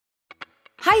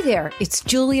Hi there, it's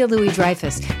Julia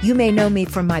Louis-Dreyfus. You may know me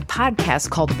from my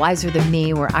podcast called Wiser Than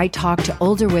Me, where I talk to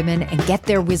older women and get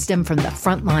their wisdom from the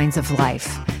front lines of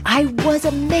life. I was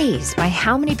amazed by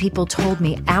how many people told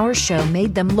me our show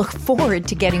made them look forward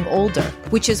to getting older,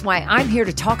 which is why I'm here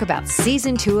to talk about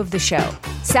season 2 of the show.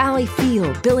 Sally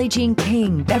Field, Billie Jean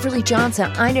King, Beverly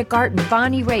Johnson, Ina Garten,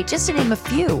 Bonnie Raitt, just to name a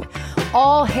few.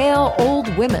 All hail old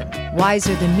women.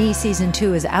 Wiser Than Me season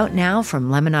 2 is out now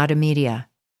from Lemonada Media.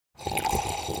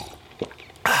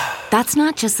 That's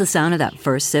not just the sound of that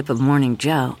first sip of Morning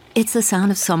Joe. It's the sound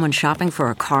of someone shopping for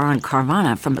a car on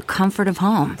Carvana from the comfort of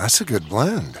home. That's a good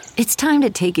blend. It's time to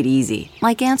take it easy,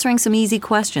 like answering some easy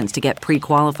questions to get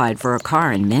pre-qualified for a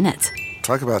car in minutes.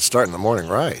 Talk about starting the morning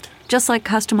right. Just like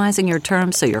customizing your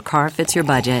terms so your car fits your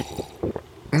budget.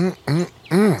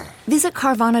 Visit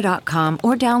Carvana.com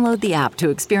or download the app to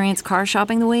experience car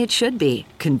shopping the way it should be.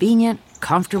 Convenient,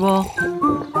 comfortable.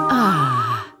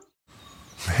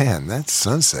 Man, that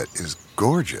sunset is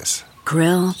gorgeous.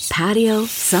 Grill, patio,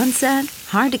 sunset.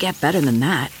 Hard to get better than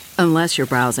that. Unless you're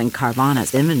browsing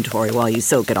Carvana's inventory while you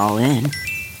soak it all in.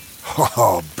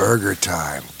 Oh, burger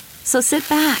time. So sit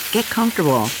back, get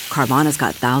comfortable. Carvana's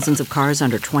got thousands of cars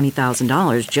under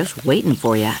 $20,000 just waiting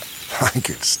for you. I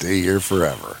could stay here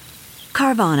forever.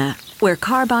 Carvana, where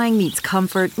car buying meets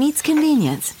comfort meets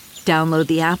convenience. Download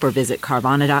the app or visit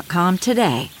Carvana.com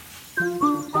today.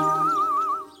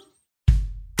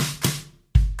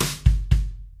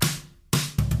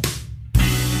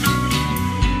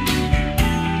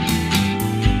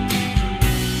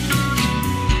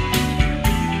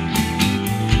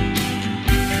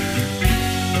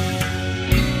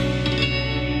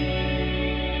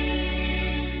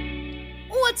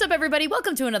 What's up, everybody?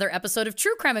 Welcome to another episode of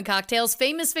True Crime and Cocktails,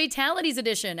 Famous Fatalities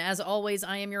Edition. As always,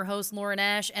 I am your host, Lauren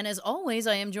Ash, and as always,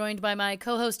 I am joined by my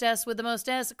co-hostess with the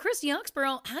mostess, Christy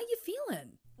Oxborough. How you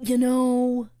feeling? You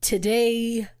know,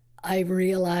 today I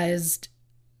realized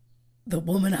the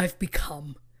woman I've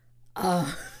become.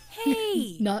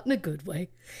 Hey! Not in a good way.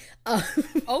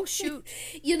 Oh, shoot.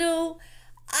 You know,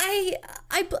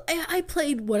 I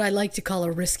played what I like to call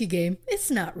a risky game. It's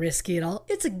not risky at all.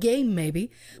 It's a game, maybe,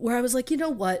 where I was like, you know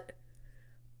what?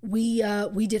 We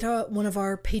did one of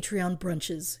our Patreon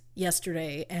brunches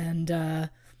yesterday, and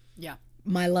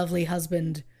my lovely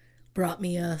husband brought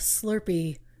me a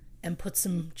Slurpee and put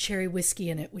some cherry whiskey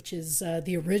in it, which is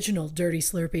the original Dirty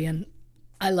Slurpee, and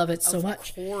I love it so much.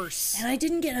 Of course. And I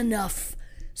didn't get enough,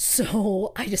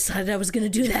 so I decided I was going to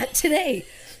do that today.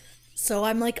 So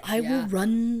I'm like, I will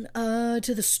run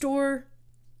to the store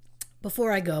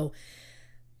before I go.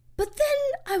 But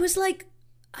then I was like,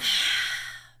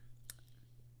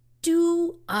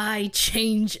 do I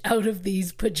change out of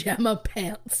these pajama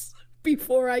pants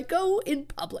before I go in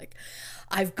public?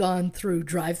 I've gone through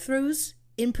drive-thrus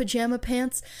in pajama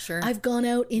pants. Sure. I've gone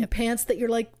out in pants that you're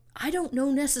like, I don't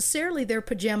know necessarily they're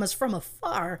pajamas from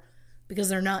afar because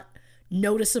they're not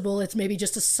noticeable. It's maybe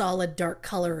just a solid dark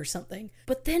color or something.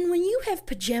 But then when you have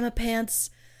pajama pants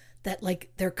that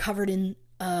like they're covered in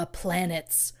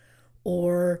planets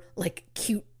or like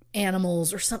cute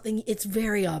animals or something, it's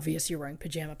very obvious you're wearing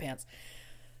pajama pants.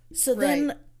 So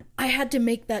then I had to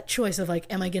make that choice of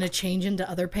like, am I going to change into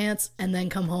other pants and then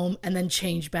come home and then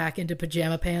change back into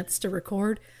pajama pants to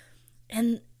record?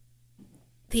 And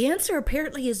the answer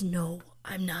apparently is no,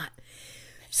 I'm not.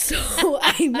 So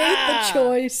I made the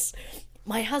choice.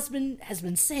 My husband has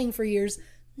been saying for years,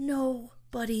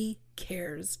 nobody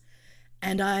cares.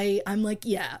 And I'm like,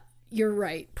 yeah, you're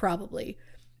right, probably.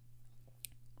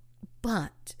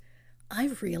 But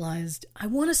I've realized, I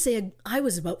want to say I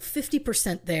was about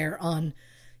 50% there on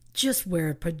just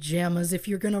wear pajamas. If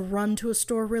you're going to run to a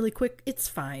store really quick, it's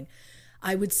fine.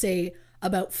 I would say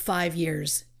about 5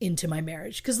 years into my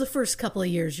marriage, because the first couple of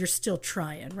years you're still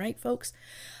trying, right, folks?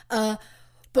 Wow.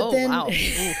 But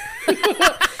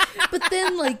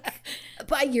then, like,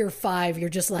 by year 5, you're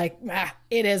just like,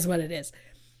 it is what it is.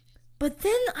 But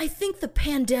then I think the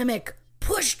pandemic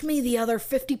pushed me the other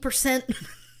 50%,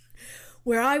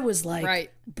 where I was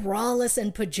like braless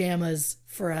and pajamas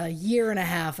for a year and a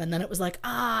half. And then it was like,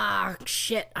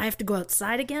 shit, I have to go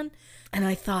outside again. And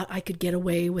I thought I could get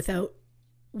away without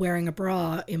wearing a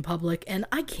bra in public. And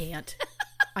I can't.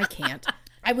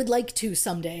 I would like to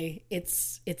someday.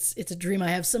 It's a dream I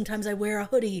have. Sometimes I wear a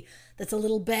hoodie that's a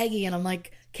little baggy and I'm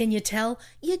like, can you tell?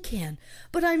 You can.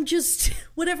 But I'm just,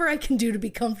 whatever I can do to be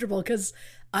comfortable, because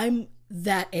I'm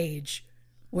that age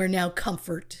where now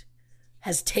comfort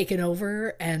has taken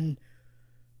over and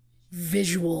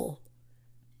visual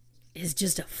is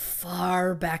just a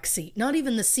far back seat. Not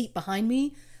even the seat behind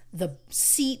me, the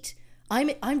seat.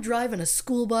 I'm driving a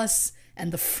school bus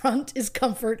and the front is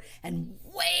comfort, and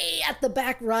way at the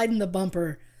back riding the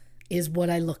bumper is what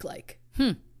I look like.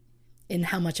 And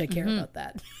how much I care about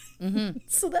that.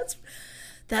 So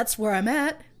that's where I'm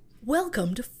at.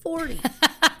 Welcome to 40.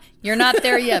 You're not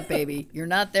there yet, baby. You're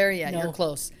not there yet. No. You're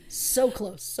close. So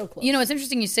close. So close. You know, it's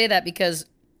interesting you say that because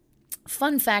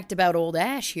fun fact about old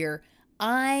Ash here,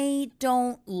 I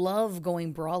don't love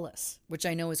going braless, which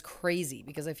I know is crazy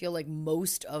because I feel like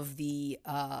most of the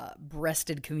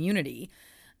breasted community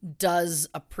does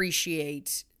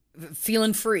appreciate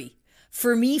feeling free.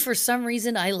 For me, for some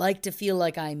reason, I like to feel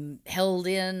like I'm held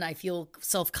in. I feel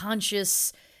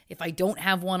self-conscious. If I don't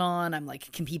have one on, I'm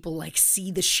like, can people like see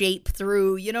the shape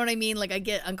through? You know what I mean? Like I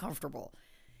get uncomfortable.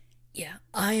 Yeah.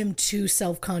 I am too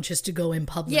self-conscious to go in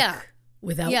public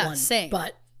without one. Same.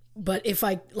 But if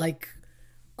I like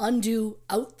undo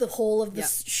out the hole of the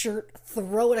shirt,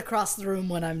 throw it across the room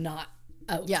when I'm not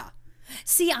out. Yeah.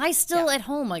 See, I still at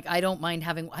home, like I don't mind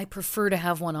I prefer to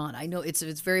have one on. I know it's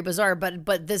very bizarre,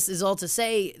 but this is all to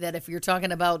say that if you're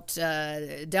talking about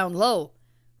down low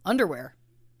underwear,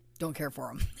 don't care for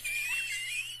them.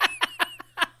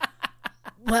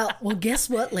 Well, guess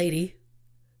what, lady?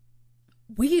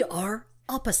 We are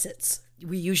opposites.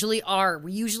 We usually are.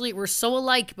 We're so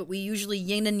alike, but we usually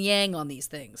yin and yang on these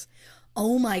things.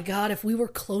 Oh my God, if we were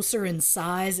closer in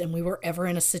size and we were ever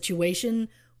in a situation,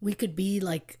 we could be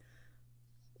like,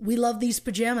 we love these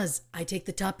pajamas. I take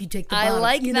the top, you take the bottom. I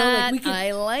like that. Like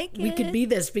I like it. We could be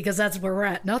this because that's where we're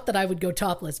at. Not that I would go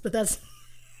topless, but that's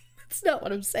not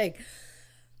what I'm saying.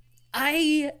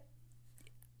 Not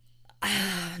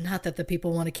that the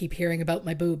people want to keep hearing about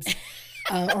my boobs.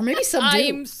 Or maybe some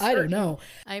do. I don't know.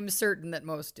 I'm certain that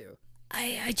most do.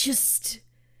 I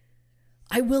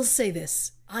will say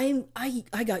this.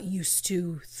 I got used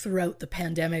to throughout the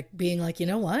pandemic being like, you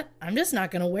know what? I'm just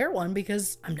not going to wear one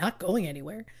because I'm not going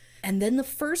anywhere. And then the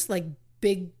first like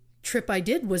big trip I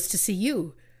did was to see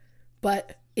you.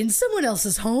 But in someone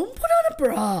else's home, put on a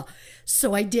bra.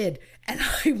 So I did. And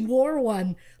I wore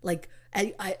one like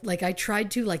I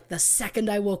tried to like the second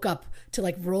I woke up to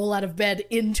like roll out of bed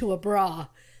into a bra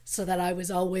so that I was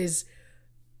always,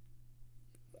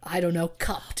 I don't know,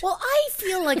 cupped. Well, I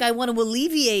feel like I want to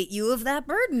alleviate you of that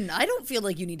burden. I don't feel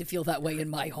like you need to feel that way in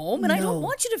my home, and I don't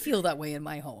want you to feel that way in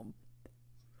my home.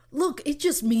 Look, it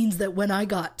just means that when I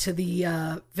got to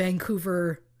the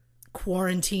Vancouver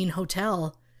quarantine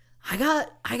hotel, I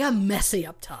got messy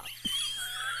up top.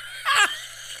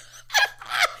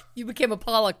 You became a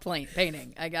Pollock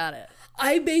painting. I got it.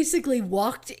 I basically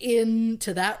walked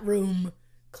into that room,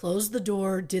 closed the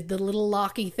door, did the little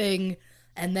locky thing,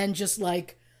 and then just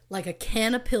like a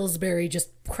can of Pillsbury, just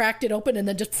cracked it open and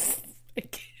then just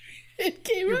it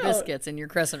came your out. Your biscuits and your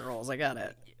crescent rolls. I got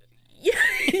it. Yeah.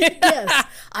 Yes,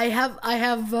 I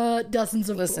have dozens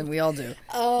of. Listen, we all do.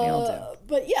 We all do.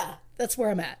 But yeah, that's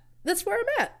where I'm at.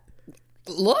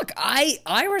 Look,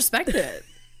 I respect it.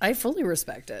 I fully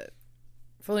respect it.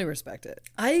 Fully respect it.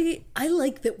 I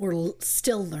like that we're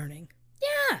still learning.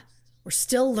 Yeah. We're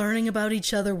still learning about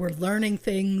each other. We're learning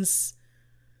things.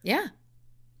 Yeah.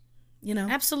 You know?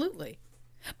 Absolutely.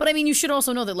 But I mean, you should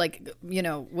also know that, like, you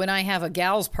know, when I have a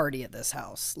gal's party at this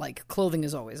house, like, clothing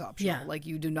is always optional. Yeah. Like,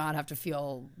 you do not have to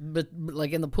feel,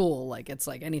 like, in the pool, like, it's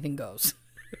like anything goes.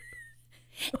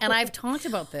 And I've talked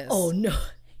about this. Oh, no.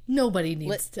 Nobody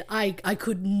needs to. I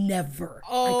could never.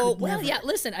 Oh, well, yeah,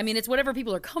 listen, I mean, it's whatever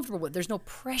people are comfortable with. There's no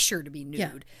pressure to be nude.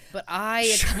 Yeah. But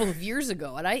a couple of years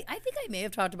ago, and I think I may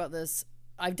have talked about this.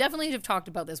 I've definitely have talked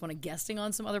about this when I'm guesting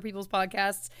on some other people's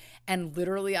podcasts. And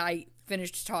literally, I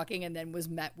finished talking and then was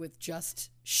met with just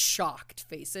shocked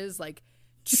faces. Like,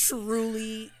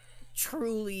 truly,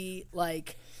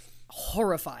 like,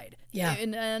 horrified. Yeah.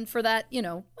 And for that, you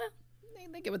know, well,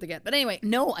 they get what they get. But anyway,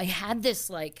 no, I had this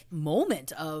like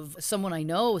moment of someone I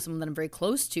know, someone that I'm very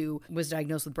close to, was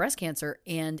diagnosed with breast cancer,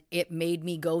 and it made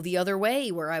me go the other way,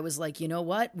 where I was like, you know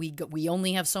what, we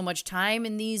only have so much time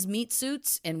in these meat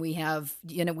suits, and we have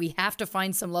to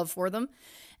find some love for them.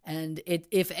 And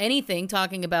if anything,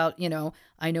 talking about, you know,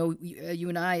 I know you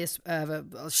and I have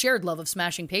a shared love of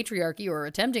smashing patriarchy, or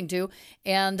attempting to,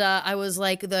 and I was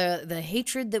like, the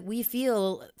hatred that we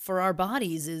feel for our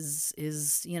bodies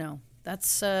is you know,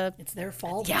 that's it's their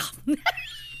fault. Yeah.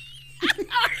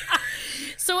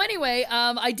 So anyway,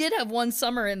 I did have one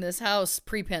summer in this house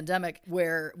pre-pandemic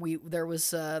where there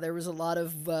was a lot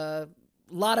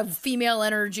of female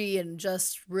energy and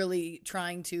just really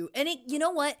trying to, and you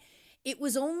know what?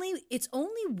 It's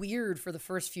only weird for the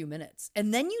first few minutes.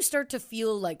 And then you start to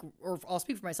feel like, or I'll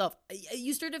speak for myself,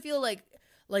 you start to feel like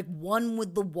one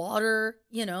with the water,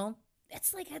 you know?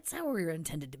 That's how we're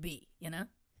intended to be, you know?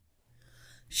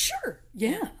 Sure.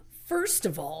 Yeah. First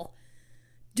of all,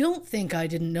 Don't think I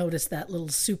didn't notice that little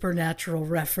supernatural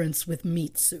reference with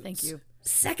meat suits. Thank you.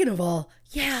 Second of all,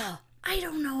 yeah, I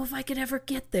don't know if I could ever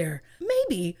get there.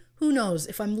 Maybe, who knows?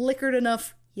 If I'm liquored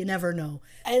enough, you never know.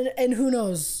 And who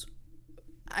knows?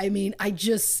 I mean,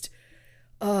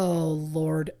 oh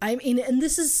Lord. I mean, and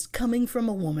this is coming from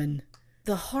a woman.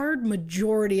 The hard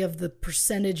majority of the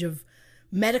percentage of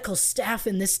medical staff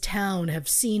in this town have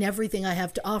seen everything I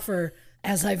have to offer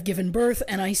as I've given birth,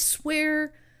 and I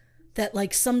swear that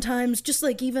like sometimes just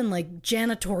like even like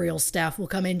janitorial staff will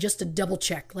come in just to double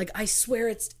check. Like I swear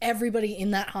it's everybody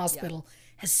in that hospital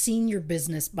has seen your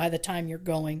business by the time you're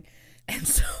going. And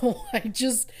so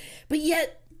but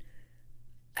yet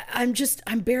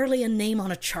I'm barely a name on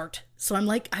a chart. So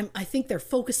I think they're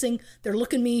focusing, they're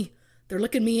looking me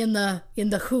in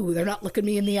the who. They're not looking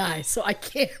me in the eye. So I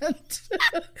can't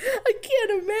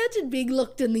imagine being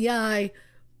looked in the eye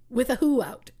with a who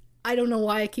out. I don't know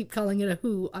why I keep calling it a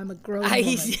who. I'm a grown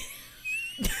woman.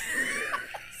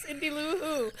 Cindy Lou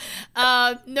Who.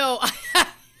 No.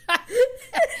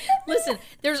 Listen,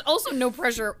 there's also no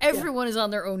pressure. Everyone is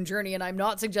on their own journey, and I'm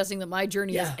not suggesting that my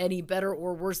journey is any better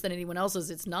or worse than anyone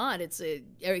else's. It's not.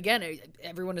 Again,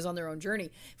 everyone is on their own journey.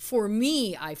 For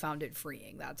me, I found it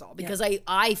freeing, that's all. Because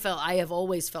I have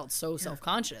always felt so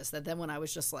self-conscious that then when I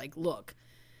was just like, look,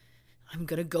 I'm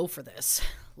going to go for this.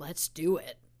 Let's do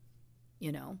it.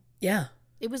 You know? Yeah.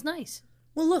 It was nice.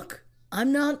 Well, look,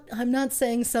 I'm not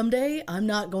saying someday I'm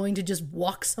not going to just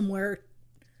walk somewhere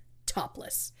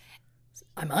topless.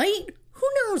 I might. Who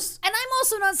knows? And I'm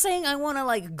also not saying I want to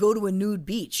like go to a nude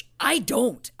beach. I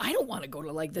don't want to go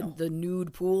to like the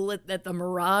nude pool at the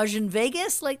Mirage in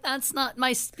Vegas. Like that's not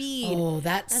my speed. Oh,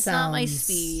 that's not my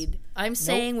speed. I'm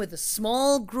saying with a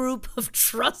small group of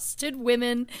trusted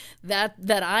women that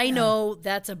I know,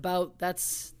 that's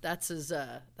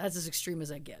as extreme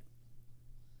as I get.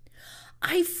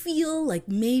 I feel like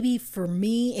maybe for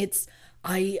me it's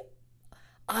I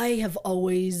have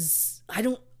always I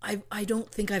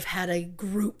don't think I've had a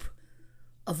group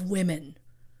of women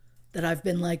that I've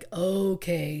been like,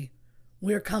 okay,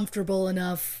 we're comfortable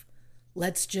enough.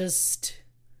 Let's just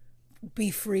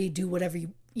be free, do whatever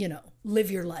you know,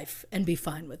 live your life and be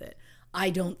fine with it.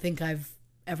 I don't think I've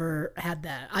ever had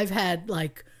that. I've had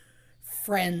like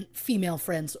female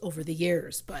friends over the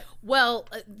years, but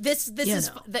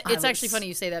it's actually funny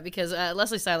you say that because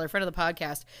Leslie Seiler, friend of the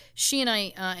podcast, she and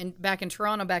I back in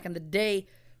Toronto back in the day,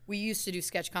 we used to do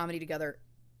sketch comedy together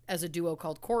as a duo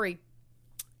called Corey,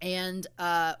 and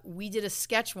we did a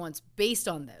sketch once based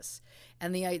on this.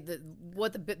 And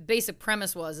what the basic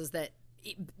premise was is that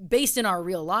based in our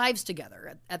real lives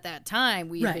together at that time,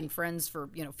 we had been friends for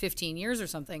 15 years or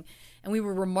something, and we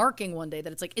were remarking one day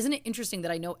that it's like, isn't it interesting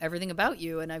that I know everything about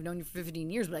you and I've known you for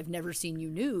 15 years, but I've never seen you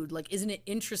nude? Like, isn't it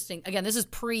interesting? Again, this is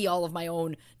pre all of my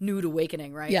own nude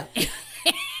awakening, right? Yeah.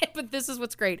 But this is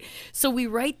what's great. So we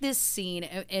write this scene,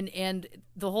 and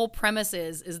the whole premise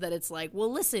is that it's like,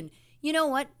 well, listen, you know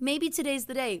what? Maybe today's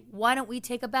the day. Why don't we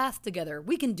take a bath together?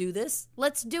 We can do this.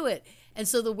 Let's do it. And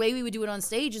so the way we would do it on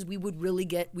stage is we would really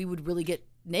get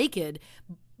naked,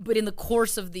 but in the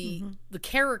course of the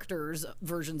characters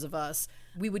versions of us,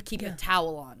 we would keep a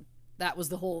towel on. That was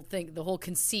the whole thing, the whole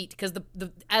conceit. Because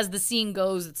as the scene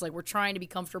goes, it's like we're trying to be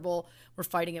comfortable, we're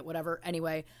fighting it, whatever.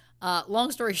 Anyway,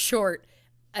 long story short,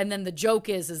 and then the joke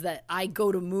is that I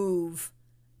go to move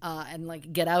and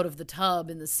like get out of the tub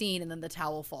in the scene, and then the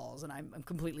towel falls and I'm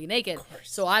completely naked.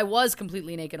 So I was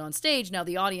completely naked on stage. Now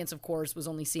the audience, of course, was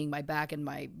only seeing my back and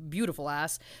my beautiful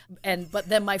ass, but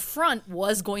then my front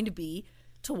was going to be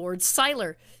towards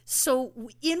Seiler. So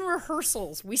in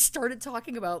rehearsals, we started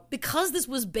talking about, because this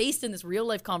was based in this real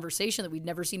life conversation that we'd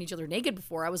never seen each other naked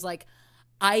before, I was like,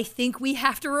 I think we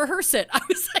have to rehearse it. I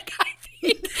was like,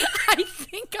 I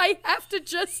think I have to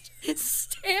just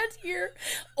stand here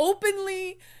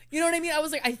openly. You know what I mean? I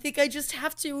was like, I think I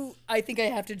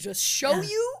have to just show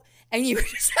you, and you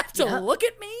just have to look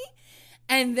at me,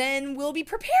 and then we'll be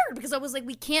prepared. Because I was like,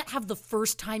 we can't have the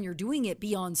first time you're doing it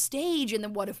be on stage, and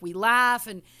then what if we laugh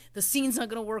and the scene's not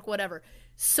going to work, whatever.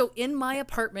 So in my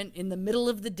apartment in the middle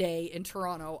of the day in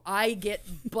Toronto, I get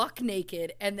buck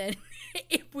naked, and then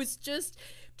it was just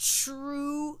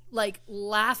true, like,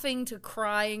 laughing to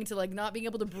crying to, like, not being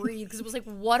able to breathe, because it was like,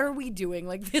 what are we doing?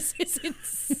 Like, this is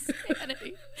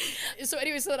insanity. So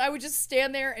anyway, so I would just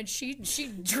stand there, and she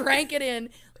drank it in.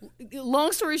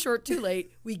 Long story short, too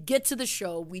late, we get to the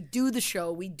show, we do the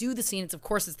scene. It's, of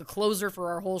course, it's the closer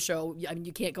for our whole show. I mean,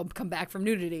 you can't come back from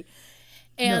nudity.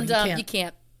 And no, you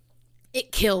can't.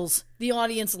 It kills. The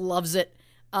audience loves it.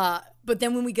 But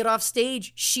then when we get off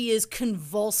stage, she is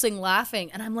convulsing laughing.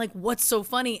 And I'm like, what's so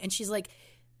funny? And she's like,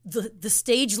 the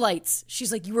stage lights.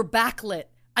 She's like, you were backlit.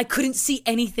 I couldn't see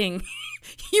anything.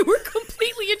 You were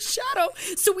completely in shadow.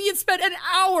 So we had spent an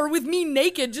hour with me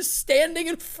naked, just standing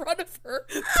in front of her,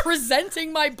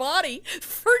 presenting my body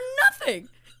for nothing.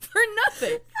 For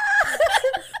nothing.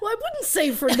 Well, I wouldn't say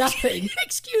for nothing.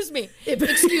 Excuse me.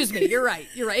 You're right.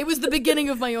 It was the beginning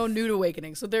of my own nude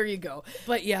awakening. So there you go.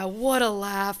 But yeah, what a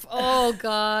laugh. Oh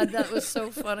God, that was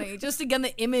so funny. Just again,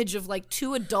 the image of like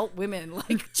two adult women,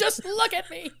 like, just look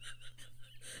at me.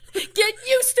 Get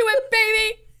used to it,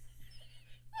 baby.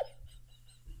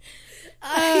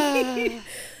 I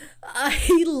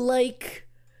like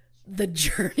the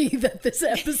journey that this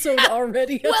episode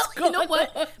already has Well, you know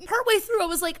what? on. Partway through, I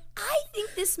was like, I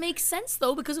think this makes sense,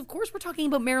 though, because, of course, we're talking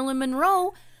about Marilyn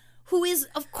Monroe, who is,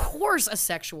 of course, a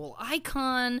sexual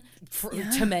icon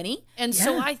to many. And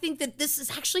so I think that this is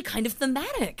actually kind of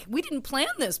thematic. We didn't plan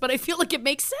this, but I feel like it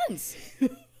makes sense.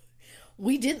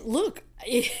 We didn't look.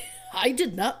 I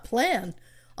did not plan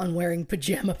on wearing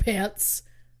pajama pants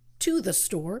to the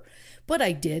store, but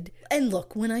I did. And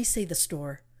look, when I say the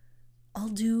store,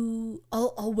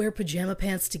 I'll wear pajama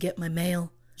pants to get my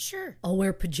mail. Sure. I'll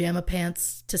wear pajama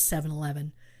pants to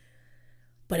 7-Eleven.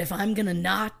 But if I'm going to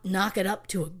knock it up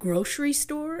to a grocery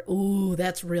store, ooh,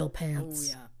 that's real pants.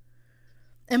 Oh, yeah.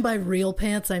 And by real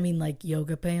pants, I mean like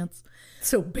yoga pants.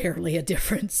 So barely a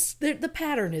difference. The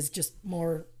pattern is just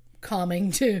more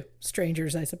calming to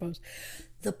strangers, I suppose.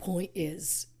 The point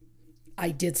is, I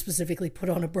did specifically put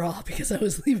on a bra because I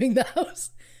was leaving the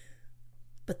house.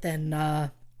 But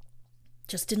then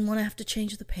just didn't want to have to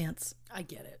change the pants. I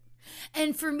get it.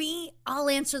 And for me, I'll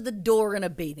answer the door in a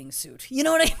bathing suit. You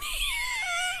know what I mean?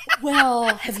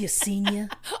 Well, have you seen you?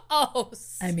 Oh,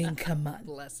 I mean, come on.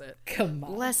 bless it. Come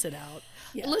on. Bless it out.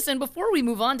 Yeah. Listen, before we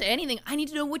move on to anything, I need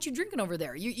to know what you're drinking over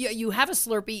there. You have a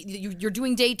Slurpee. You're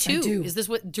doing day 2. I do. Is this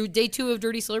day 2 of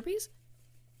Dirty Slurpees?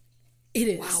 It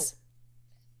is. Wow.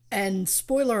 And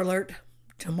spoiler alert,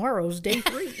 tomorrow's day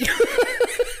 3.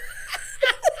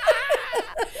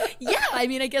 Yeah, I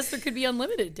mean, I guess there could be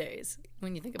unlimited days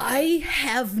when you think about it. I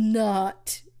have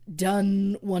not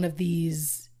done one of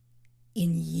these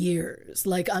in years.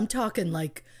 Like, I'm talking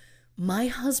like my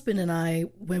husband and I,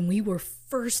 when we were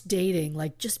first dating,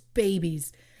 like just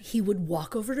babies, he would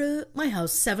walk over to my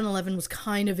house. 7-Eleven was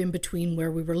kind of in between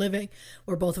where we were living,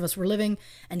 where both of us were living.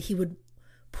 And he would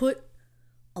put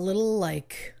a little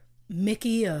like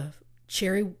Mickey of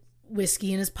cherry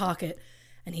whiskey in his pocket.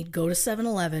 And he'd go to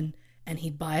 7-Eleven and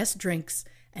he'd buy us drinks.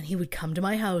 And he would come to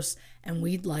my house and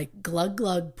we'd like glug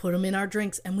glug, put them in our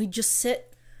drinks. And we'd just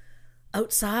sit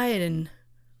outside and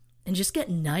just get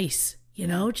nice, you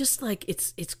know, just like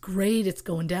it's great. It's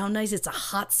going down nice. It's a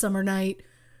hot summer night.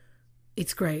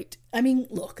 It's great. I mean,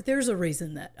 look, there's a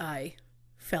reason that I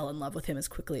fell in love with him as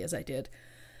quickly as I did.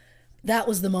 That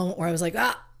was the moment where I was like,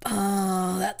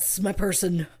 that's my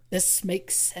person. This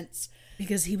makes sense.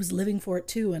 Because he was living for it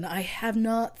too. And I have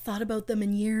not thought about them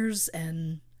in years.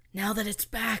 And now that it's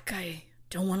back, I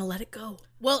don't want to let it go.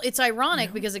 Well, it's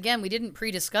ironic because, again, we didn't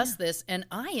pre-discuss this, and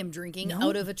I am drinking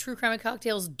out of a True Crime and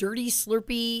Cocktails Dirty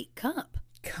Slurpee cup.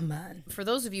 Come on. For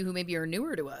those of you who maybe are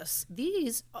newer to us,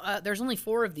 these, there's only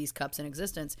 4 of these cups in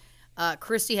existence.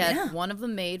 Christy had one of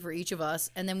them made for each of us,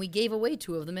 and then we gave away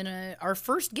 2 of them in our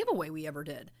first giveaway we ever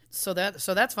did. So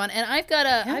that's fun. And I've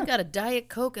got a Diet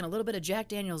Coke and a little bit of Jack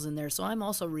Daniels in there, so I'm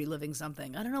also reliving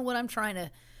something. I don't know what I'm trying to...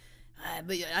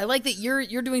 but I like that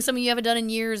you're doing something you haven't done in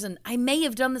years, and I may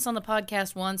have done this on the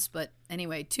podcast once, but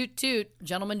anyway, toot toot,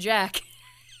 Gentleman Jack.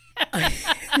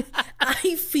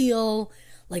 I feel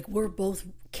like we're both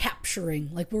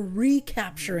we're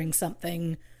recapturing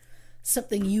something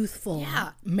youthful.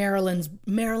 Yeah. Marilyn's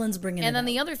bringing it And then out.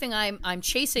 the other thing I'm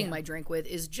chasing my drink with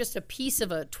is just a piece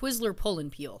of a Twizzler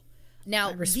pull-and peel.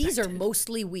 Now, these are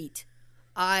mostly wheat.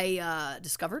 I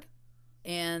discovered,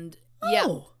 and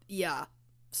yeah.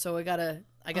 So I gotta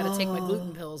take my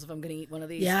gluten pills if I'm gonna eat one of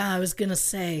these. Yeah, I was gonna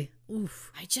say,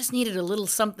 oof. I just needed a little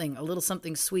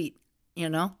something sweet, you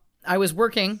know? I was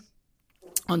working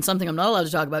on something I'm not allowed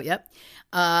to talk about yet.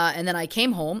 And then I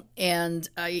came home and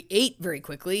I ate very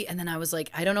quickly. And then I was like,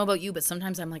 I don't know about you, but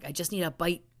sometimes I'm like, I just need a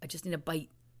bite.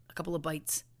 A couple of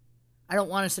bites. I don't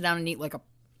want to sit down and eat like a,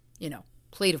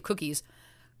 plate of cookies,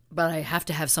 but I have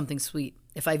to have something sweet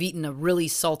if I've eaten a really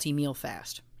salty meal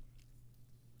fast.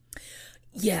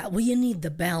 Yeah, well, you need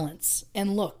the balance.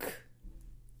 And look,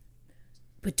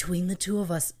 between the two of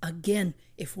us, again,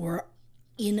 if we're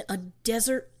in a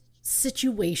desert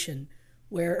situation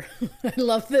where I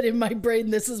love that in my brain,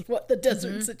 this is what the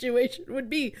desert situation would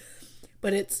be.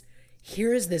 But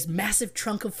here is this massive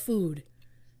trunk of food.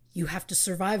 You have to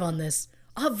survive on this.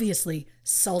 Obviously,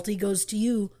 salty goes to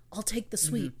you. I'll take the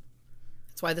sweet.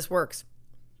 That's why this works.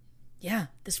 Yeah,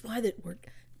 that's why that worked.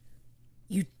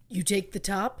 You take the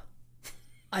top,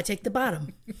 I take the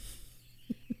bottom.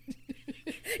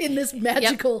 In this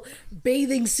magical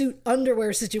bathing suit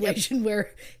underwear situation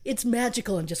where it's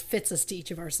magical and just fits us to each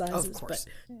of our sizes. Of course.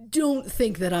 But don't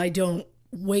think that I don't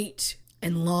wait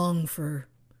and long for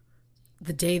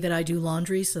the day that I do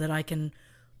laundry so that I can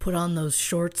put on those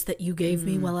shorts that you gave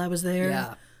me while I was there.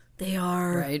 Yeah. They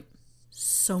are Right.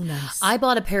 so nice. I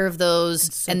bought a pair of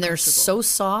those, so and they're comfortable. so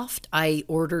soft. I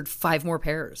ordered 5 more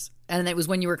pairs, and it was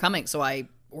when you were coming, so I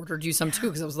ordered you some too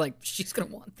because I was like, she's gonna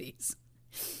want these.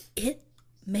 It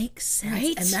makes sense.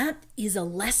 Right? And that is a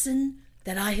lesson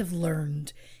that I have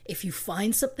learned. If you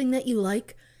find something that you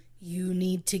like, you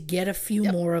need to get a few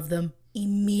more of them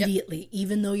immediately,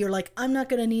 even though you're like, I'm not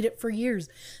going to need it for years.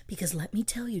 Because let me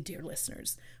tell you, dear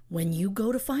listeners, when you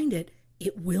go to find it,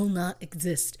 it will not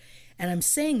exist. And I'm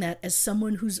saying that as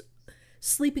someone who's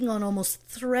sleeping on almost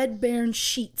threadbare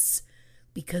sheets,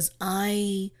 because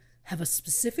I have a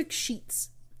specific sheets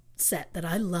set that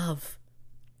I love.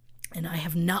 And I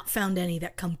have not found any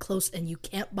that come close, and you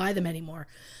can't buy them anymore.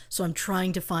 So I'm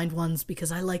trying to find ones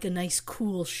because I like a nice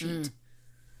cool sheet.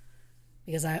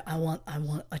 Because I want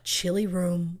a chilly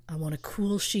room, I want a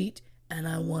cool sheet, and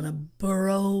I want to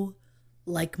burrow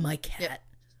like my cat.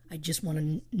 I just want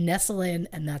to nestle in,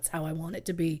 and that's how I want it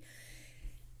to be.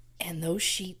 And those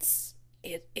sheets,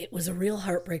 it was a real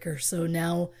heartbreaker. So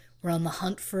now we're on the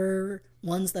hunt for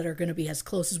ones that are going to be as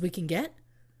close as we can get.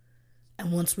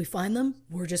 And once we find them,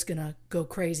 we're just going to go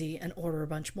crazy and order a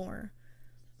bunch more.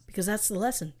 Because that's the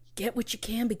lesson. Get what you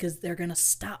can because they're going to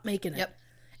stop making it. Yep.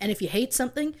 And if you hate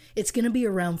something, it's going to be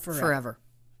around forever.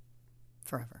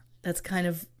 Forever. That's kind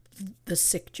of the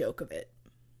sick joke of it.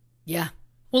 Yeah.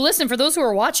 Well, listen, for those who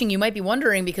are watching, you might be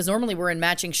wondering, because normally we're in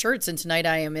matching shirts, and tonight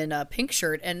I am in a pink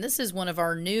shirt, and this is one of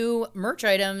our new merch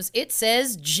items. It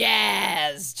says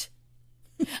jazzed.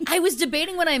 I was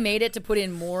debating when I made it to put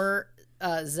in more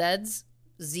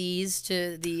Z's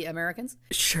to the Americans.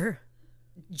 Sure.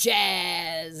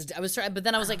 Jazzed. I was trying, but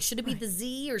then I was like, should it be the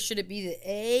Z or should it be the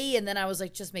A? And then I was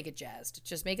like, just make it jazzed.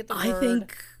 Just make it the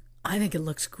word. I think it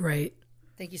looks great.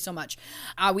 Thank you so much.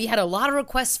 We had a lot of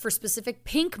requests for specific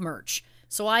pink merch.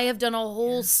 So I have done a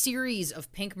whole series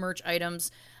of pink merch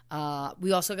items.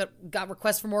 We also got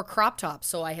requests for more crop tops.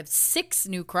 So I have 6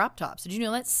 new crop tops. Did you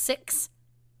know that? 6?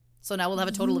 So now we'll have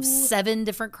a total of 7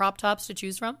 different crop tops to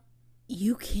choose from.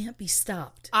 You can't be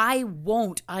stopped. I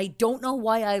won't. I don't know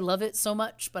why I love it so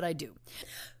much, but I do.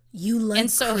 You like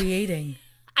creating.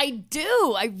 I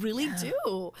do. I really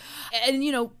do. And,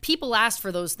 you know, people asked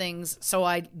for those things, so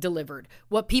I delivered.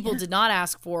 What people did not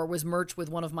ask for was merch with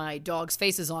one of my dog's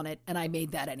faces on it, and I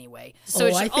made that anyway. So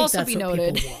it should also be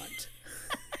noted. People want.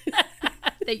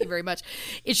 Thank you very much.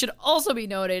 It should also be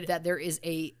noted that there is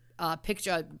a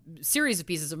series of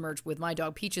pieces of merch with my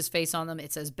dog Peach's face on them.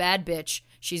 It says "Bad Bitch."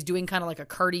 She's doing kind of like a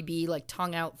Cardi B, like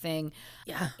tongue out thing.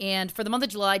 Yeah. And for the month of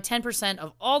July, 10%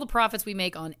 of all the profits we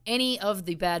make on any of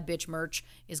the Bad Bitch merch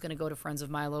is going to go to Friends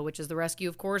of Milo, which is the rescue,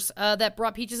 of course, that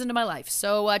brought Peaches into my life.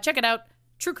 So check it out,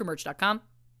 truecrewmerch.com.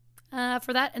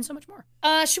 For that and so much more.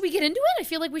 Should we get into it? I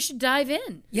feel like we should dive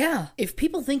in. Yeah. If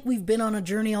people think we've been on a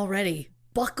journey already,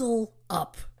 buckle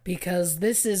up because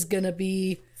this is going to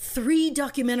be 3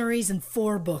 documentaries and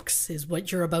 4 books is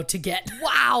what you're about to get.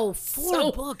 Wow,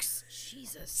 4 books.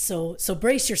 Jesus. So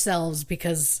brace yourselves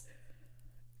because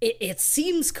it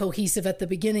seems cohesive at the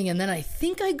beginning and then I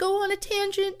think I go on a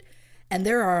tangent and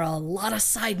there are a lot of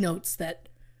side notes that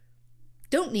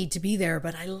don't need to be there,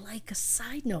 but I like a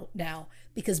side note now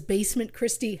because Basement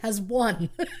Christie has won.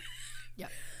 Yeah.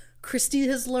 Christie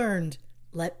has learned,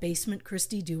 let Basement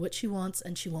Christie do what she wants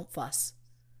and she won't fuss.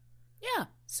 Yeah.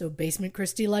 So Basement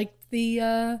Christie liked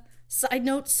the side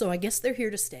notes, so I guess they're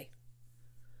here to stay.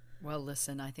 Well,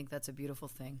 listen, I think that's a beautiful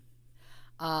thing.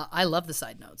 I love the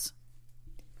side notes.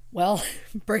 Well,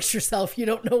 brace yourself. You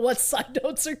don't know what side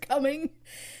notes are coming.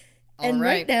 And right.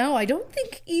 right now, I don't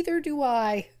think either do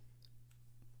I.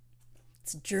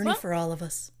 It's a journey for all of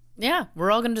us. Yeah,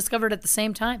 we're all going to discover it at the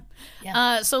same time.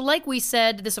 Yeah. So like we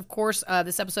said, this episode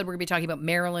we're going to be talking about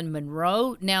Marilyn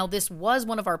Monroe. Now, this was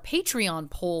one of our Patreon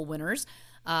poll winners.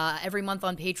 Every month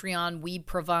on Patreon, we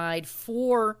provide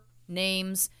 4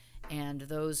 names, and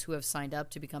those who have signed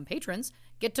up to become patrons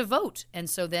get to vote. And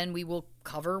so then we will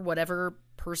cover whatever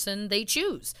person they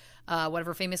choose,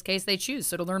 whatever famous case they choose.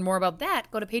 So to learn more about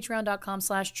that, go to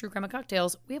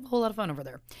patreon.com/truecrimecocktails. We have a whole lot of fun over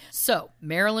there. So,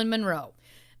 Marilyn Monroe.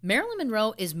 Marilyn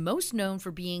Monroe is most known for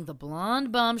being the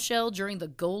blonde bombshell during the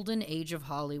golden age of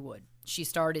Hollywood. She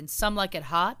starred in Some Like It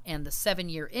Hot and The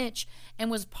 7-Year Itch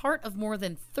and was part of more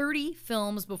than 30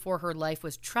 films before her life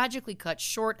was tragically cut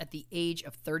short at the age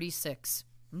of 36.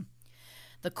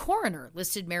 The coroner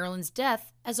listed Marilyn's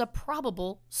death as a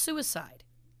probable suicide.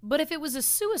 But if it was a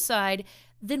suicide,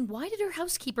 then why did her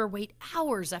housekeeper wait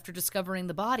hours after discovering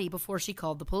the body before she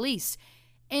called the police?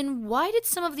 And why did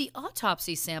some of the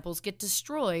autopsy samples get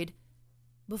destroyed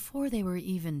before they were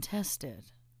even tested?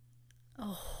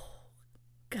 Oh,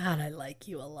 God, I like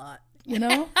you a lot, you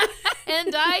know?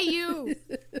 And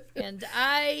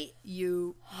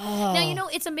you. Oh. Now,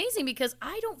 it's amazing because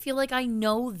I don't feel like I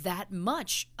know that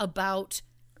much about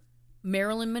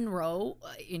Marilyn Monroe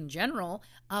in general,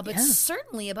 but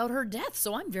certainly about her death.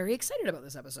 So I'm very excited about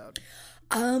this episode.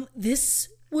 This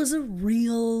was a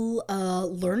real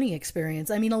learning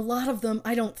experience. I mean, a lot of them,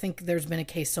 I don't think there's been a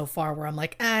case so far where I'm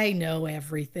like, I know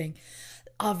everything.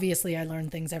 Obviously, I learn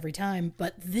things every time.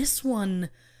 But this one,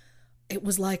 it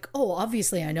was like, oh,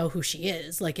 obviously I know who she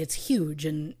is. Like, it's huge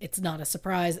and it's not a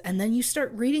surprise. And then you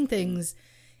start reading things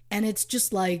and it's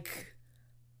just like,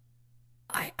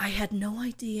 I had no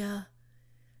idea.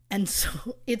 And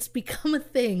so it's become a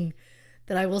thing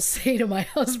that I will say to my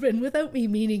husband without me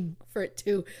meaning for it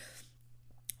to,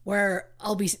 where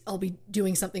I'll be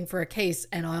doing something for a case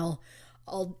and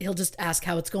he'll just ask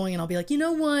how it's going and I'll be like, you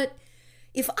know what?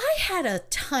 If I had a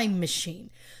time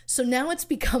machine, so now it's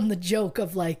become the joke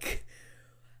of like,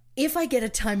 if I get a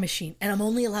time machine and I'm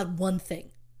only allowed one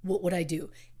thing, what would I do?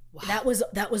 Wow.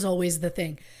 That was always the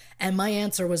thing. And my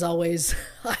answer was always,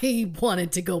 I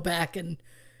wanted to go back and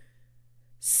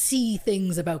see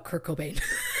things about Kurt Cobain.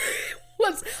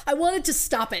 I wanted to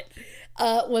stop it,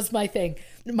 was my thing.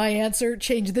 My answer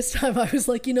changed this time. I was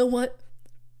like, you know what?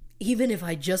 Even if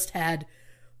I just had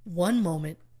one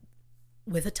moment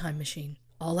with a time machine,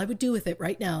 all I would do with it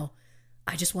right now,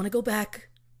 I just want to go back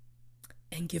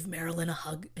and give Marilyn a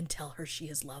hug and tell her she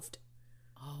is loved.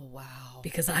 Oh, wow.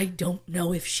 Because I don't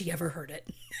know if she ever heard it.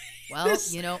 Well,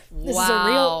 this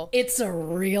wow. It's a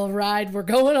real ride we're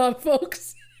going on,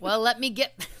 folks. Well,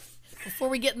 before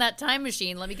we get in that time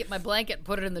machine, let me get my blanket and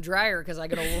put it in the dryer because I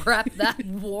got to wrap that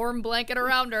warm blanket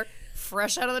around her,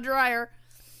 fresh out of the dryer.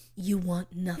 You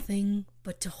want nothing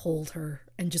but to hold her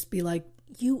and just be like,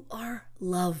 you are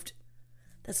loved.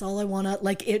 That's all I want to,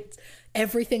 like,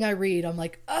 everything I read, I'm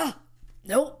like,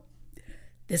 nope.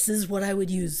 This is what I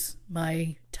would use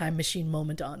my time machine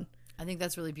moment on. I think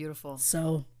that's really beautiful.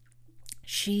 So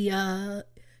she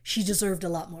deserved a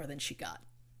lot more than she got.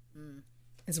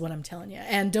 Is what I'm telling you.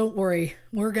 And don't worry,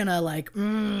 we're gonna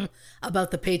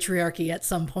about the patriarchy at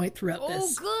some point throughout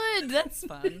this. Oh, good. That's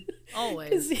fun.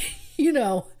 Always.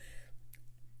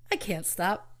 I can't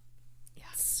stop.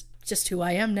 It's just who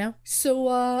I am now.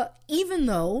 So even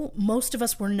though most of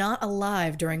us were not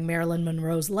alive during Marilyn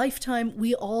Monroe's lifetime,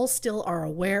 we all still are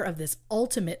aware of this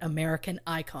ultimate American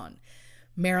icon.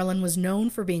 Marilyn was known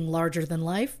for being larger than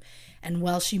life, and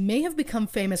while she may have become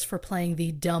famous for playing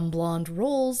the dumb blonde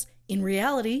roles, in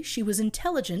reality, she was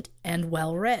intelligent and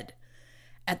well-read.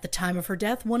 At the time of her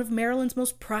death, one of Marilyn's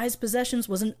most prized possessions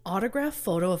was an autographed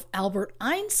photo of Albert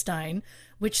Einstein,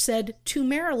 which said, "To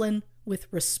Marilyn, with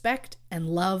respect and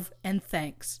love and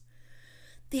thanks."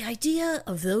 The idea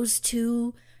of those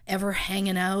two ever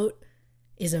hanging out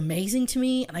is amazing to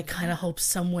me, and I kind of hope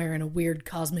somewhere in a weird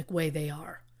cosmic way they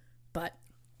are. But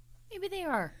maybe they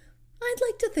are. I'd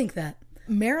like to think that.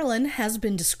 Marilyn has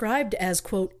been described as,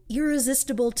 quote,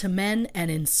 irresistible to men and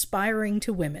inspiring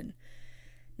to women.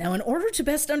 Now, in order to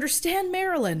best understand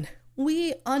Marilyn,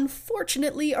 we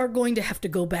unfortunately are going to have to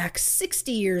go back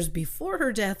 60 years before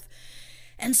her death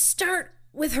and start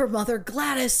with her mother,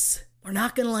 Gladys. We're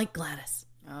not going to like Gladys.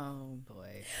 Oh,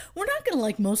 boy. We're not going to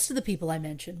like most of the people I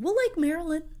mentioned. We'll like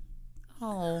Marilyn.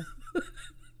 Oh.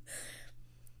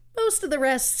 Most of the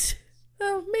rest,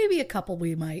 well, maybe a couple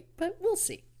we might, but we'll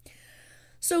see.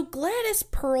 So Gladys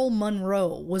Pearl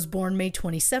Monroe was born May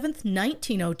 27th,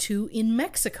 1902 in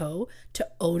Mexico to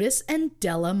Otis and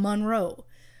Della Monroe.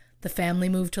 The family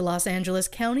moved to Los Angeles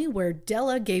County, where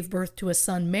Della gave birth to a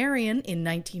son, Marion, in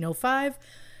 1905.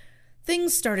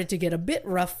 Things started to get a bit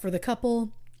rough for the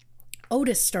couple.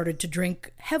 Otis started to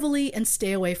drink heavily and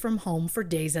stay away from home for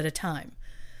days at a time.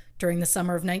 During the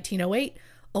summer of 1908,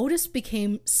 Otis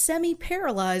became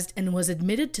semi-paralyzed and was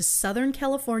admitted to Southern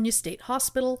California State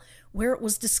Hospital, where it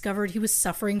was discovered he was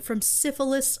suffering from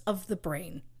syphilis of the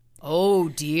brain. Oh,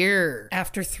 dear.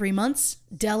 After 3 months,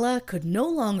 Della could no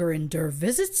longer endure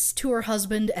visits to her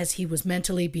husband as he was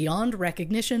mentally beyond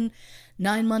recognition.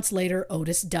 9 months later,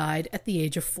 Otis died at the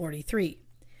age of 43.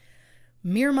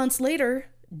 Mere months later,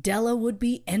 Della would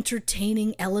be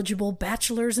entertaining eligible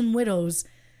bachelors and widowers,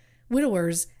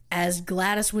 as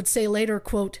Gladys would say later,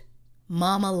 quote,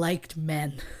 "Mama liked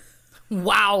men."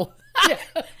 Wow. Yeah.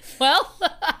 Well.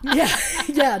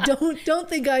 yeah. Don't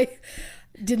think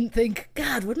didn't think,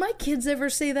 God, would my kids ever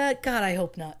say that? God, I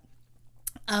hope not.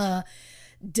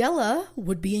 Della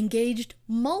would be engaged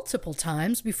multiple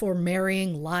times before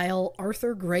marrying Lyle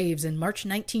Arthur Graves in March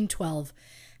 1912.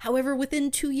 However,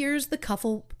 within 2 years, the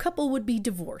couple would be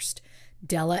divorced.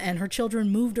 Della and her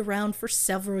children moved around for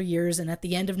several years, and at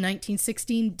the end of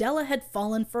 1916, Della had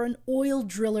fallen for an oil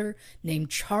driller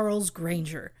named Charles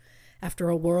Granger. After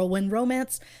a whirlwind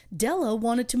romance, Della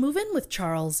wanted to move in with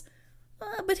Charles,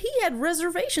 but he had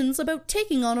reservations about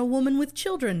taking on a woman with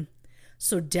children.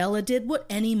 So Della did what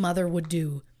any mother would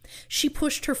do. She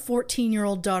pushed her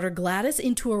 14-year-old daughter Gladys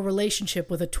into a relationship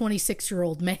with a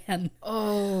 26-year-old man.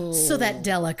 Oh. So that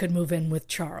Della could move in with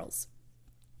Charles.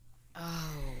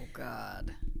 Oh,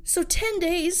 God. So 10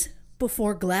 days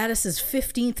before Gladys's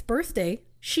 15th birthday,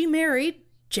 she married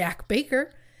Jack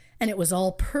Baker, and it was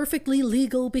all perfectly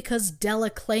legal because Della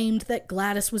claimed that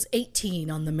Gladys was 18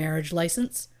 on the marriage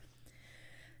license.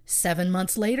 7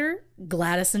 months later,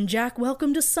 Gladys and Jack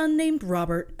welcomed a son named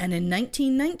Robert, and in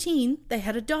 1919, they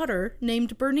had a daughter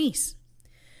named Bernice.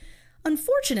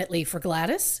 Unfortunately for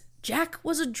Gladys, Jack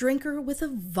was a drinker with a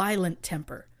violent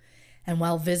temper. And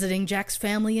while visiting Jack's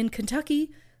family in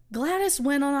Kentucky, Gladys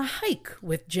went on a hike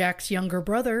with Jack's younger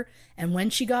brother, and when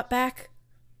she got back,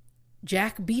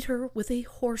 Jack beat her with a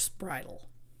horse bridle.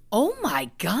 Oh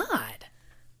my God.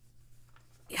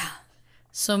 Yeah.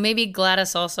 So maybe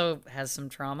Gladys also has some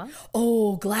trauma?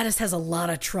 Oh, Gladys has a lot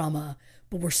of trauma,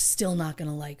 but we're still not going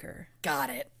to like her. Got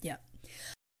it. Yeah.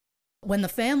 When the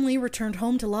family returned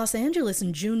home to Los Angeles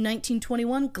in June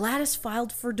 1921, Gladys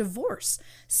filed for divorce,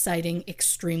 citing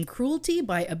extreme cruelty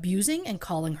by abusing and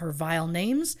calling her vile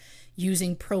names,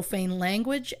 using profane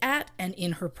language at and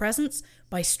in her presence,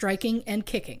 by striking and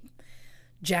kicking.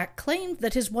 Jack claimed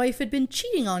that his wife had been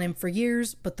cheating on him for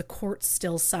years, but the courts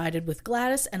still sided with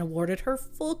Gladys and awarded her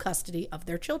full custody of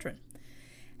their children.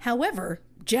 However,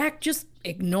 Jack just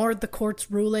ignored the court's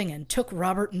ruling and took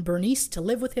Robert and Bernice to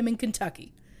live with him in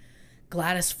Kentucky.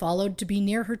 Gladys followed to be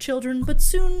near her children, but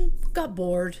soon got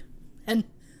bored and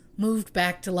moved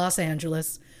back to Los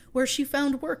Angeles, where she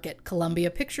found work at Columbia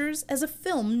Pictures as a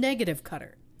film negative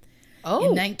cutter. Oh. In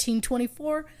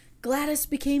 1924, Gladys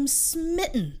became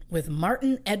smitten with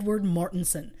Martin Edward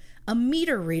Mortensen, a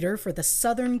meter reader for the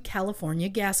Southern California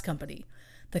Gas Company.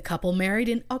 The couple married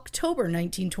in October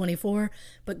 1924,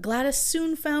 but Gladys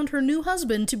soon found her new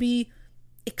husband to be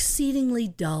exceedingly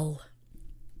dull.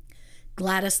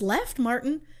 Gladys left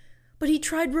Martin, but he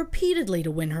tried repeatedly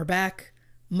to win her back.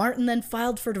 Martin then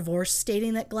filed for divorce,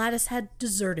 stating that Gladys had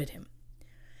deserted him.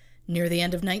 Near the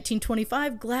end of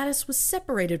 1925, Gladys was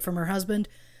separated from her husband,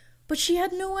 but she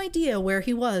had no idea where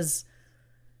he was.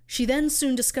 She then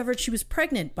soon discovered she was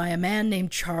pregnant by a man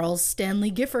named Charles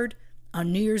Stanley Gifford.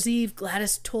 On New Year's Eve,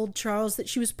 Gladys told Charles that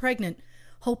she was pregnant,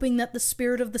 hoping that the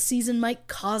spirit of the season might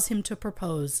cause him to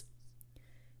propose.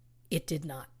 It did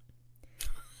not.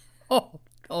 Oh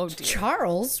dear.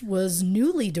 Charles was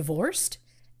newly divorced,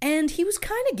 and he was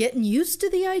kind of getting used to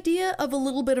the idea of a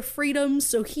little bit of freedom,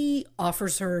 so he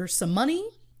offers her some money.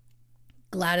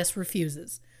 Gladys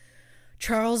refuses.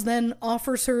 Charles then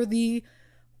offers her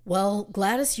well,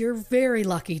 Gladys, you're very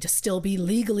lucky to still be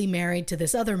legally married to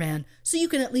this other man, so you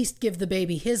can at least give the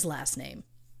baby his last name.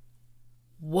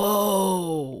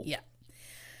 Whoa. Yeah.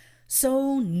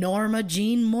 So Norma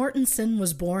Jean Mortensen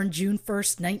was born June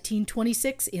 1st,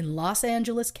 1926 in Los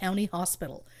Angeles County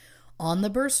Hospital. On the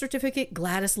birth certificate,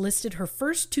 Gladys listed her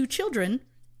first 2 children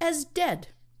as dead.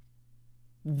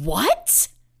 What?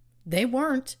 They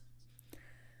weren't.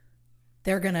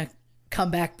 They're going to come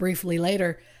back briefly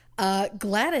later.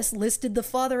 Gladys listed the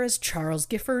father as Charles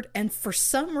Gifford, and for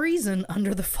some reason,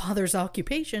 under the father's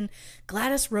occupation,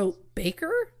 Gladys wrote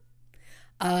Baker.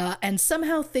 And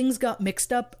somehow things got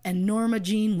mixed up, and Norma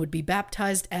Jean would be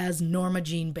baptized as Norma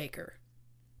Jean Baker.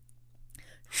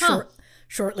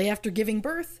 Shortly after giving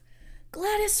birth,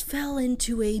 Gladys fell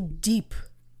into a deep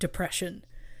depression,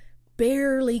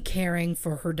 barely caring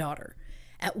for her daughter.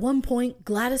 At one point,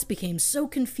 Gladys became so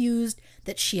confused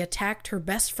that she attacked her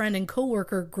best friend and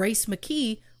co-worker, Grace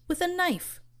McKee, with a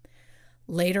knife.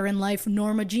 Later in life,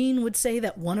 Norma Jean would say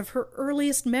that one of her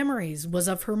earliest memories was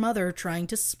of her mother trying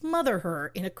to smother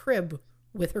her in a crib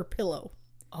with her pillow.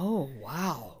 Oh,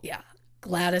 wow. Yeah.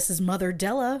 Gladys's mother,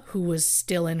 Della, who was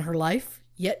still in her life,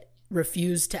 yet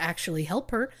refused to actually help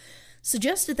her,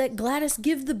 suggested that Gladys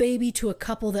give the baby to a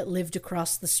couple that lived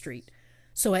across the street.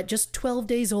 So at just 12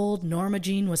 days old, Norma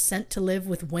Jean was sent to live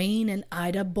with Wayne and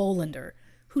Ida Bolander,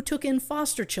 who took in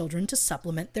foster children to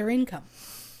supplement their income.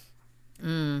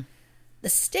 The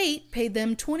state paid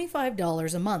them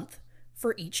 $25 a month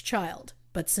for each child.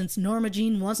 But since Norma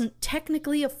Jean wasn't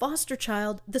technically a foster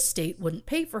child, the state wouldn't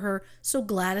pay for her, so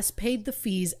Gladys paid the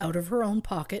fees out of her own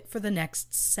pocket for the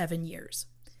next 7 years.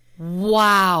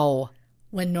 Wow.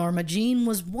 When Norma Jean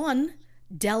was 1,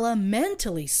 Della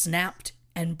mentally snapped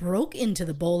and broke into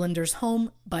the Bolanders'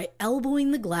 home by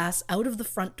elbowing the glass out of the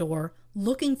front door,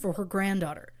 looking for her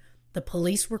granddaughter. The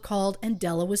police were called and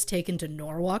Della was taken to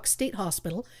Norwalk State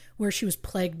Hospital, where she was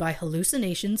plagued by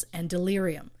hallucinations and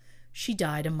delirium. She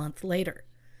died a month later.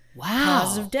 Wow.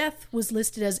 Cause of death was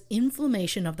listed as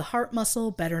inflammation of the heart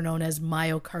muscle, better known as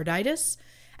myocarditis,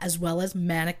 as well as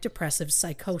manic depressive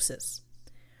psychosis.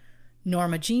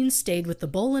 Norma Jean stayed with the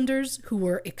Bolanders, who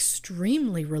were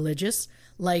extremely religious,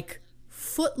 like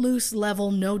footloose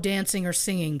level, no dancing or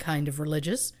singing kind of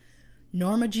religious.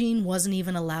 Norma Jean wasn't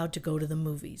even allowed to go to the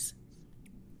movies.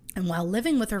 And while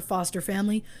living with her foster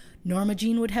family, Norma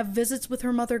Jean would have visits with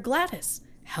her mother Gladys.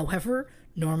 However,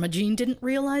 Norma Jean didn't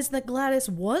realize that Gladys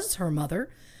was her mother,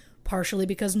 partially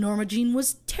because Norma Jean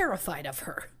was terrified of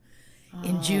her.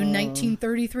 In June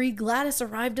 1933, Gladys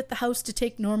arrived at the house to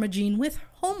take Norma Jean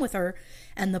home with her,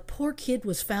 and the poor kid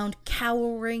was found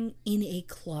cowering in a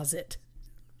closet.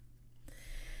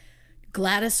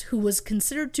 Gladys, who was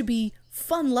considered to be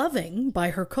fun-loving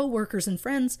by her co-workers and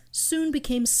friends, soon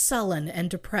became sullen and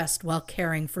depressed while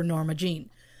caring for Norma Jean.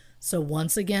 So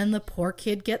once again, the poor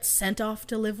kid gets sent off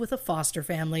to live with a foster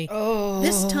family,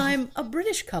 this time a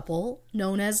British couple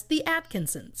known as the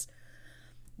Atkinsons.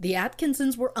 The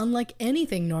Atkinsons were unlike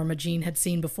anything Norma Jean had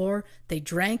seen before. They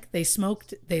drank, they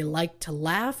smoked, they liked to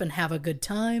laugh and have a good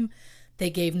time. They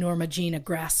gave Norma Jean a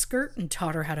grass skirt and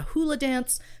taught her how to hula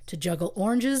dance, to juggle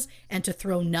oranges, and to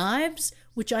throw knives,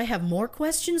 which I have more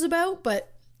questions about,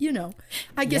 but, you know,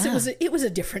 I guess it was a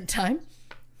different time.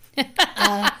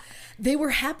 They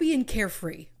were happy and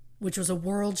carefree, which was a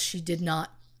world she did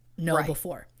not know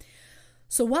before.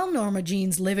 So while Norma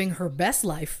Jean's living her best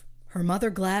life, her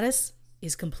mother Gladys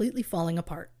is completely falling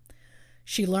apart.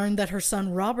 She learned that her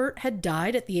son Robert had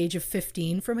died at the age of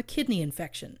 15 from a kidney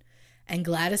infection, and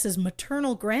Gladys's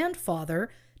maternal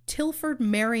grandfather, Tilford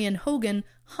Marion Hogan,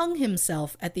 hung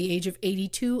himself at the age of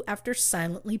 82 after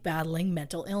silently battling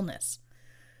mental illness.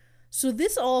 So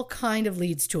this all kind of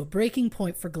leads to a breaking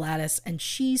point for Gladys, and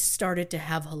she started to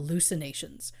have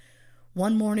hallucinations.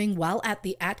 One morning, while at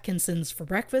the Atkinsons for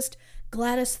breakfast,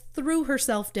 Gladys threw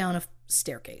herself down a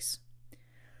staircase.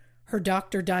 Her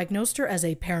doctor diagnosed her as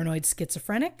a paranoid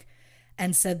schizophrenic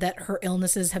and said that her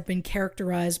illnesses have been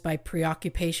characterized by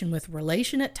preoccupation with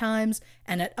relation at times,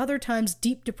 and at other times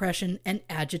deep depression and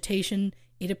agitation.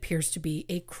 It appears to be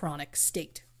a chronic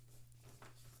state.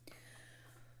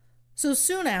 So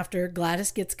soon after,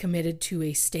 Gladys gets committed to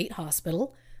a state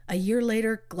hospital. A year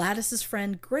later, Gladys's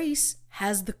friend Grace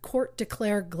has the court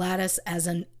declare Gladys as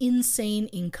an insane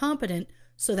incompetent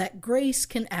so that Grace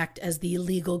can act as the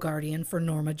legal guardian for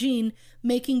Norma Jean,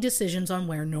 making decisions on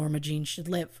where Norma Jean should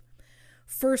live.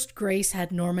 First, Grace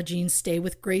had Norma Jean stay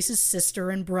with Grace's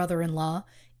sister and brother-in-law,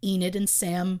 Enid and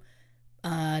Sam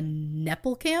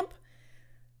Neppelkamp.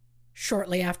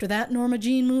 Shortly after that, Norma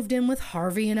Jean moved in with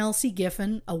Harvey and Elsie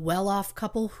Giffen, a well-off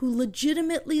couple who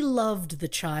legitimately loved the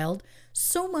child,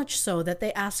 so much so that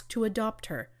they asked to adopt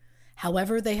her.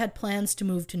 However, they had plans to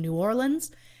move to New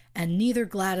Orleans, and neither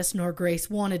Gladys nor Grace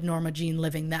wanted Norma Jean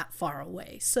living that far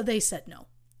away, so they said no.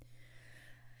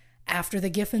 After the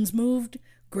Giffens moved,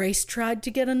 Grace tried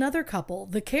to get another couple,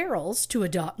 the Carrolls, to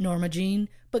adopt Norma Jean,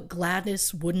 but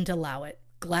Gladys wouldn't allow it.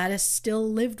 Gladys still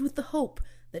lived with the hope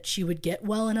that she would get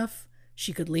well enough,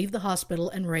 she could leave the hospital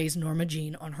and raise Norma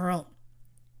Jean on her own.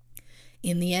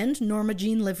 In the end, Norma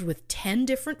Jean lived with 10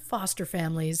 different foster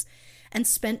families and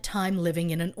spent time living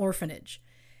in an orphanage.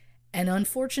 And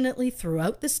unfortunately,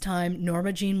 throughout this time,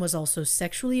 Norma Jean was also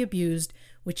sexually abused,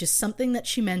 which is something that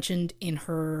she mentioned in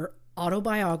her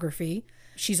autobiography.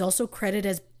 She's also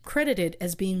credited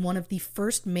as being one of the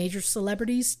first major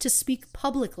celebrities to speak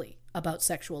publicly about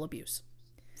sexual abuse.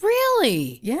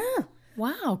 Really? Yeah.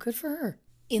 Wow, good for her.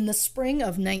 In the spring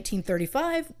of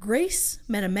 1935, Grace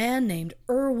met a man named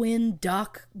Irwin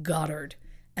Doc Goddard,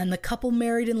 and the couple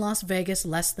married in Las Vegas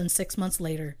less than 6 months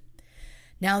later.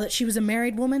 Now that she was a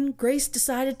married woman, Grace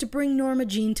decided to bring Norma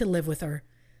Jean to live with her.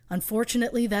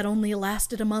 Unfortunately, that only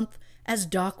lasted a month, as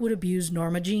Doc would abuse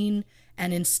Norma Jean,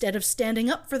 and instead of standing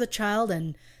up for the child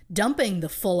and dumping the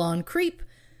full-on creep,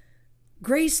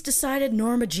 Grace decided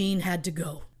Norma Jean had to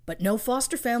go. But no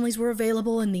foster families were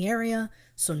available in the area,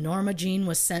 so Norma Jean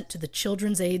was sent to the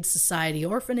Children's Aid Society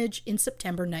orphanage in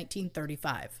September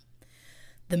 1935.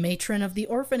 The matron of the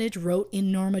orphanage wrote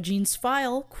in Norma Jean's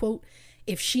file, quote,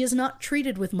 "If she is not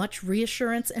treated with much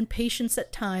reassurance and patience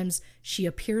at times, she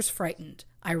appears frightened.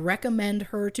 I recommend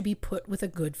her to be put with a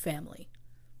good family.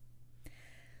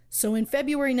 So in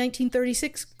February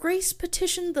 1936, Grace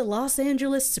petitioned the Los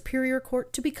Angeles Superior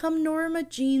Court to become Norma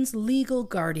Jean's legal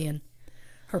guardian.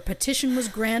 Her petition was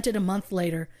granted a month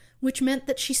later, which meant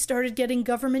that she started getting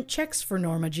government checks for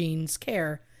Norma Jean's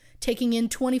care, taking in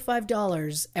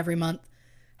 $25 every month.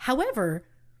 However,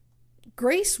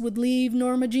 Grace would leave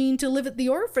Norma Jean to live at the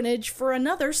orphanage for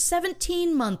another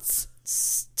 17 months.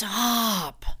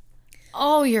 Stop.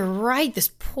 Oh, you're right.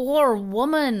 This poor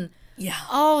woman. Yeah.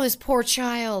 Oh, this poor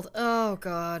child. Oh,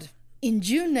 God. In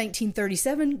June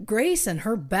 1937, Grace and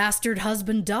her bastard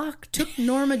husband Doc took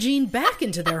Norma Jean back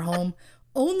into their home,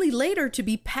 only later to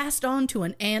be passed on to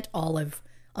an Aunt Olive.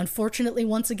 Unfortunately,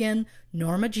 once again,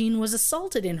 Norma Jean was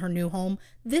assaulted in her new home,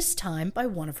 this time by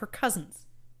one of her cousins.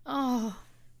 Oh.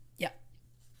 Yeah.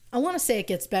 I want to say it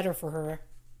gets better for her,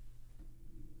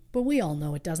 but we all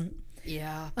know it doesn't.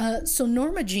 Yeah. So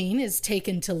Norma Jean is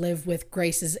taken to live with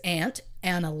Grace's aunt,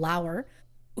 Anna Lauer,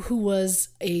 who was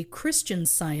a Christian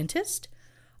Scientist.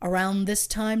 Around this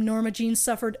time, Norma Jean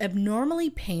suffered abnormally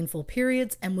painful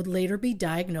periods and would later be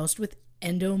diagnosed with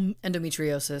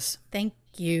endometriosis. Thank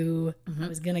you. I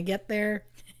was going to get there.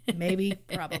 Maybe,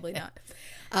 probably not.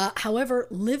 However,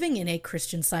 living in a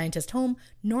Christian Scientist home,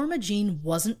 Norma Jean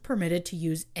wasn't permitted to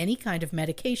use any kind of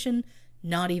medication,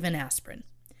 not even aspirin.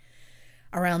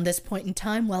 Around this point in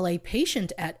time, while a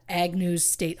patient at Agnews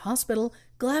State Hospital,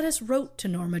 Gladys wrote to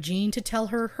Norma Jean to tell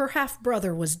her her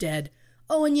half-brother was dead.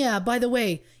 Oh, and yeah, by the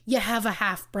way, you have a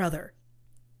half-brother.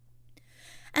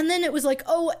 And then it was like,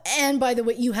 oh, and by the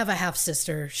way, you have a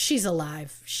half-sister. She's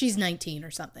alive. She's 19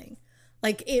 or something.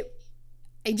 Like,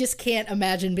 I just can't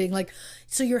imagine being like,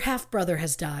 so your half-brother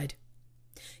has died.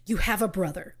 You have a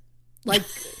brother. Like,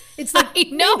 it's like, I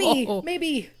know.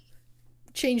 maybe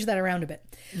change that around a bit.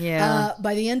 Yeah.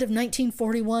 By the end of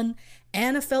 1941,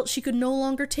 Anna felt she could no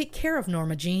longer take care of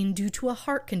Norma Jean due to a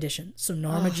heart condition. So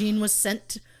Norma Jean was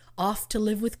sent off to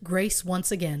live with Grace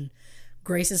once again.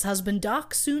 Grace's husband,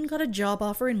 Doc, soon got a job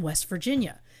offer in West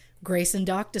Virginia. Grace and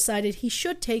Doc decided he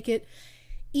should take it.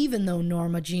 Even though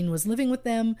Norma Jean was living with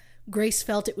them, Grace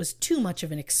felt it was too much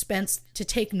of an expense to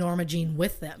take Norma Jean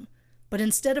with them. But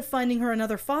instead of finding her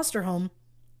another foster home,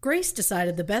 Grace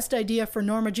decided the best idea for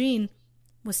Norma Jean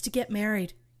was to get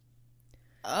married.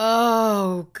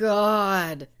 Oh,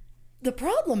 God. The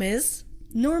problem is,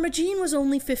 Norma Jean was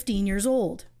only 15 years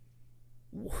old.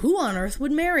 Who on earth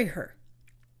would marry her?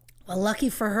 Well, lucky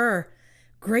for her,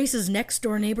 Grace's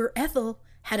next-door neighbor, Ethel,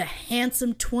 had a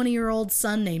handsome 20-year-old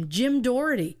son named Jim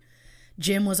Doherty.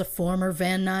 Jim was a former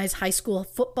Van Nuys High School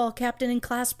football captain and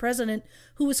class president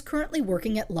who was currently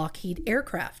working at Lockheed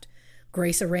Aircraft.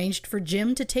 Grace arranged for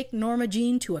Jim to take Norma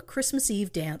Jean to a Christmas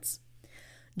Eve dance.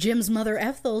 Jim's mother,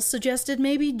 Ethel, suggested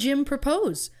maybe Jim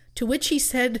propose, to which he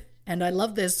said, and I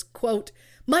love this, quote,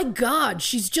 "My God,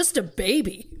 she's just a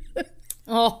baby."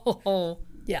 Oh.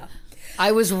 Yeah.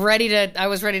 I was ready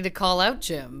to call out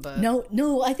Jim, but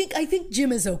No, I think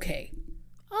Jim is okay.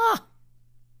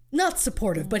 Not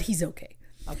supportive, but he's okay.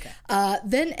 Okay.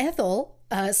 Then Ethel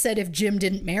said if Jim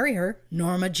didn't marry her,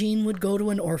 Norma Jean would go to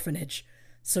an orphanage.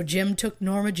 So Jim took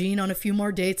Norma Jean on a few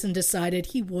more dates and decided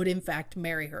he would in fact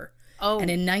marry her. Oh.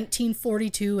 And in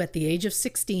 1942, at the age of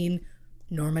 16,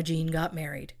 Norma Jean got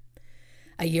married.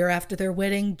 A year after their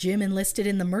wedding, Jim enlisted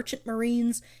in the Merchant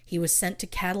Marines. He was sent to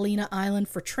Catalina Island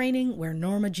for training, where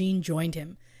Norma Jean joined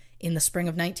him. In the spring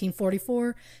of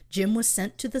 1944, Jim was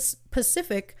sent to the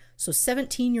Pacific, so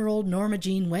 17-year-old Norma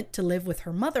Jean went to live with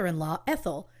her mother-in-law,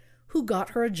 Ethel, who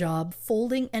got her a job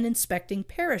folding and inspecting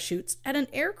parachutes at an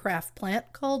aircraft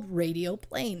plant called Radio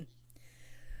Plane.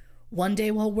 One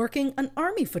day while working, an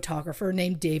Army photographer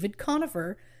named David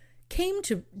Conifer came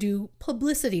to do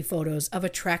publicity photos of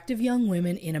attractive young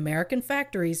women in American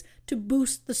factories to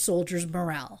boost the soldiers'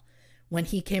 morale. When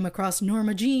he came across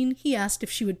Norma Jean, he asked if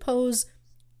she would pose,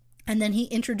 and then he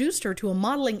introduced her to a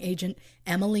modeling agent,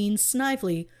 Emmeline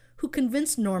Snively, who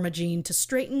convinced Norma Jean to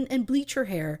straighten and bleach her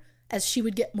hair as she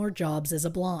would get more jobs as a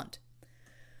blonde.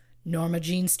 Norma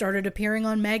Jean started appearing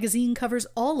on magazine covers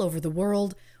all over the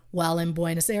world. While in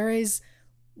Buenos Aires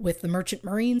with the Merchant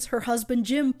Marines, her husband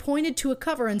Jim pointed to a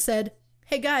cover and said,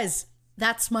 "Hey guys,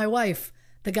 that's my wife."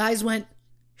 The guys went,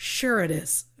 "Sure it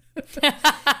is."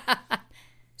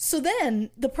 So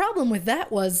then the problem with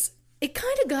that was it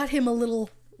kind of got him a little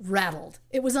rattled.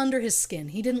 It was under his skin.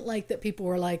 He didn't like that people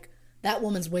were like, "That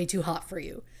woman's way too hot for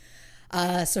you."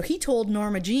 So he told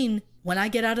Norma Jean, "When I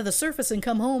get out of the surface and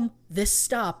come home, this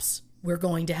stops. We're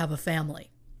going to have a family."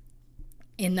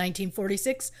 In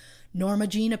 1946, Norma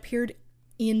Jean appeared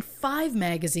in 5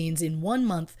 magazines in 1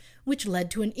 month, which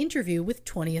led to an interview with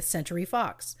 20th Century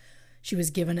Fox. She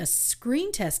was given a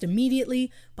screen test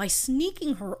immediately by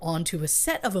sneaking her onto a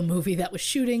set of a movie that was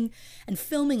shooting and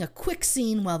filming a quick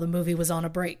scene while the movie was on a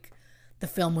break. The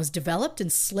film was developed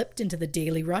and slipped into the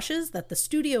daily rushes that the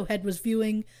studio head was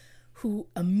viewing, who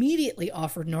immediately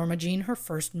offered Norma Jean her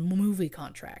first movie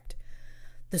contract.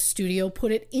 The studio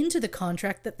put it into the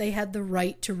contract that they had the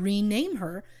right to rename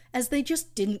her, as they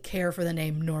just didn't care for the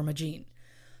name Norma Jean.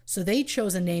 So they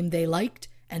chose a name they liked,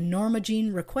 and Norma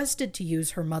Jean requested to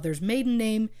use her mother's maiden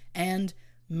name, and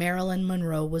Marilyn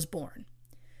Monroe was born.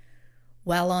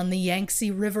 While on the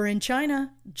Yangtze River in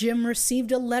China, Jim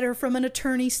received a letter from an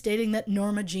attorney stating that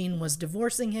Norma Jean was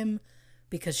divorcing him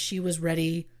because she was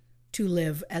ready to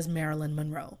live as Marilyn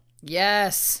Monroe.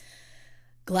 Yes.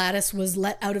 Gladys was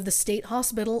let out of the state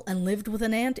hospital and lived with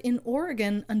an aunt in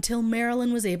Oregon until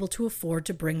Marilyn was able to afford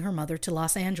to bring her mother to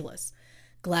Los Angeles.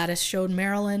 Gladys showed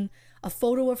Marilyn a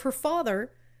photo of her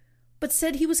father, but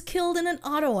said he was killed in an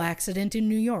auto accident in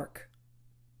New York,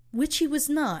 which he was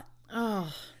not.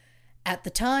 Oh. At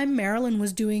the time, Marilyn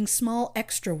was doing small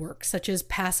extra work, such as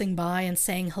passing by and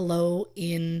saying hello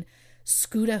in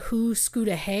Scoota Hoo,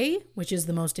 Scoota Hey, which is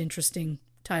the most interesting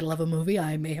title of a movie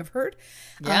I may have heard,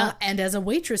 and as a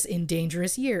waitress in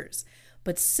Dangerous Years.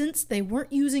 But since they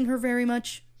weren't using her very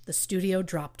much, the studio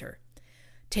dropped her.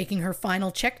 Taking her final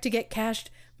check to get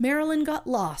cashed, Marilyn got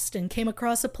lost and came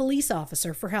across a police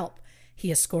officer for help.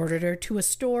 He escorted her to a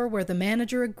store where the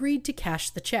manager agreed to cash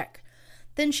the check.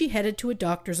 Then she headed to a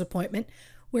doctor's appointment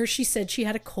where she said she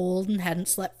had a cold and hadn't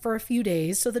slept for a few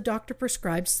days, so the doctor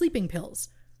prescribed sleeping pills.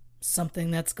 Something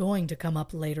that's going to come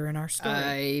up later in our story.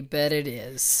 I bet it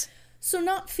is. So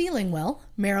not feeling well,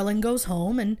 Marilyn goes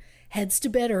home and heads to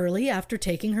bed early after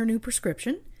taking her new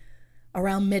prescription.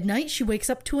 Around midnight, she wakes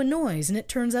up to a noise, and it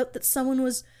turns out that someone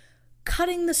was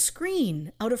cutting the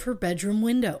screen out of her bedroom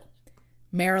window.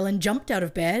 Marilyn jumped out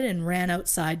of bed and ran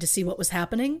outside to see what was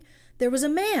happening. There was a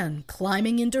man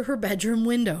climbing into her bedroom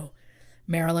window.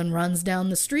 Marilyn runs down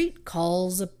the street,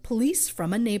 calls the police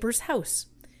from a neighbor's house.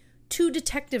 2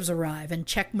 detectives arrive and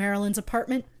check Marilyn's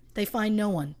apartment. They find no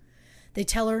one. They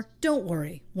tell her, don't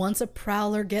worry, once a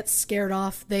prowler gets scared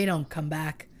off, they don't come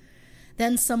back.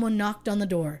 Then someone knocked on the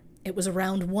door. It was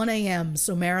around 1 a.m.,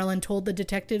 so Marilyn told the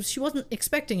detectives she wasn't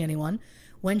expecting anyone.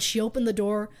 When she opened the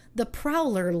door, the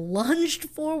prowler lunged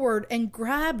forward and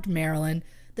grabbed Marilyn.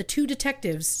 The 2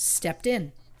 detectives stepped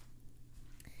in.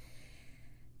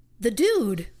 The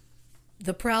dude,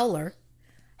 the prowler,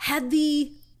 had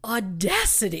the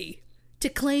audacity to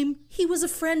claim he was a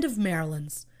friend of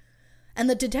Marilyn's. And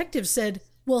the detective said,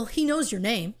 well, he knows your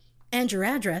name and your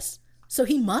address, so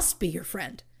he must be your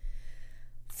friend.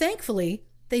 Thankfully,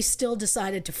 they still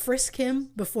decided to frisk him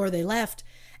before they left,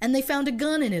 and they found a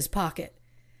gun in his pocket.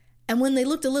 And when they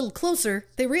looked a little closer,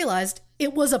 they realized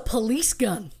it was a police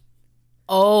gun.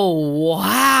 Oh,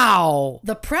 wow.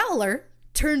 The prowler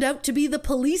turned out to be the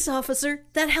police officer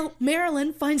that helped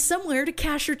Marilyn find somewhere to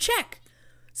cash her check.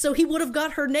 So he would have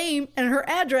got her name and her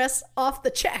address off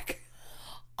the check.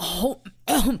 Oh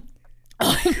my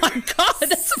God.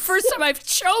 That's the first time I've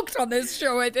choked on this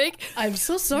show, I think. I'm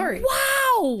so sorry.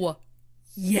 Wow.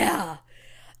 Yeah.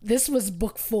 This was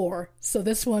book 4, so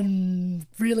this one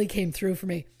really came through for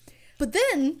me. But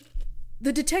then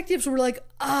the detectives were like,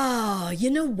 you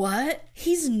know what?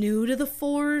 He's new to the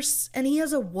force, and he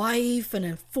has a wife and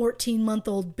a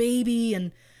 14-month-old baby,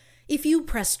 and if you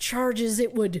press charges,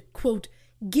 it would, quote,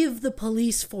 give the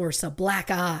police force a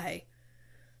black eye.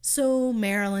 So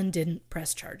Marilyn didn't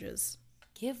press charges.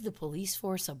 Give the police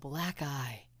force a black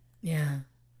eye. Yeah.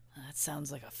 That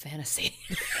sounds like a fantasy.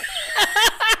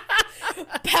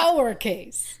 Power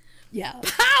case. Yeah.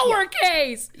 Power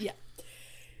case! Yeah.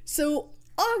 So,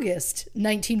 August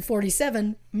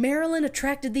 1947, Marilyn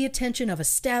attracted the attention of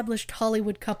established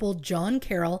Hollywood couple John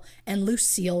Carroll and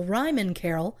Lucille Ryman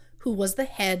Carroll, who was the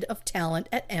head of talent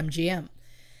at MGM.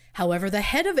 However, the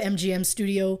head of MGM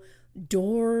studio,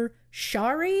 Dor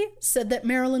Shari, said that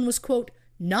Marilyn was, quote,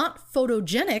 not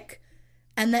photogenic,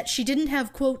 and that she didn't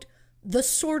have, quote, the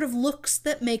sort of looks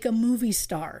that make a movie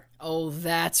star. Oh,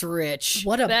 that's rich.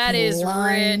 What a that is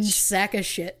blind rich. sack of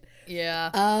shit.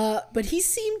 Yeah. But he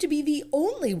seemed to be the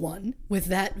only one with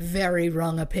that very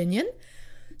wrong opinion.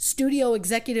 Studio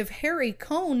executive Harry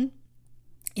Cohn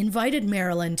invited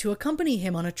Marilyn to accompany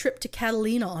him on a trip to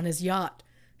Catalina on his yacht.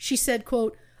 She said,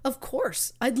 quote, of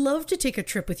course, I'd love to take a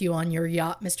trip with you on your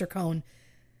yacht, Mr. Cohn.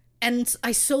 And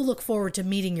I so look forward to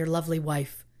meeting your lovely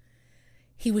wife.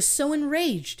 He was so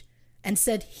enraged and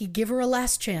said he'd give her a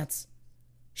last chance.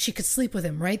 She could sleep with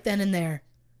him right then and there.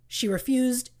 She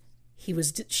refused. She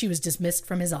was dismissed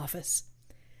from his office.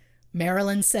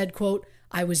 Marilyn said, quote,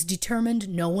 I was determined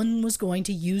no one was going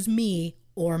to use me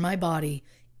or my body,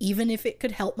 even if it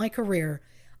could help my career.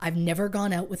 I've never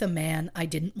gone out with a man I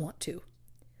didn't want to.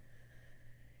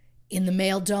 In the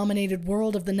male-dominated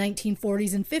world of the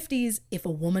 1940s and 50s, if a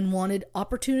woman wanted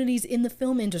opportunities in the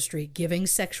film industry, giving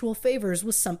sexual favors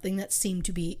was something that seemed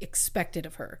to be expected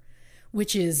of her,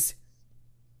 which is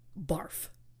barf.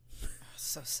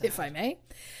 So sad. If I may.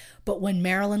 But when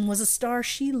Marilyn was a star,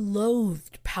 she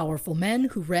loathed powerful men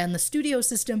who ran the studio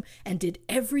system and did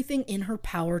everything in her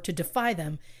power to defy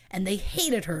them, and they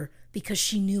hated her because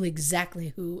she knew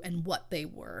exactly who and what they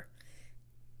were.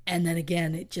 And then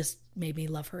again, it just made me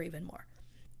love her even more.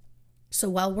 So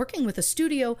while working with a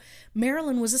studio,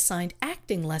 Marilyn was assigned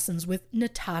acting lessons with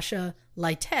Natasha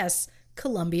Lytess,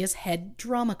 Columbia's head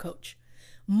drama coach.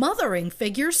 Mothering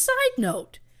figure side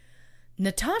note.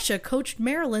 Natasha coached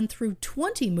Marilyn through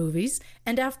 20 movies,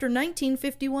 and after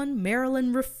 1951,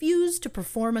 Marilyn refused to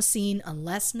perform a scene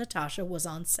unless Natasha was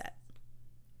on set.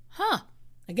 Huh.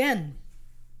 Again,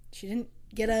 she didn't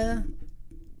get a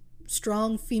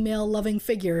strong female loving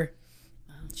figure.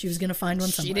 She was going to find one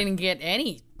somewhere. She didn't get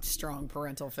any strong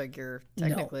parental figure,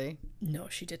 technically. No,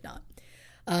 she did not.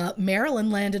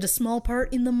 Marilyn landed a small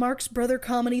part in the Marx Brother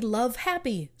comedy Love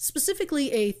Happy,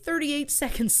 specifically a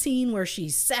 38-second scene where she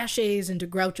sashays into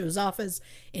Groucho's office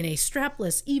in a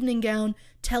strapless evening gown,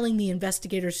 telling the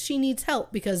investigators she needs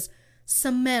help because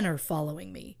some men are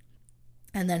following me.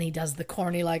 And then he does the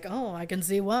corny like, oh, I can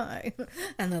see why.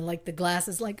 And then like the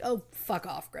glasses like, oh, fuck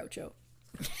off, Groucho.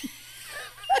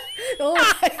 Oh,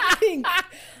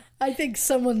 I think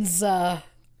someone's a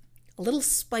little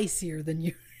spicier than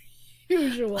you.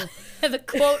 Usual. The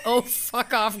quote, oh,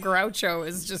 fuck off, Groucho,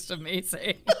 is just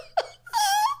amazing.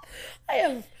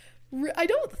 I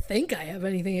don't think I have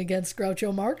anything against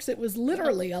Groucho Marx. It was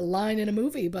literally a line in a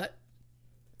movie, but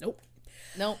nope.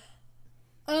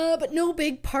 But no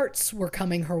big parts were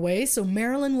coming her way, so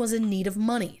Marilyn was in need of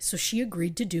money, so she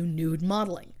agreed to do nude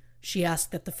modeling. She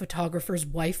asked that the photographer's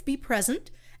wife be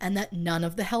present and that none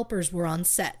of the helpers were on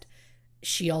set.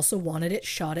 She also wanted it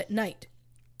shot at night.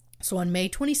 So on May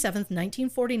 27th,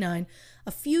 1949,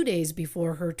 a few days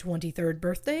before her 23rd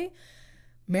birthday,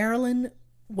 Marilyn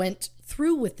went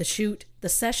through with the shoot. The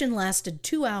session lasted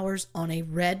 2 hours on a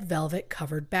red velvet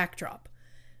covered backdrop.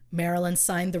 Marilyn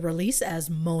signed the release as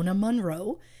Mona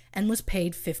Monroe and was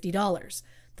paid $50.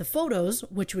 The photos,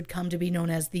 which would come to be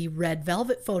known as the red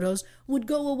velvet photos, would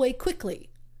go away quickly.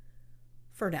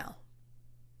 For now.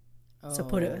 Oh. So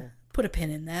put a pin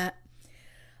in that.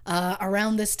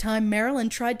 Around this time, Marilyn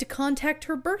tried to contact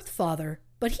her birth father,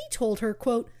 but he told her,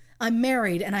 quote, I'm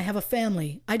married and I have a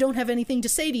family. I don't have anything to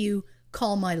say to you.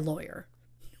 Call my lawyer.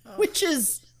 Oh. Which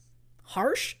is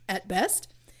harsh at best.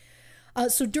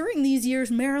 So during these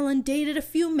years, Marilyn dated a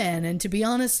few men, and to be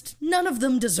honest, none of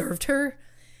them deserved her.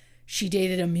 She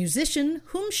dated a musician,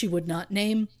 whom she would not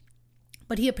name,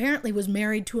 but he apparently was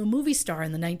married to a movie star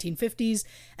in the 1950s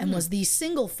and was the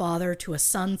single father to a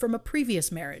son from a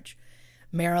previous marriage.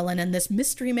 Marilyn and this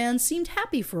mystery man seemed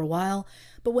happy for a while,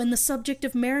 but when the subject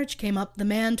of marriage came up, the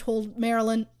man told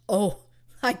Marilyn, oh,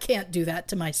 I can't do that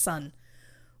to my son.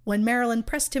 When Marilyn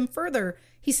pressed him further,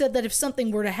 he said that if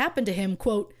something were to happen to him,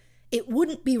 quote, it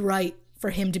wouldn't be right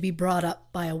for him to be brought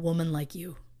up by a woman like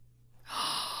you.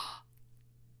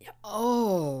 Yep.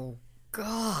 Oh,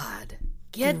 God.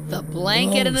 Get the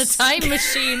blanket and the time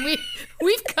machine.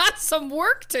 We've got some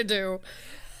work to do.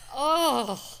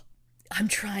 Oh. I'm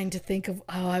trying to think of,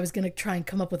 I was going to try and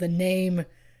come up with a name,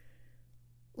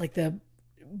 like the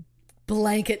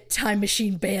Blanket Time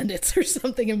Machine Bandits or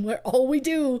something, and where all we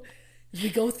do is we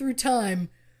go through time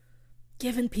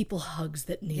giving people hugs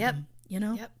that need them, you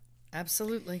know? Yep,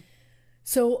 absolutely.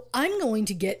 So I'm going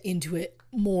to get into it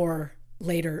more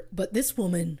later, but this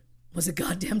woman was a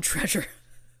goddamn treasure.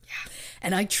 Yeah.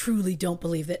 And I truly don't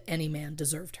believe that any man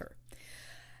deserved her.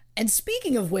 And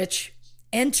speaking of which,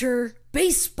 enter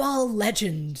baseball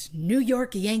legend, New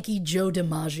York Yankee Joe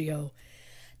DiMaggio.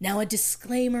 Now, a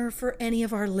disclaimer for any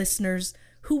of our listeners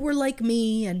who were like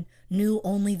me and knew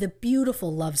only the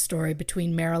beautiful love story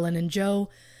between Marilyn and Joe.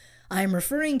 I am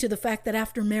referring to the fact that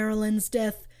after Marilyn's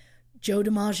death, Joe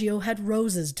DiMaggio had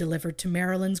roses delivered to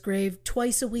Marilyn's grave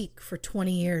twice a week for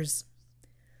 20 years.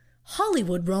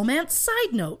 Hollywood romance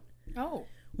side note. Oh.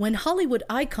 When Hollywood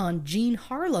icon Jean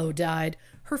Harlow died,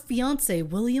 her fiancé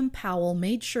William Powell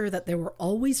made sure that there were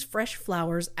always fresh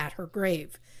flowers at her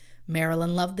grave.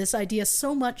 Marilyn loved this idea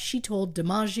so much she told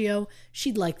DiMaggio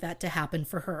she'd like that to happen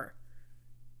for her.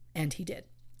 And he did.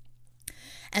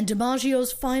 And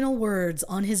DiMaggio's final words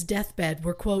on his deathbed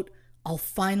were, quote, I'll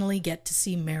finally get to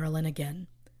see Marilyn again.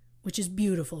 Which is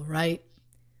beautiful, right?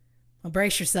 Well,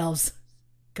 brace yourselves,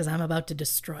 because I'm about to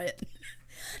destroy it.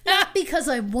 Not because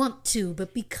I want to,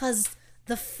 but because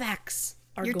the facts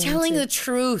are You're going telling to... the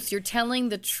truth. You're telling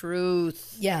the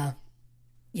truth. Yeah.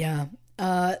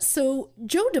 So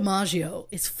Joe DiMaggio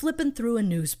is flipping through a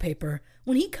newspaper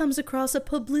when he comes across a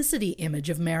publicity image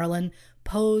of Marilyn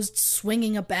posed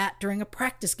swinging a bat during a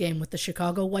practice game with the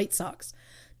Chicago White Sox.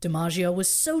 DiMaggio was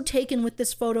so taken with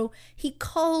this photo, he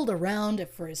called around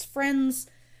for his friends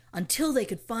until they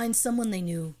could find someone they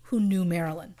knew who knew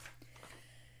Marilyn.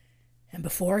 And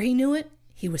before he knew it,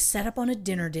 he was set up on a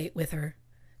dinner date with her.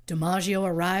 DiMaggio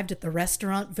arrived at the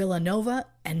restaurant Villanova,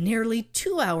 and nearly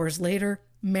 2 hours later,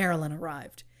 Marilyn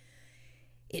arrived.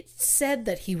 It said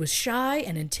that he was shy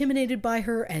and intimidated by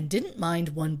her and didn't mind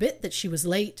one bit that she was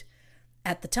late.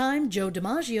 At the time, Joe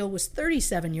DiMaggio was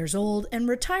 37 years old and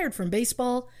retired from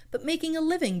baseball, but making a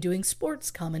living doing sports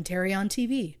commentary on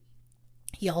TV.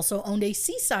 He also owned a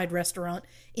seaside restaurant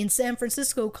in San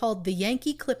Francisco called the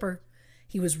Yankee Clipper.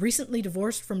 He was recently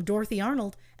divorced from Dorothy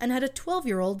Arnold and had a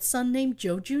 12-year-old son named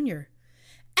Joe Jr.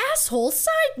 Asshole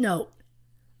side note!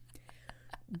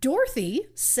 Dorothy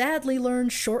sadly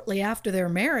learned shortly after their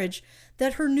marriage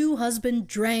that her new husband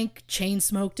drank,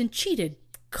 chain-smoked, and cheated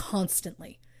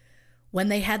constantly. When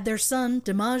they had their son,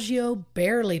 DiMaggio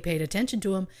barely paid attention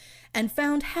to him and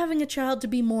found having a child to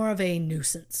be more of a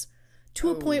nuisance, to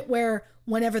a point where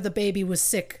whenever the baby was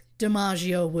sick,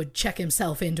 DiMaggio would check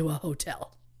himself into a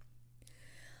hotel.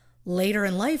 Later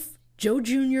in life, Joe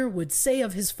Jr. would say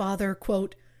of his father,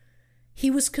 quote, "He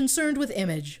was concerned with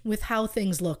image, with how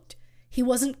things looked. He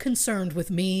wasn't concerned with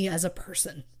me as a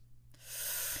person."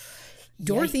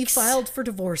 Dorothy filed for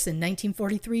divorce in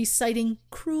 1943, citing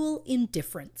cruel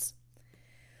indifference.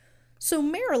 So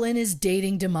Marilyn is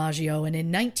dating DiMaggio, and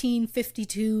in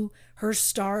 1952, her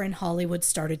star in Hollywood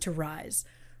started to rise.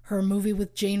 Her movie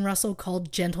with Jane Russell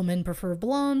called Gentlemen Prefer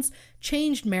Blondes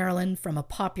changed Marilyn from a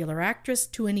popular actress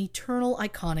to an eternal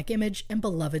iconic image and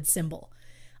beloved symbol.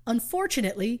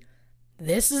 Unfortunately,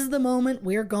 this is the moment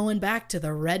we're going back to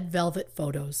the red velvet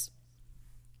photos.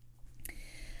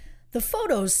 The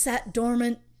photos sat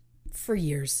dormant for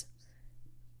years.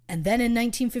 And then in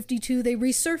 1952, they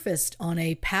resurfaced on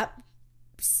a Pabst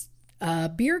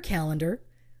beer calendar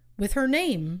with her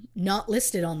name not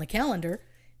listed on the calendar,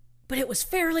 but it was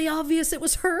fairly obvious it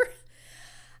was her.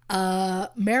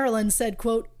 Marilyn said,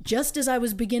 quote, "Just as I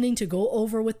was beginning to go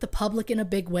over with the public in a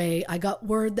big way, I got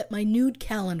word that my nude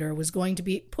calendar was going to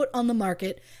be put on the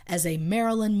market as a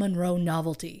Marilyn Monroe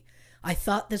novelty. I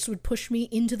thought this would push me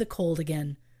into the cold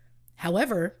again."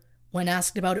 However, when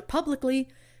asked about it publicly,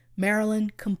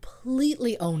 Marilyn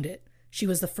completely owned it. She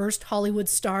was the first Hollywood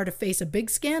star to face a big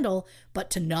scandal, but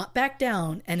to not back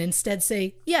down and instead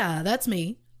say, "Yeah, that's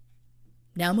me.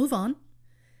 Now move on."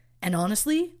 And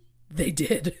honestly, they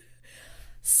did.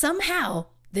 Somehow,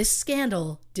 this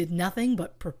scandal did nothing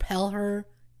but propel her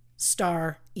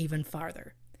star even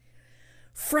farther.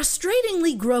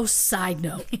 Frustratingly gross side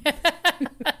note.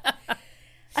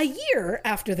 A year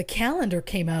after the calendar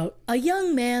came out, a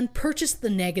young man purchased the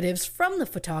negatives from the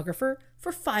photographer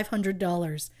for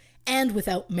 $500, and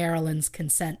without Marilyn's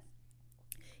consent.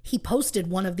 He posted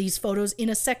one of these photos in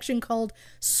a section called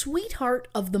Sweetheart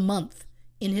of the Month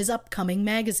in his upcoming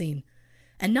magazine.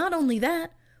 And not only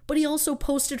that, but he also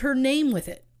posted her name with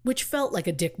it, which felt like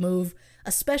a dick move,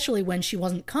 especially when she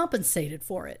wasn't compensated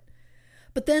for it.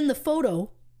 But then the photo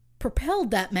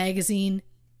propelled that magazine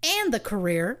and the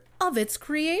career of its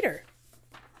creator.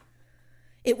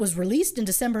 It was released in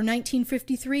December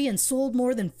 1953 and sold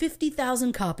more than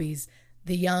 50,000 copies.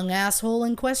 The young asshole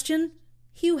in question,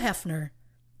 Hugh Hefner.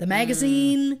 The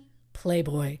magazine,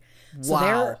 Playboy. So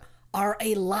there are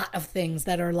a lot of things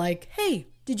that are like, hey,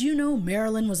 did you know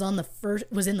Marilyn was in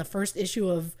the first issue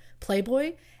of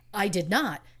Playboy? I did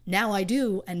not. Now I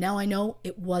do, and now I know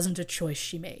it wasn't a choice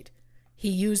she made. He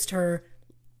used her,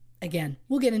 again,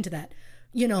 we'll get into that.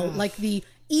 You know, like the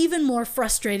even more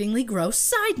frustratingly gross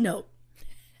side note.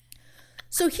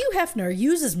 So Hugh Hefner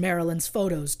uses Marilyn's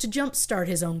photos to jumpstart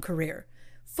his own career.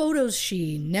 Photos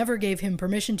she never gave him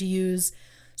permission to use,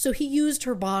 so he used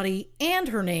her body and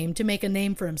her name to make a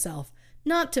name for himself,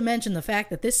 not to mention the fact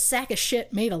that this sack of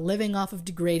shit made a living off of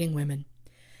degrading women.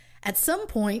 At some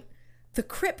point, the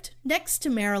crypt next to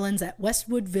Marilyn's at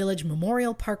Westwood Village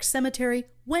Memorial Park Cemetery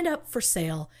went up for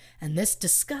sale, and this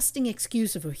disgusting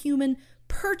excuse of a human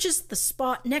purchased the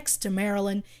spot next to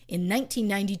Marilyn in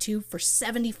 1992 for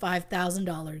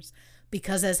 $75,000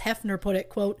 because, as Hefner put it,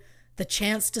 quote, "the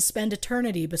chance to spend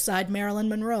eternity beside Marilyn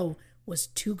Monroe was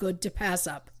too good to pass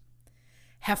up."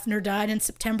 Hefner died in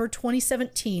September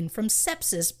 2017 from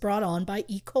sepsis brought on by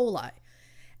E. coli.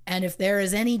 And if there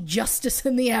is any justice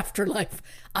in the afterlife,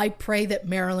 I pray that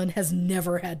Marilyn has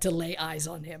never had to lay eyes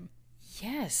on him.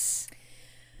 Yes.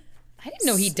 I didn't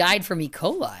know he died from E.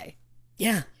 coli.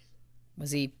 Yeah.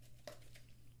 Was he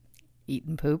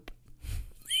eating poop?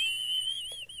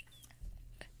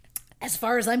 As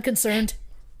far as I'm concerned,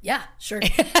 yeah, sure.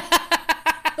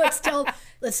 let's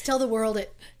tell the world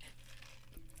it.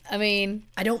 I mean,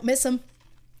 I don't miss him.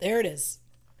 There it is.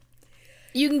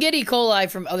 You can get E. coli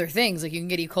from other things. Like you can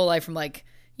get E. coli from like,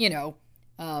 you know,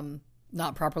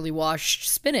 not properly washed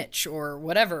spinach or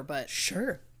whatever, but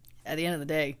Sure. at the end of the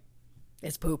day,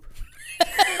 it's poop.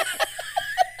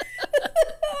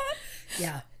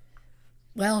 Yeah.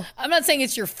 Well, I'm not saying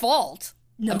it's your fault.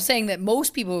 No. I'm saying that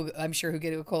most people, I'm sure, who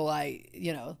get E. coli,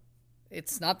 you know,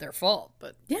 it's not their fault,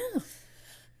 but yeah.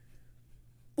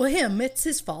 Well, it's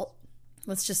his fault.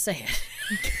 let's just say it.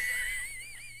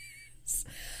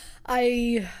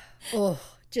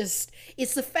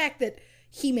 It's the fact that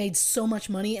he made so much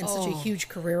money and such a huge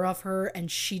career off her, and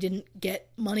she didn't get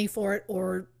money for it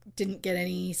or didn't get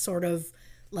any sort of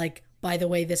like, by the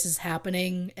way, this is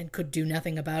happening, and could do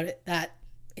nothing about it. That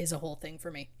is a whole thing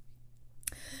for me.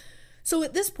 So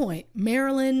at this point,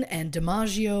 Marilyn and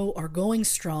DiMaggio are going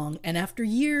strong, and after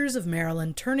years of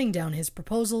Marilyn turning down his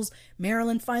proposals,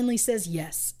 Marilyn finally says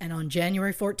yes, and on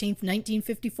January 14th,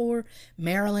 1954,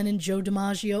 Marilyn and Joe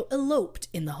DiMaggio eloped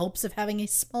in the hopes of having a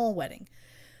small wedding.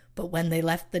 But when they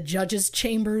left the judge's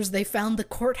chambers, they found the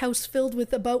courthouse filled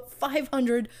with about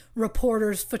 500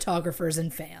 reporters, photographers,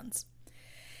 and fans.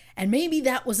 And maybe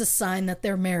that was a sign that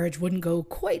their marriage wouldn't go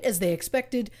quite as they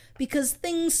expected, because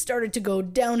things started to go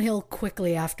downhill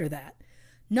quickly after that.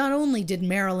 Not only did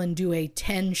Marilyn do a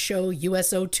 10-show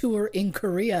USO tour in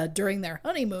Korea during their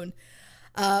honeymoon,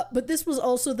 but this was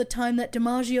also the time that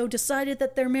DiMaggio decided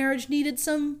that their marriage needed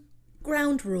some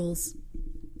ground rules.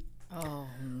 Oh,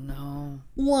 no.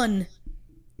 1.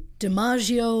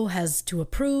 DiMaggio has to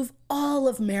approve all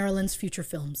of Marilyn's future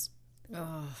films.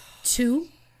 2.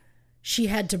 She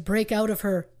had to break out of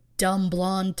her dumb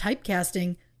blonde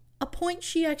typecasting, a point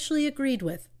she actually agreed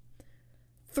with.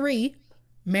 3.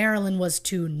 Marilyn was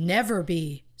to never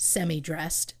be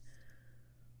semi-dressed.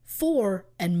 4,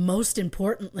 and most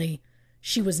importantly,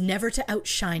 she was never to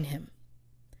outshine him.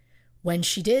 When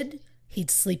she did,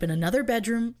 he'd sleep in another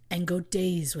bedroom and go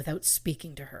days without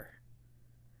speaking to her.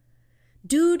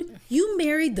 Dude, you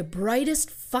married the brightest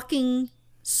fucking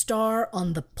star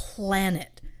on the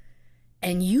planet.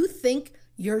 And you think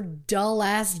your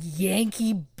dull-ass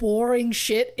Yankee boring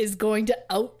shit is going to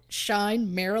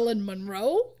outshine Marilyn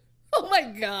Monroe? Oh my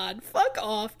God, fuck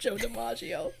off, Joe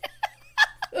DiMaggio.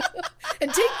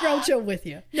 And take Groucho with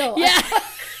you. No, Yeah.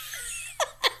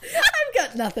 I've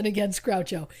got nothing against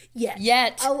Groucho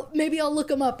yet. Maybe I'll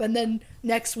look him up and then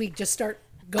next week just start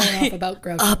going off about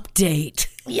Groucho. Update.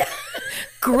 Yeah.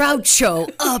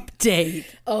 Groucho update.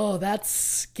 Oh,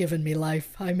 that's given me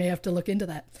life. I may have to look into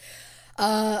that.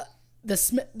 The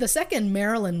second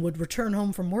Marilyn would return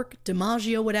home from work,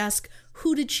 DiMaggio would ask,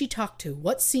 who did she talk to?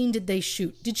 What scene did they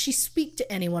shoot? Did she speak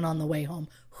to anyone on the way home?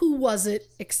 Who was it?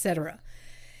 Etc.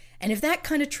 And if that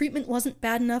kind of treatment wasn't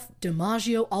bad enough,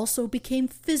 DiMaggio also became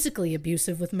physically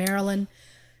abusive with Marilyn.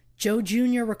 Joe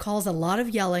Jr. recalls a lot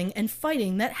of yelling and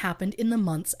fighting that happened in the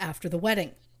months after the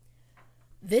wedding.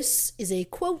 This is a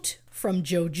quote from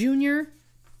Joe Jr.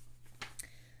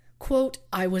 Quote,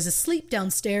 I was asleep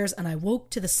downstairs and I woke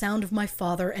to the sound of my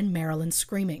father and Marilyn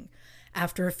screaming.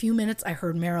 After a few minutes, I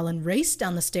heard Marilyn race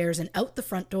down the stairs and out the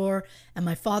front door and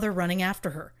my father running after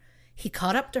her. He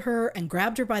caught up to her and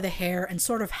grabbed her by the hair and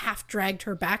sort of half dragged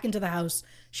her back into the house.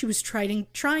 She was trying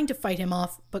to fight him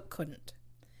off, but couldn't.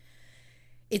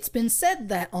 It's been said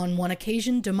that on one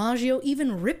occasion, DiMaggio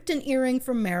even ripped an earring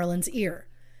from Marilyn's ear.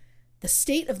 The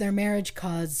state of their marriage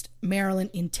caused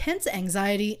Marilyn intense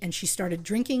anxiety, and she started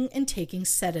drinking and taking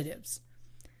sedatives.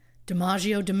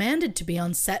 DiMaggio demanded to be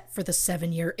on set for The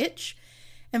 7-Year Itch,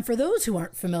 and for those who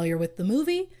aren't familiar with the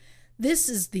movie, this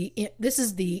is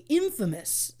the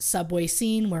infamous subway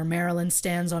scene where Marilyn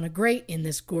stands on a grate in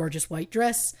this gorgeous white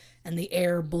dress, and the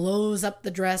air blows up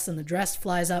the dress and the dress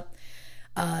flies up.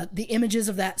 The images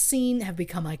of that scene have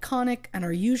become iconic and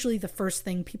are usually the first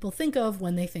thing people think of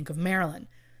when they think of Marilyn.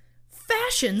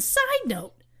 Fashion side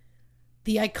note.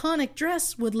 The iconic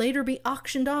dress would later be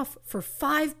auctioned off for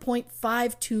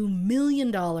 $5.52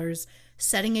 million,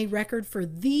 setting a record for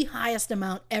the highest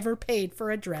amount ever paid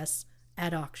for a dress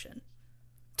at auction.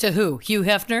 To who? Hugh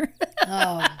Hefner?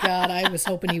 Oh, God, I was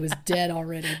hoping he was dead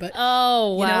already. But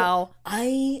Oh, wow.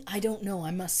 I don't know.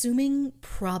 I'm assuming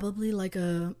probably like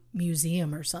a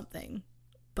museum or something.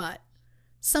 But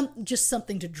just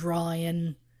something to draw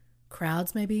in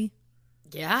crowds, maybe?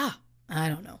 Yeah. I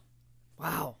don't know.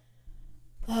 Wow.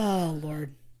 Oh,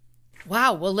 Lord.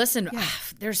 Wow. Well, listen,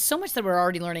 there's so much that we're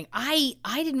already learning. I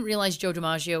didn't realize Joe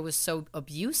DiMaggio was so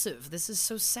abusive. This is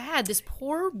so sad. This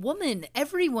poor woman,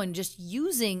 everyone just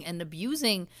using and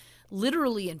abusing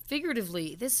literally and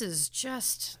figuratively. This is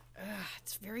just,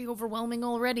 it's very overwhelming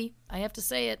already. I have to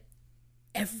say it.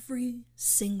 Every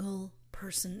single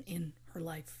person in her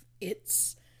life.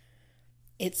 It's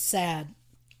sad.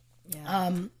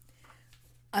 Yeah.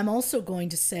 I'm also going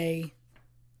to say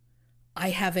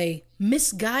I have a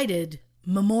misguided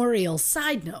memorial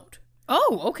side note.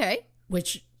 Oh, okay.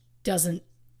 Which doesn't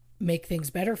make things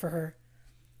better for her.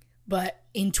 But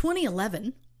in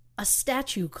 2011, a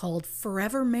statue called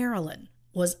Forever Marilyn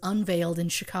was unveiled in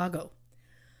Chicago.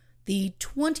 The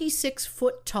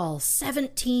 26-foot-tall,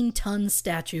 17-ton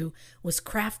statue was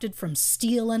crafted from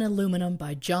steel and aluminum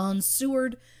by John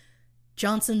Seward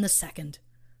Johnson II.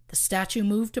 The statue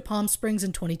moved to Palm Springs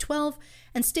in 2012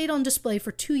 and stayed on display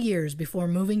for 2 years before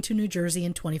moving to New Jersey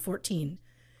in 2014.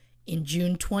 In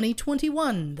June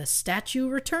 2021, the statue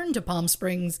returned to Palm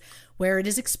Springs, where it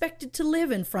is expected to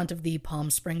live in front of the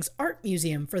Palm Springs Art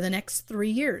Museum for the next 3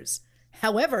 years.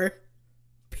 However,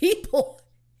 people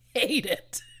hate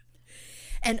it.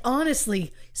 And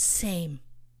honestly, same.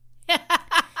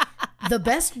 The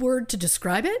best word to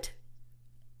describe it?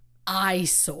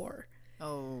 Eyesore.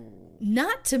 Oh.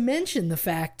 Not to mention the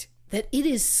fact that it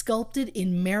is sculpted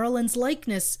in Marilyn's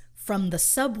likeness from the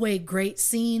subway great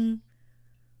scene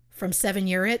from 7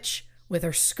 Year Itch, with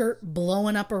her skirt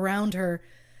blowing up around her.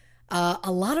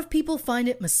 A lot of people find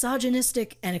it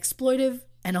misogynistic and exploitive,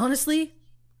 and honestly,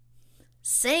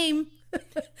 same.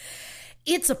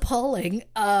 It's appalling.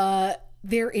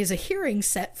 There is a hearing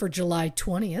set for July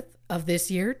 20th of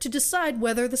this year to decide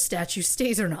whether the statue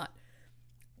stays or not.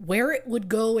 Where it would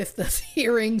go if the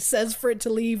hearing says for it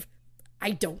to leave, I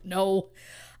don't know.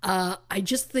 I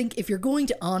just think if you're going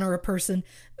to honor a person,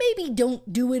 maybe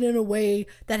don't do it in a way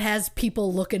that has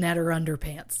people looking at her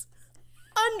underpants.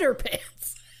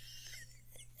 Underpants.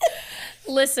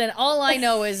 Listen, all I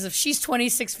know is if she's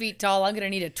 26 feet tall, I'm going to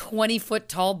need a 20-foot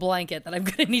tall blanket that I'm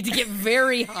going to need to get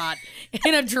very hot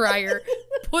in a dryer,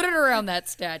 put it around that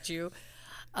statue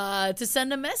to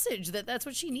send a message that that's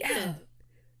what she needed.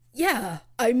 Yeah,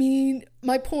 I mean,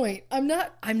 my point. I'm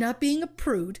not being a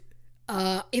prude.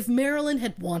 If Marilyn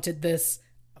had wanted this,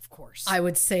 of course, I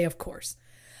would say of course.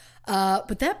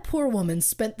 But that poor woman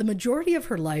spent the majority of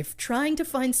her life trying to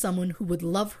find someone who would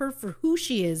love her for who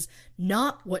she is,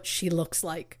 not what she looks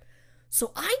like.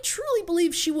 So I truly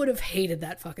believe she would have hated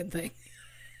that fucking thing.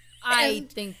 I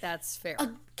think that's fair.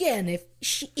 Again, it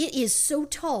is so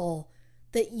tall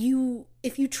that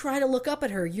if you try to look up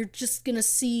at her, you're just gonna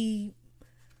see,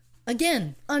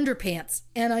 again, underpants.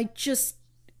 And I just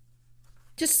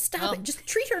stop it. Just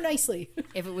treat her nicely.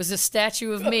 If it was a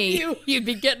statue of me, you'd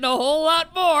be getting a whole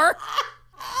lot more.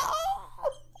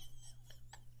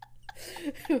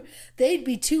 They'd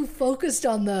be too focused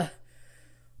on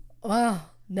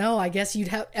no, I guess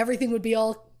everything would be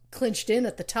all clinched in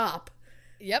at the top.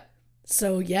 Yep.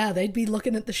 So yeah, they'd be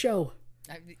looking at the show.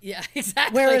 Yeah,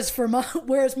 exactly.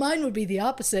 Whereas mine would be the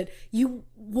opposite. You'd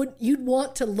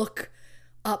want to look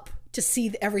up to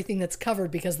see everything that's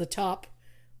covered, because the top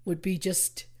would be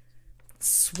just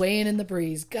swaying in the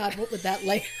breeze. God, what would that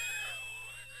like?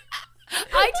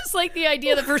 I just like the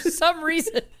idea that for some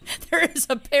reason there is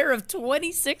a pair of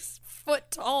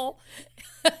 26-foot tall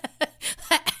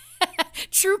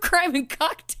True Crime and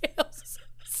Cocktails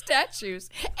statues,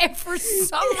 and for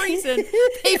some reason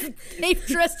they've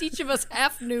dressed each of us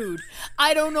half nude.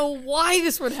 I don't know why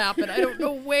this would happen. I don't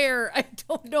know where. I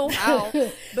don't know how,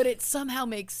 but it somehow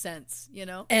makes sense, you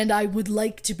know? And I would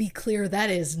like to be clear, that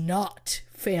is not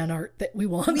fan art that we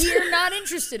want. We are not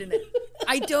interested in it.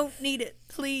 I don't need it.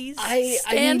 Please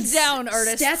stand down,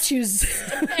 artists. Statues.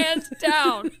 Stand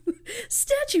down.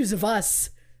 Statues of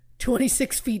us,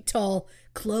 26 feet tall,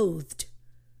 clothed.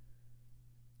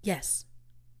 Yes.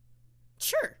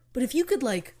 Sure. But if you could,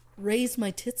 like, raise my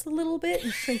tits a little bit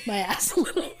and shrink my ass a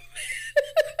little bit,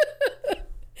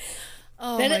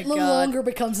 then it no longer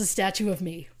becomes a statue of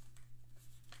me.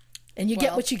 And you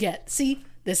get what you get. See,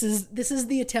 this is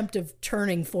the attempt of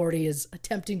turning 40, is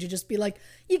attempting to just be like,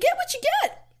 you get what you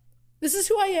get. This is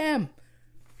who I am.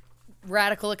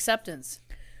 Radical acceptance.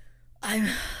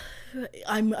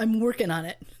 I'm working on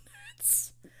it.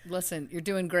 Listen, you're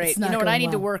doing great. You know what I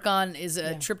need to work on is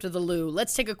a trip to the loo.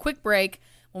 Let's take a quick break.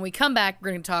 When we come back, we're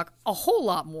going to talk a whole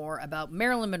lot more about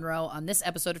Marilyn Monroe on this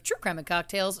episode of True Crime and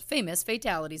Cocktails, Famous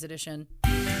Fatalities Edition.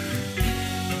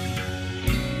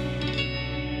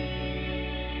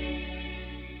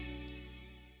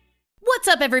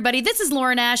 What's up, everybody? This is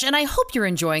Lauren Ash, and I hope you're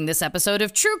enjoying this episode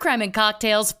of True Crime and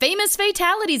Cocktails Famous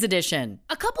Fatalities Edition.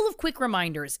 A couple of quick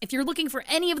reminders. If you're looking for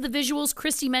any of the visuals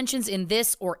Christy mentions in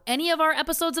this or any of our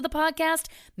episodes of the podcast,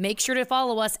 make sure to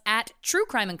follow us at True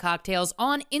Crime and Cocktails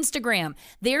on Instagram.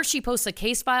 There she posts a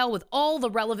case file with all the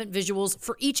relevant visuals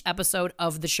for each episode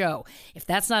of the show. If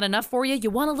that's not enough for you, you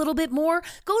want a little bit more,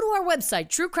 go to our website,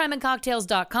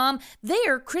 truecrimeandcocktails.com.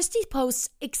 There, Christy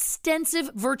posts extensive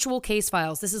virtual case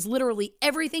files. This is literally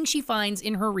everything she finds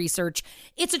in her research.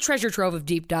 It's a treasure trove of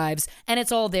deep dives, and it's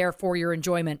all there for your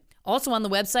enjoyment. Also on the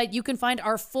website, you can find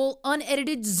our full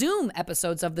unedited Zoom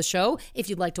episodes of the show if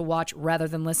you'd like to watch rather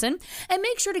than listen. And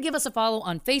make sure to give us a follow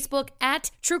on Facebook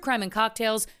at True Crime and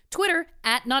Cocktails, Twitter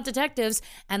at Not Detectives,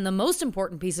 and the most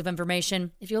important piece of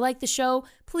information, if you like the show,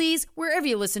 please, wherever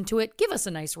you listen to it, give us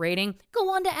a nice rating.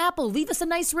 Go on to Apple, leave us a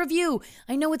nice review.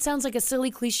 I know it sounds like a silly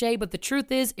cliche, but the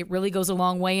truth is, it really goes a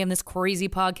long way in this crazy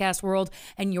podcast world,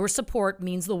 and your support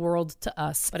means the world to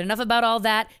us. But enough about all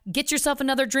that. Get yourself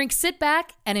another drink, sit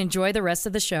back, and enjoy the rest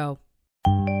of the show.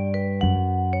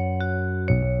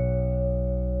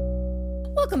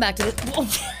 Welcome back to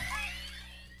the...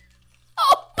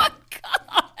 Oh my God!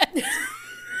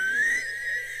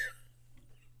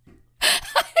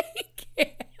 I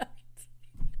can't.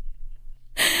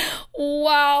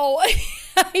 Wow.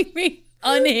 I mean,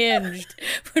 unhinged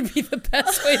would be the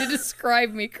best way to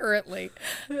describe me currently.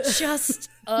 Just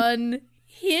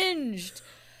unhinged.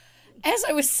 As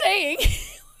I was saying...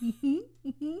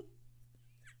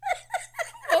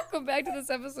 Welcome back to this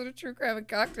episode of True Crime and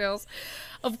Cocktails.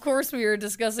 Of course, we are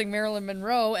discussing Marilyn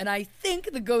Monroe, and I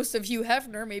think the ghost of Hugh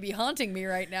Hefner may be haunting me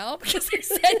right now because I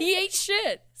said he ate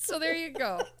shit. So there you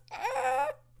go.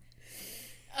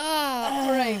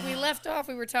 All right. We left off.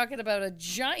 We were talking about a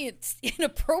giant,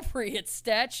 inappropriate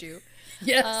statue.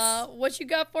 Yes. What you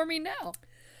got for me now?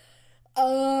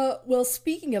 Well,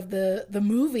 speaking of the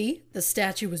movie the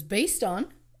statue was based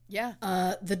on, Yeah.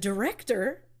 the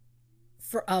director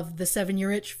of The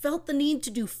 7-Year Itch felt the need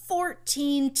to do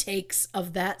 14 takes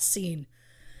of that scene.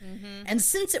 Mm-hmm. And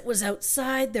since it was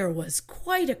outside, there was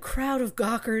quite a crowd of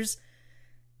gawkers.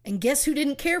 And guess who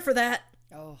didn't care for that?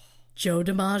 Oh. Joe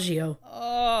DiMaggio.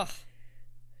 Oh.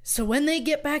 So when they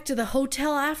get back to the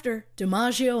hotel after,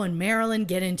 DiMaggio and Marilyn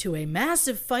get into a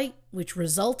massive fight, which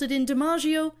resulted in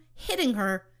DiMaggio hitting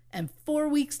her. And 4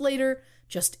 weeks later,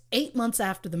 just 8 months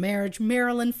after the marriage,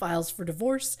 Marilyn files for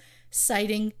divorce,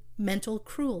 citing mental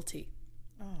cruelty.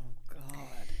 Oh,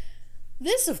 God.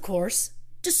 This, of course,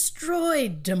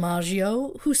 destroyed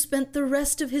DiMaggio, who spent the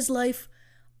rest of his life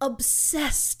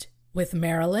obsessed with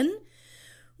Marilyn,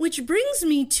 which brings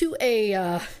me to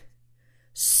a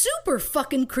super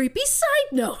fucking creepy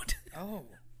side note. Oh.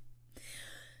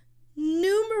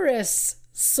 Numerous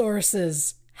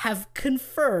sources have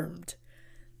confirmed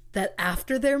that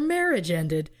after their marriage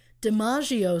ended,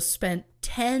 DiMaggio spent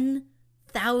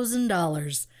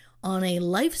 $10,000 on a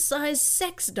life-size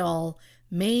sex doll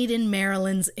made in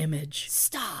Marilyn's image.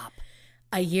 Stop.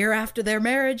 A year after their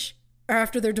marriage, or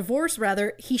after their divorce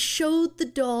rather, he showed the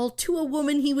doll to a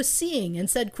woman he was seeing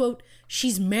and said, quote,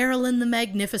 "She's Marilyn the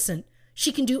Magnificent.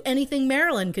 She can do anything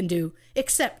Marilyn can do,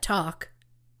 except talk."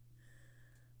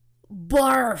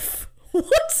 Barf.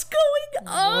 What's going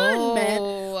on, man?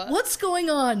 What's going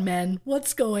on, man?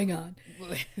 What's going on?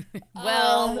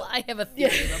 Well, I have a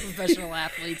theory about professional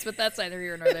athletes, but that's neither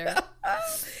here nor there.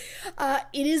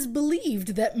 It is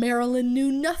believed that Marilyn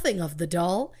knew nothing of the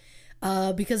doll,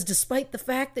 because despite the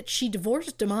fact that she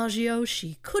divorced DiMaggio,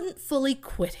 she couldn't fully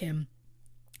quit him.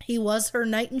 He was her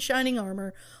knight in shining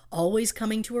armor, always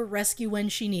coming to her rescue when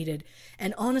she needed.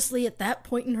 And honestly, at that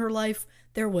point in her life,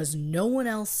 there was no one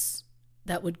else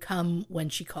that would come when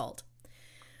she called.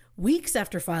 Weeks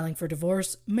after filing for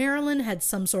divorce, Marilyn had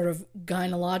some sort of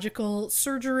gynecological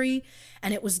surgery,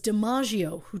 and it was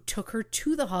DiMaggio who took her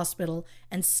to the hospital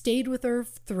and stayed with her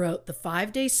throughout the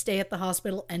 5-day stay at the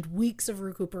hospital and weeks of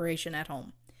recuperation at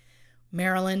home.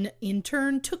 Marilyn, in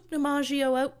turn, took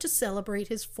DiMaggio out to celebrate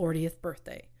his 40th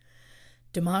birthday.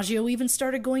 DiMaggio even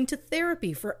started going to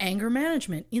therapy for anger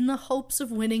management in the hopes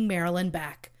of winning Marilyn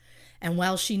back. And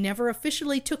while she never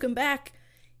officially took him back,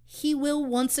 he will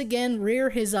once again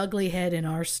rear his ugly head in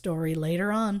our story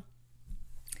later on.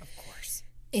 Of course.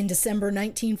 In December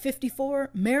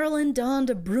 1954, Marilyn donned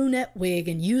a brunette wig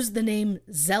and used the name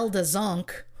Zelda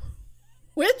Zonk,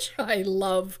 which I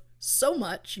love so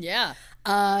much,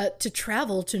 to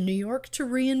travel to New York to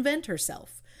reinvent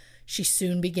herself. She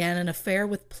soon began an affair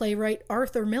with playwright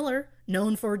Arthur Miller,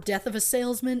 known for Death of a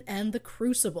Salesman and The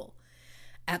Crucible.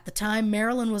 At the time,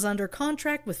 Marilyn was under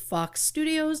contract with Fox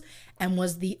Studios and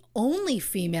was the only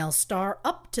female star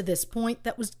up to this point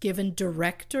that was given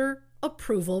director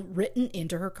approval written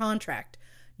into her contract.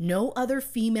 No other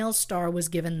female star was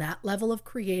given that level of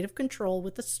creative control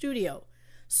with the studio.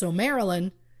 So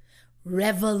Marilyn,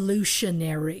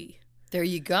 revolutionary. There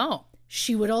you go.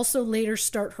 She would also later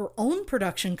start her own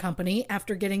production company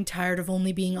after getting tired of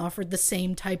only being offered the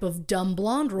same type of dumb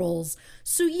blonde roles.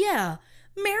 So yeah,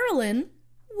 Marilyn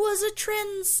was a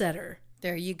trendsetter.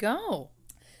 There you go.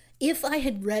 If I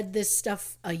had read this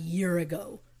stuff a year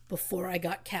ago, before I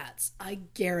got cats, I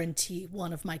guarantee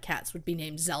one of my cats would be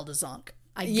named Zelda Zonk.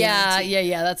 Yeah,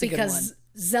 that's a good one. Because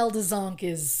Zelda Zonk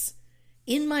is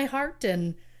in my heart,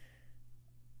 and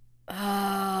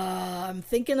I'm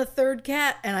thinking a third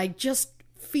cat, and I just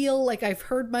feel like I've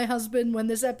heard my husband, when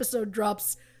this episode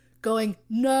drops, going,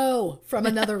 no, from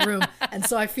another room. And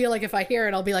so I feel like if I hear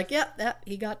it, I'll be like, yeah,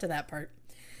 he got to that part.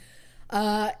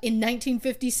 In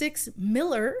 1956,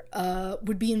 Miller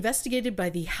would be investigated by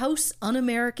the House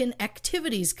Un-American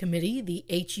Activities Committee, the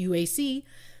HUAC.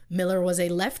 Miller was a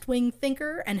left-wing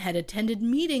thinker and had attended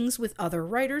meetings with other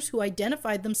writers who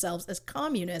identified themselves as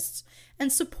communists and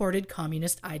supported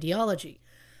communist ideology.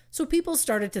 So people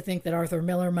started to think that Arthur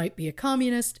Miller might be a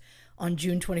communist. On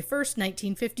June 21st,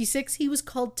 1956, he was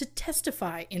called to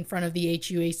testify in front of the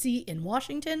HUAC in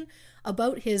Washington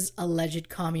about his alleged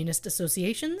communist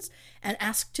associations and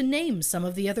asked to name some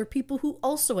of the other people who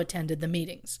also attended the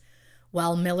meetings.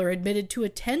 While Miller admitted to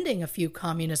attending a few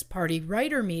Communist Party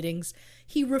writer meetings,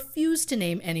 he refused to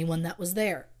name anyone that was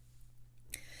there.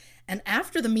 And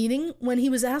after the meeting, when he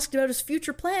was asked about his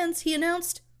future plans, he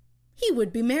announced he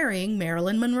would be marrying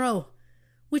Marilyn Monroe,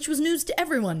 which was news to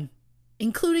everyone,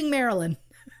 including Marilyn.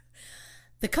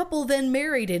 The couple then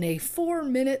married in a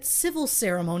 4-minute civil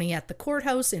ceremony at the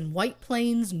courthouse in White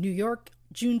Plains, New York,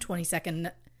 June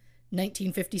 22nd,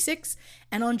 1956,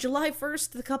 and on July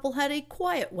 1st, the couple had a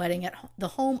quiet wedding at the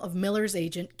home of Miller's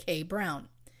agent, Kay Brown.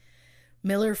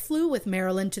 Miller flew with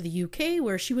Marilyn to the UK,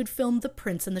 where she would film The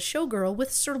Prince and the Showgirl with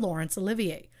Sir Laurence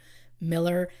Olivier.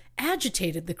 Miller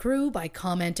agitated the crew by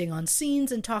commenting on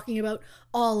scenes and talking about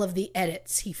all of the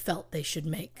edits he felt they should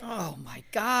make. Oh my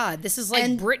God, this is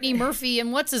like Brittany Murphy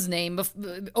and what's his name,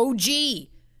 OG.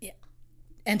 Yeah.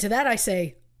 And to that I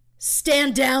say,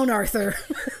 stand down, Arthur.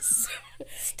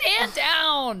 Stand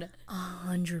down.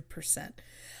 100%.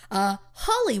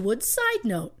 Hollywood side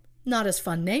note. Not as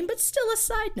fun name, but still a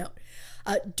side note.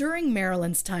 During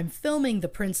Marilyn's time filming The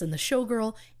Prince and the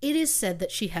Showgirl, it is said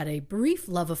that she had a brief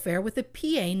love affair with a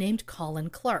PA named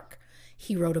Colin Clark.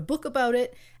 He wrote a book about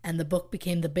it, and the book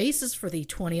became the basis for the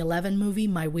 2011 movie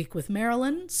My Week with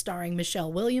Marilyn, starring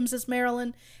Michelle Williams as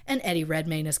Marilyn and Eddie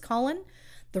Redmayne as Colin.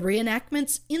 The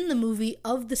reenactments in the movie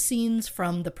of the scenes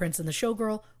from The Prince and the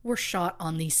Showgirl were shot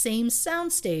on the same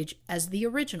soundstage as the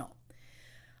original.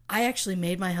 I actually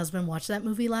made my husband watch that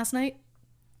movie last night,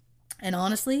 and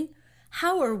honestly,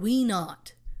 how are we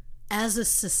not, as a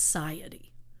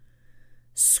society,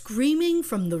 screaming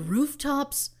from the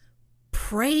rooftops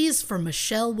praise for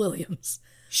Michelle Williams?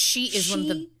 She is one of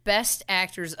the best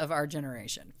actors of our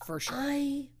generation, for sure.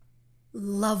 I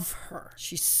love her.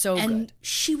 She's so and good.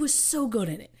 She was so good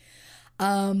in it.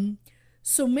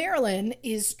 So Marilyn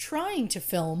is trying to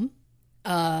film,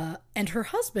 and her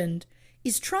husband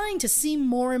is trying to seem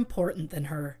more important than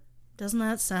her. Doesn't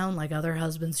that sound like other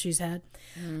husbands she's had?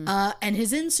 And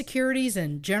his insecurities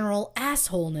and general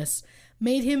assholeness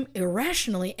made him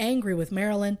irrationally angry with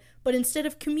Marilyn, but instead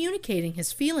of communicating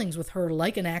his feelings with her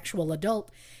like an actual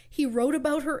adult, he wrote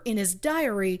about her in his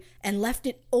diary and left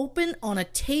it open on a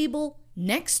table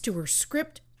next to her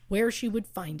script where she would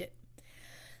find it.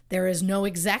 There is no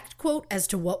exact quote as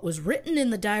to what was written in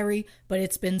the diary, but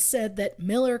it's been said that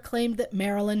Miller claimed that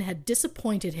Marilyn had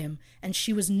disappointed him and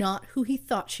she was not who he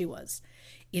thought she was.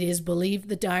 It is believed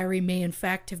the diary may in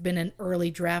fact have been an early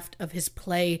draft of his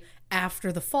play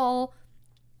After the Fall,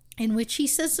 in which he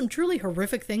says some truly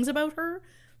horrific things about her,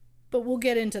 but we'll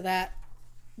get into that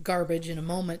garbage in a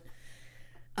moment.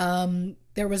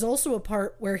 There was also a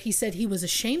part where he said he was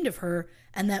ashamed of her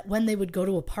and that when they would go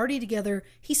to a party together,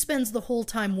 he spends the whole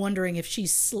time wondering if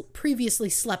she's previously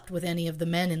slept with any of the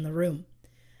men in the room.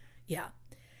 Yeah.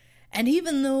 And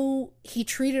even though he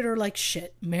treated her like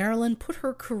shit, Marilyn put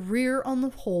her career on the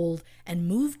hold and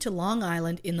moved to Long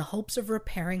Island in the hopes of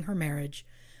repairing her marriage.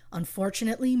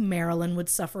 Unfortunately, Marilyn would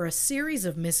suffer a series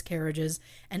of miscarriages,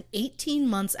 and 18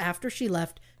 months after she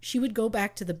left, she would go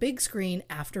back to the big screen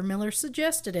after Miller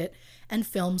suggested it and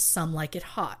film Some Like It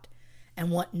Hot. And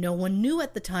what no one knew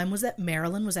at the time was that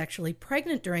Marilyn was actually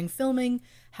pregnant during filming.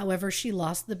 However, she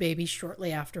lost the baby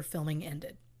shortly after filming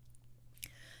ended.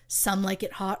 Some Like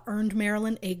It Hot earned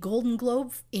Marilyn a Golden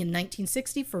Globe in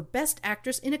 1960 for Best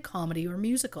Actress in a Comedy or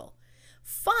Musical.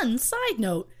 Fun side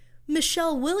note,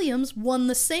 Michelle Williams won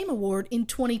the same award in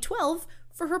 2012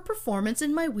 for her performance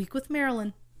in My Week with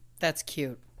Marilyn. That's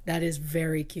cute. That is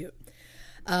very cute.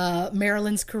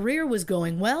 Marilyn's career was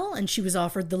going well, and she was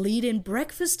offered the lead in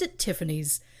Breakfast at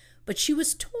Tiffany's. But she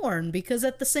was torn because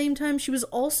at the same time she was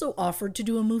also offered to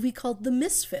do a movie called The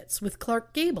Misfits with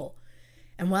Clark Gable.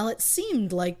 And while it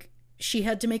seemed like she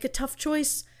had to make a tough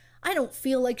choice, I don't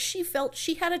feel like she felt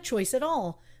she had a choice at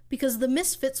all, because The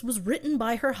Misfits was written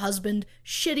by her husband,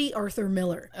 shitty Arthur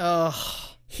Miller. Ugh.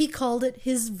 He called it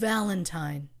his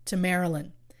Valentine to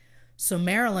Marilyn. So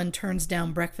Marilyn turns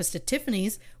down Breakfast at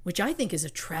Tiffany's, which I think is a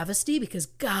travesty because,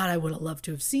 God, I would have loved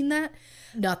to have seen that.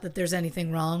 Not that there's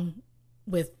anything wrong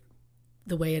with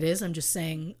the way it is. I'm just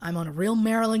saying I'm on a real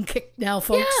Marilyn kick now,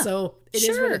 folks, so it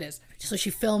is what it is. So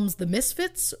she films The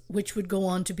Misfits, which would go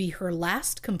on to be her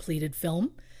last completed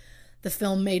film. The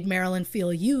film made Marilyn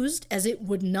feel used, as it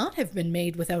would not have been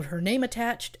made without her name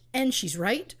attached, and she's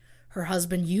right. Her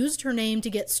husband used her name to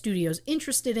get studios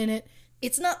interested in it.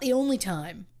 It's not the only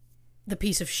time the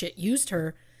piece of shit used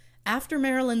her. After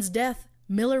Marilyn's death,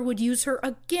 Miller would use her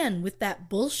again with that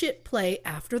bullshit play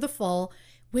After the Fall,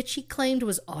 which he claimed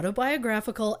was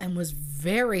autobiographical and was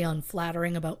very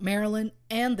unflattering about Marilyn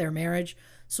and their marriage.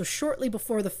 So shortly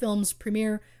before the film's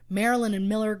premiere, Marilyn and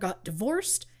Miller got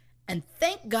divorced, and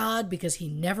thank God, because he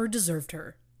never deserved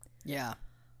her. Yeah.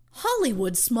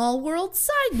 Hollywood small world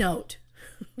side note.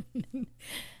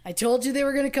 I told you they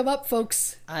were going to come up,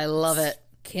 folks. I love it.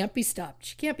 Can't be stopped.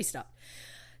 She can't be stopped.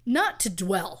 Not to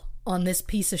dwell on this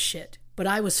piece of shit, but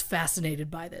I was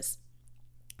fascinated by this.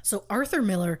 So Arthur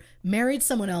Miller married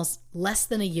someone else less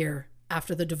than a year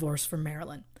after the divorce from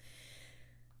Marilyn.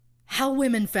 How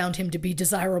women found him to be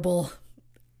desirable,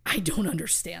 I don't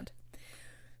understand.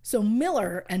 So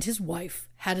Miller and his wife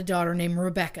had a daughter named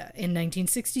Rebecca in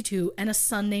 1962 and a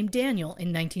son named Daniel in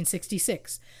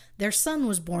 1966. Their son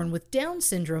was born with Down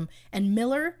syndrome, and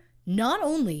Miller not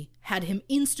only had him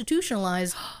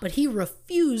institutionalized, but he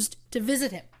refused to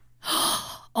visit him.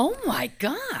 Oh my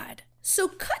God. So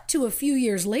cut to a few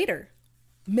years later.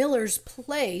 Miller's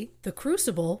play, The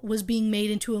Crucible, was being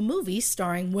made into a movie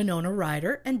starring Winona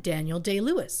Ryder and Daniel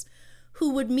Day-Lewis,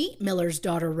 who would meet Miller's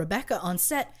daughter Rebecca on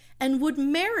set and would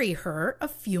marry her a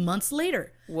few months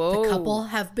later. Whoa. The couple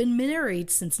have been married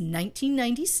since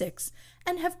 1996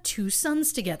 and have 2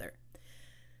 sons together.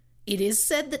 It is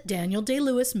said that Daniel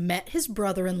Day-Lewis met his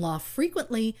brother-in-law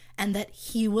frequently and that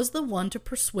he was the one to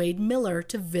persuade Miller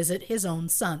to visit his own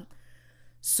son.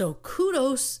 So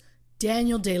kudos,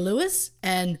 Daniel Day-Lewis,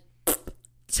 and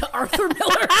to Arthur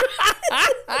Miller.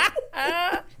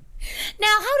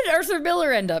 Now, how did Arthur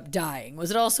Miller end up dying? Was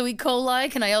it also E.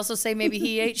 coli? Can I also say maybe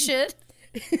he ate shit?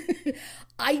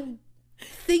 I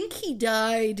think he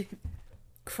died.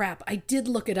 Crap, I did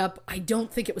look it up. I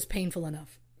don't think it was painful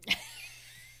enough.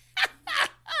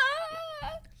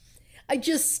 I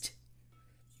just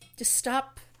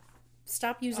stop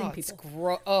using people.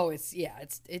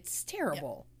 It's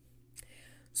terrible. Yeah.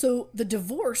 So the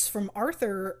divorce from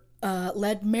Arthur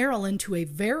led Marilyn to a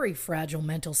very fragile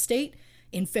mental state.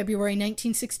 In February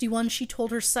 1961, she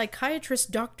told her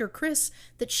psychiatrist, Dr. Chris,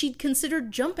 that she'd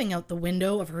considered jumping out the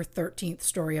window of her 13th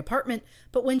story apartment,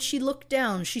 but when she looked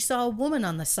down, she saw a woman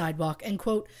on the sidewalk and,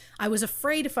 quote, "I was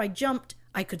afraid if I jumped,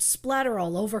 I could splatter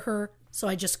all over her, so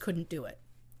I just couldn't do it."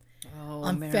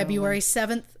 On Marilyn. February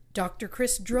 7th, Dr.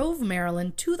 Chris drove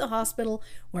Marilyn to the hospital,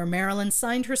 where Marilyn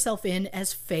signed herself in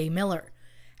as Faye Miller.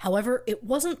 However, it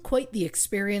wasn't quite the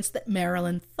experience that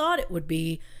Marilyn thought it would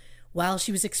be. While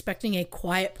she was expecting a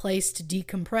quiet place to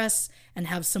decompress and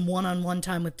have some one-on-one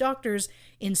time with doctors,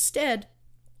 instead,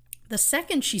 the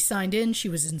second she signed in, she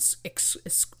was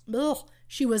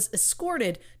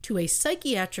escorted to a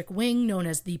psychiatric wing known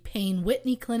as the Payne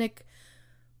Whitney Clinic.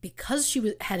 Because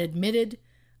she had admitted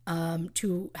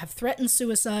to have threatened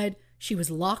suicide, she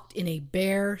was locked in a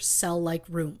bare cell-like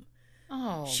room.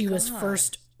 She was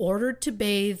first ordered to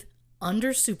bathe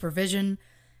under supervision.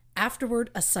 Afterward,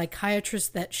 a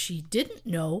psychiatrist that she didn't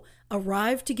know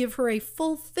arrived to give her a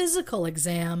full physical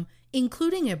exam,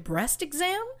 including a breast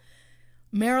exam.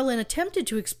 Marilyn attempted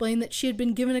to explain that she had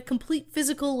been given a complete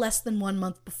physical less than 1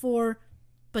 month before,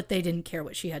 but they didn't care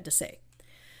what she had to say.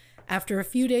 After a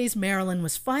few days, Marilyn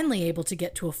was finally able to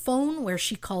get to a phone where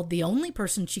she called the only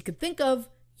person she could think of,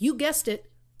 you guessed it,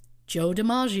 Joe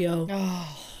DiMaggio.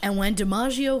 And when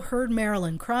DiMaggio heard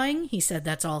Marilyn crying, he said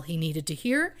that's all he needed to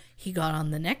hear. He got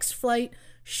on the next flight,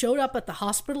 showed up at the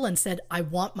hospital and said, "I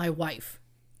want my wife."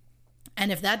 And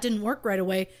if that didn't work right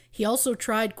away, he also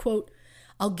tried, quote,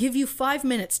 "I'll give you 5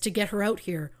 minutes to get her out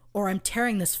here, or I'm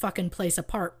tearing this fucking place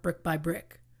apart brick by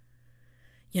brick."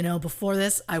 You know, before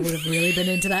this, I would have really been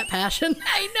into that passion.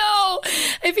 I know.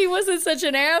 If he wasn't such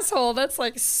an asshole, that's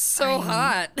like so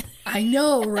hot. I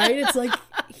know, right? It's like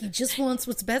he just wants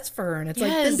what's best for her. And it's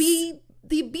like, then be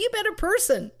a better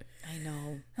person. I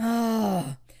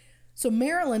know. So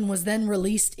Marilyn was then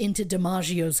released into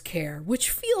DiMaggio's care, which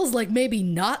feels like maybe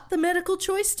not the medical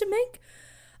choice to make.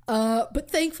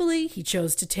 But thankfully, he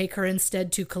chose to take her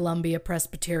instead to Columbia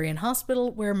Presbyterian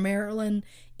Hospital, where Marilyn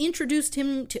introduced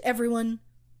him to everyone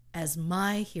as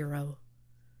my hero.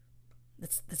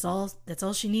 That's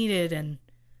all she needed, and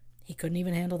he couldn't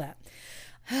even handle that.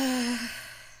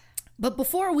 But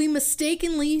before we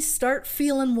mistakenly start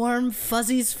feeling warm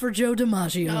fuzzies for Joe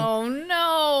DiMaggio, Oh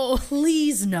no!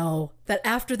 please know that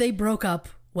after they broke up,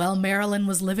 while Marilyn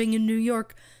was living in New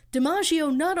York,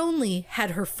 DiMaggio not only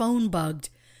had her phone bugged,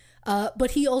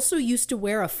 but he also used to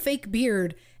wear a fake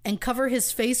beard and cover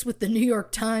his face with the New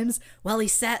York Times while he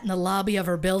sat in the lobby of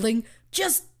her building,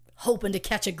 just hoping to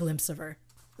catch a glimpse of her.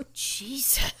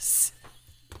 Jesus.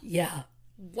 Yeah.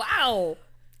 Wow.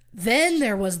 Then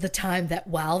there was the time that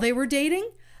while they were dating,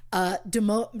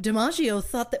 DiMaggio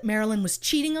thought that Marilyn was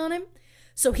cheating on him,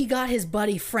 so he got his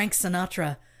buddy Frank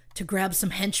Sinatra to grab some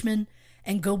henchmen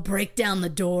and go break down the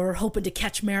door, hoping to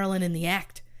catch Marilyn in the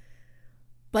act.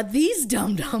 But these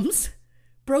dum-dums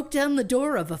broke down the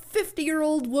door of a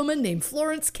 50-year-old woman named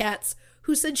Florence Katz,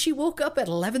 who said she woke up at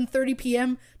 11:30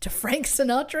 p.m. to Frank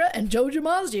Sinatra and Joe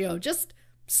DiMaggio just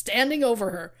standing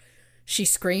over her. She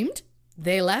screamed.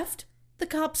 They left. The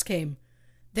cops came.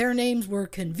 Their names were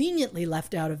conveniently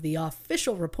left out of the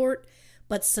official report,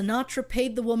 but Sinatra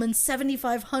paid the woman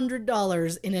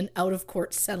 $7,500 in an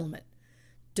out-of-court settlement.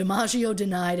 DiMaggio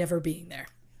denied ever being there.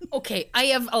 Okay, I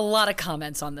have a lot of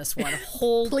comments on this one.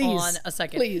 Hold on a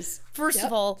second. Please. First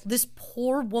of all, this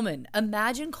poor woman,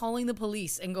 imagine calling the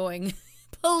police and going,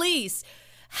 police,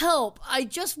 help, I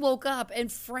just woke up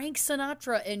and Frank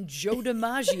Sinatra and Joe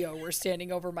DiMaggio were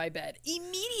standing over my bed.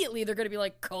 Immediately they're going to be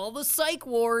like, call the psych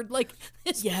ward. Like,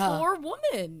 this poor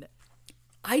woman.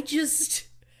 I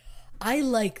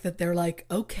like that they're like,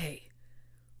 okay,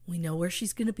 we know where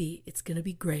she's going to be. It's going to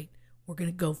be great. We're going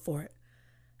to go for it.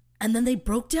 And then they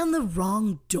broke down the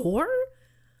wrong door?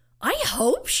 I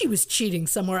hope she was cheating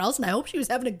somewhere else, and I hope she was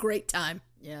having a great time.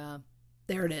 Yeah.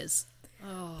 There it is.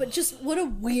 But just what a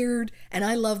weird, and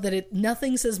I love that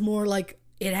nothing says more like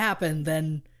it happened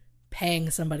than paying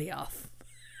somebody off.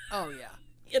 Oh, yeah.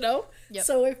 You know? Yep.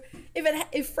 So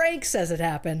if Frank says it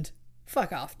happened,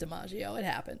 fuck off, DiMaggio. It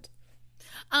happened.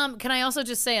 Can I also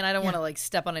just say, and I don't want to like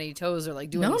step on any toes or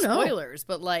like do any spoilers,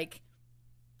 but like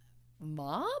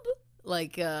mob?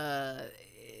 Like Joe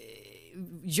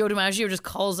DiMaggio just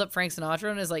calls up Frank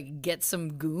Sinatra and is like, get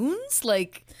some goons?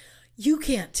 Like, you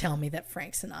can't tell me that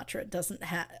Frank Sinatra doesn't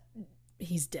have,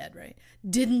 he's dead, right?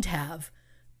 Didn't have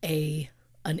an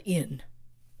inn,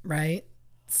 right?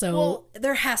 So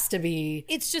there has to be.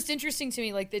 It's just interesting to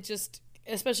me, like that just,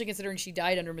 especially considering she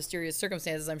died under mysterious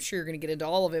circumstances. I'm sure you're going to get into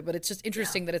all of it, but it's just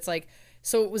interesting that it's like,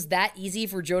 so it was that easy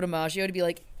for Joe DiMaggio to be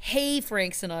like, hey,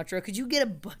 Frank Sinatra, could you get a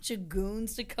bunch of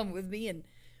goons to come with me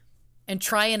and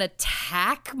try and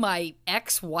attack my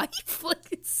ex-wife? Like,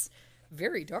 it's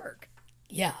very dark.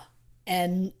 Yeah.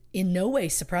 And in no way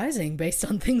surprising based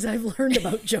on things I've learned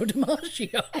about Joe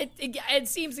DiMaggio. It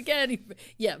seems, again,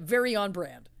 very on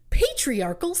brand.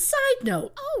 Patriarchal side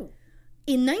note. Oh.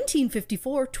 In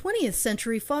 1954, 20th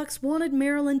Century Fox wanted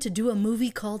Marilyn to do a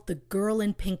movie called The Girl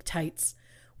in Pink Tights,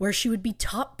 where she would be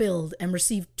top billed and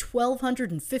receive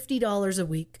 $1,250 a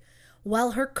week,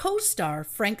 while her co-star,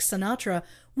 Frank Sinatra,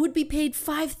 would be paid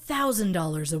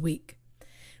 $5,000 a week.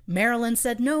 Marilyn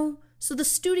said no, so the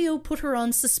studio put her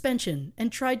on suspension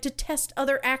and tried to test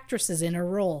other actresses in her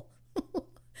role.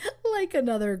 Like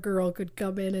another girl could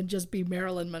come in and just be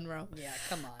Marilyn Monroe. Yeah,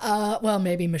 come on. Well,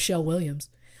 maybe Michelle Williams.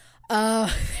 There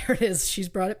it is. She's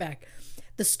brought it back.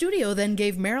 The studio then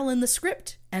gave Marilyn the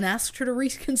script and asked her to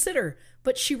reconsider,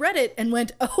 but she read it and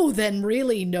went, oh, then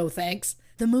really, no thanks.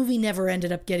 The movie never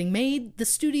ended up getting made. The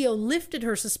studio lifted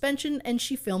her suspension and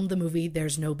she filmed the movie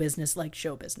There's No Business Like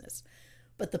Show Business.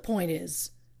 But the point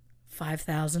is,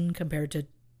 $5,000 compared to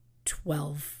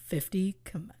 $1,250?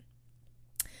 Come on.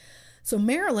 So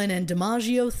Marilyn and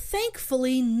DiMaggio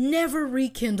thankfully never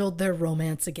rekindled their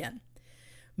romance again.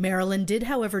 Marilyn did,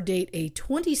 however, date a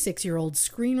 26-year-old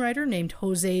screenwriter named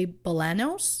Jose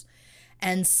Bolaños,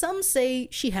 and some say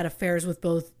she had affairs with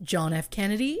both John F.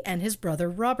 Kennedy and his brother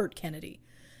Robert Kennedy.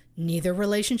 Neither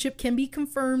relationship can be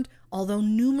confirmed, although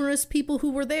numerous people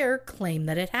who were there claim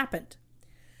that it happened.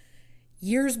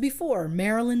 Years before,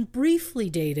 Marilyn briefly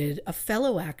dated a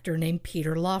fellow actor named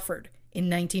Peter Lawford. In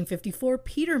 1954,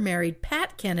 Peter married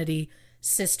Pat Kennedy,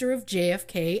 sister of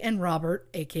JFK and Robert,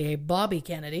 aka Bobby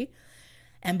Kennedy.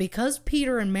 And because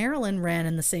Peter and Marilyn ran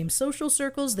in the same social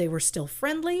circles, they were still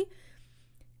friendly.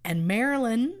 And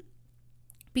Marilyn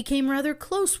became rather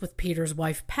close with Peter's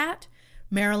wife, Pat.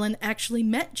 Marilyn actually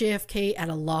met JFK at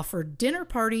a Lawford dinner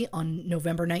party on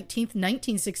November 19th,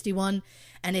 1961,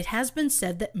 and it has been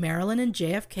said that Marilyn and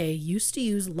JFK used to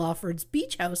use Lawford's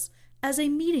beach house as a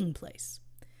meeting place.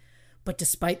 But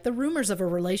despite the rumors of a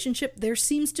relationship, there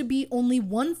seems to be only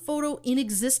one photo in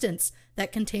existence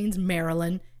that contains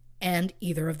Marilyn and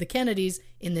either of the Kennedys.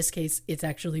 In this case, it's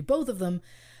actually both of them.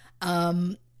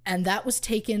 And that was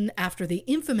taken after the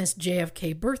infamous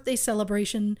JFK birthday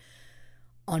celebration.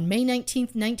 On May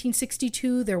 19th,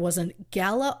 1962, there was a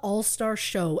gala all-star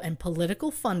show and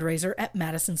political fundraiser at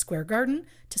Madison Square Garden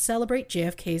to celebrate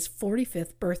JFK's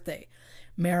 45th birthday.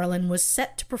 Marilyn was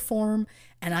set to perform,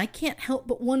 and I can't help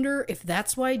but wonder if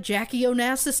that's why Jackie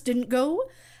Onassis didn't go.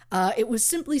 It was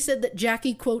simply said that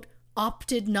Jackie, quote,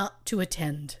 opted not to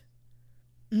attend.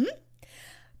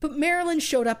 But Marilyn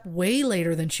showed up way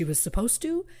later than she was supposed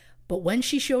to. But when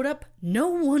she showed up, no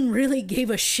one really gave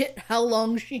a shit how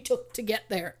long she took to get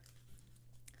there.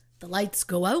 The lights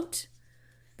go out,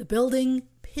 the building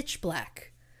pitch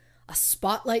black. A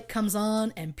spotlight comes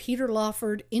on, and Peter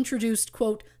Lawford introduced,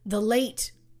 quote, the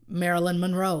late Marilyn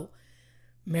Monroe.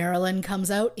 Marilyn comes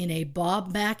out in a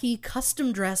Bob Mackie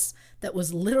custom dress that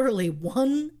was literally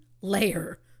one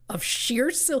layer of sheer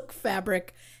silk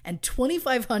fabric and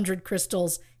 2,500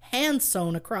 crystals hand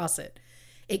sewn across it.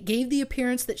 It gave the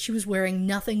appearance that she was wearing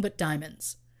nothing but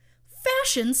diamonds.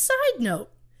 Fashion side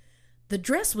note: the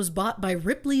dress was bought by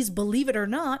Ripley's Believe It or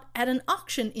Not at an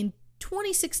auction in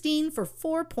 2016 for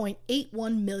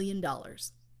 $4.81 million.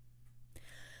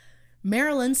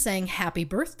 Marilyn sang Happy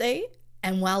Birthday,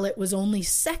 and while it was only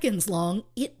seconds long,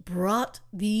 it brought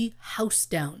the house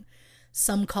down.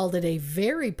 Some called it a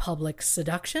very public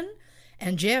seduction,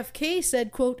 and JFK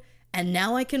said, quote, and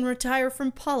now I can retire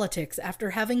from politics after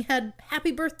having had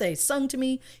Happy Birthday sung to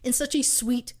me in such a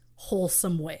sweet,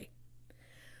 wholesome way.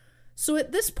 So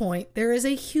at this point, there is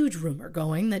a huge rumor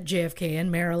going that JFK and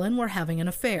Marilyn were having an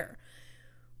affair.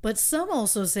 But some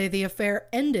also say the affair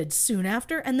ended soon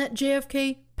after and that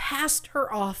JFK passed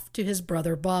her off to his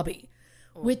brother Bobby,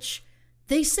 which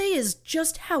they say is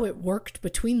just how it worked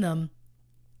between them.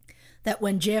 That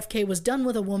when JFK was done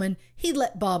with a woman, he'd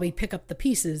let Bobby pick up the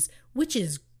pieces, which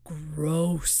is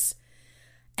gross.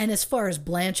 And as far as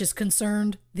Blanche is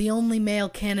concerned, the only male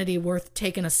Kennedy worth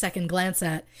taking a second glance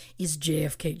at is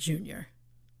JFK Jr.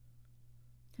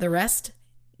 The rest,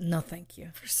 no thank you.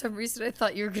 For some reason, I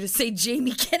thought you were going to say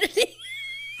Jamie Kennedy.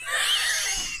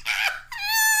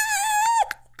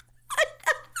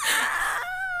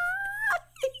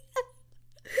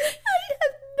 I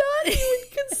had not even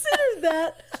considered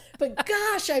that. But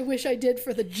gosh, I wish I did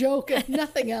for the joke and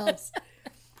nothing else.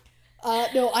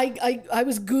 No, I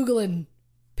was Googling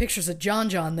pictures of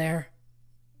John there.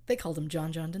 They called him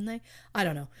John, didn't they? I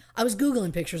don't know. I was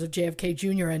Googling pictures of JFK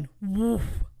Jr. and woof,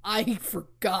 I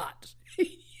forgot.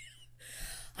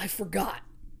 I forgot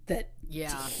that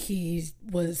he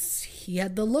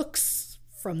had the looks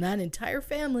from that entire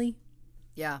family.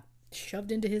 Yeah.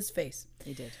 Shoved into his face.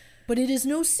 He did. But it is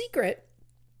no secret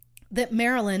that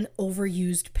Marilyn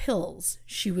overused pills.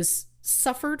 She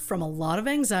suffered from a lot of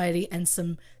anxiety, and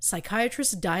some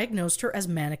psychiatrists diagnosed her as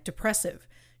manic depressive.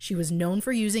 She was known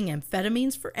for using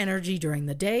amphetamines for energy during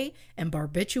the day and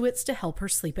barbiturates to help her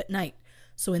sleep at night.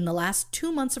 So in the last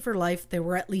 2 months of her life, there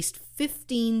were at least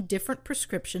 15 different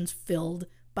prescriptions filled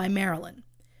by Marilyn.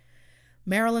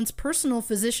 Marilyn's personal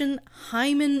physician,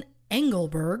 Hyman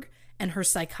Engelberg, and her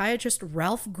psychiatrist,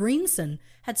 Ralph Greenson,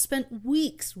 had spent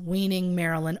weeks weaning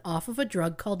Marilyn off of a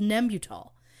drug called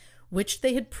Nembutal, which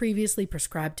they had previously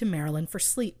prescribed to Marilyn for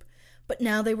sleep, but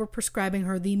now they were prescribing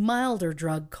her the milder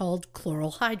drug called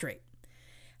chloral hydrate.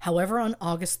 However, on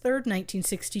August 3rd,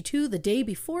 1962, the day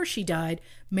before she died,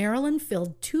 Marilyn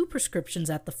filled 2 prescriptions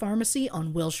at the pharmacy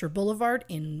on Wilshire Boulevard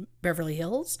in Beverly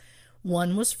Hills.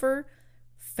 One was for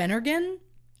Phenergan,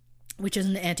 which is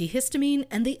an antihistamine,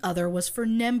 and the other was for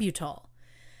Nembutal.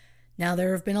 Now,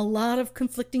 there have been a lot of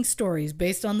conflicting stories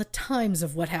based on the times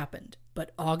of what happened,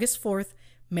 but August 4th,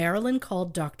 Marilyn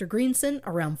called Dr. Greenson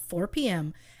around 4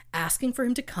 p.m., asking for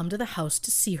him to come to the house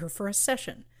to see her for a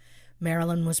session.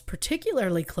 Marilyn was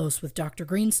particularly close with Dr.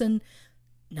 Greenson,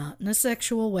 not in a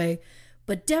sexual way,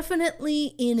 but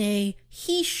definitely in a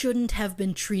he shouldn't have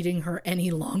been treating her any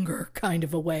longer kind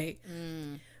of a way.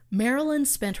 Marilyn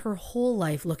spent her whole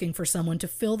life looking for someone to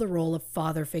fill the role of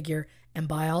father figure, and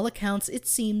by all accounts, it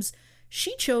seems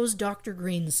she chose Dr.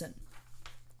 Greenson.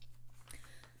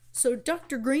 So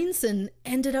Dr. Greenson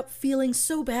ended up feeling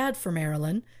so bad for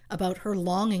Marilyn about her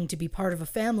longing to be part of a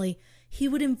family, he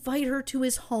would invite her to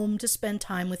his home to spend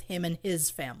time with him and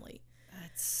his family.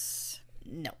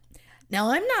 No.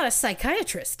 Now, I'm not a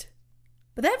psychiatrist,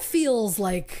 but that feels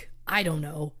like, I don't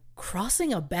know,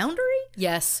 crossing a boundary?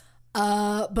 Yes.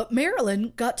 But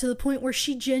Marilyn got to the point where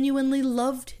she genuinely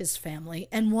loved his family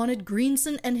and wanted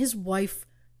Greenson and his wife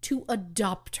to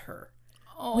adopt her,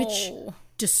 which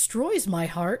destroys my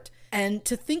heart. And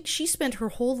to think she spent her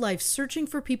whole life searching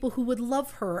for people who would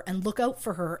love her and look out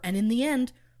for her, and in the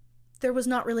end, there was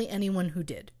not really anyone who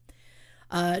did.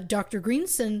 Dr.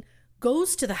 Greenson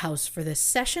goes to the house for this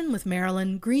session with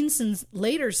Marilyn. Greenson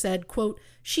later said, quote,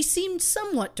 "She seemed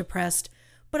somewhat depressed,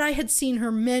 but I had seen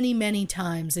her many, many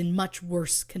times in much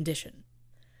worse condition."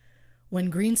 When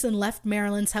Greenson left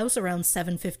Marilyn's house around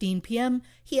 7:15 p.m.,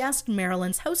 he asked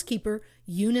Marilyn's housekeeper,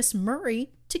 Eunice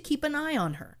Murray, to keep an eye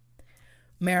on her.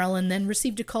 Marilyn then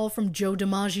received a call from Joe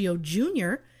DiMaggio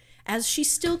Jr., as she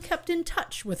still kept in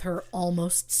touch with her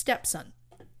almost stepson.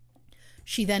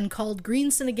 She then called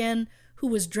Greenson again, who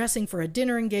was dressing for a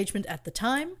dinner engagement at the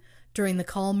time. During the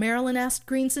call, Marilyn asked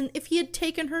Greenson if he had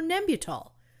taken her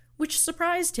Nembutal, which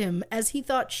surprised him as he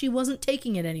thought she wasn't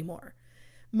taking it anymore.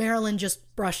 Marilyn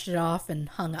just brushed it off and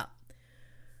hung up.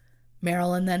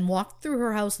 Marilyn then walked through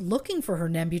her house looking for her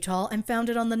Nembutal and found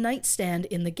it on the nightstand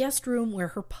in the guest room where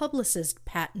her publicist,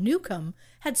 Pat Newcomb,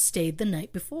 had stayed the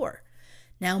night before.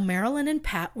 Now, Marilyn and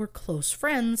Pat were close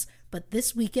friends, but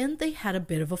this weekend they had a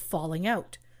bit of a falling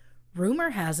out. Rumor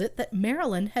has it that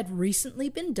Marilyn had recently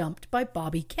been dumped by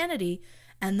Bobby Kennedy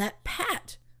and that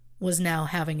Pat was now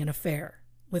having an affair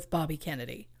with Bobby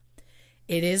Kennedy.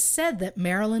 It is said that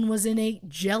Marilyn was in a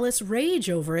jealous rage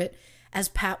over it, as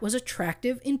Pat was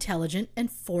attractive, intelligent, and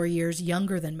 4 years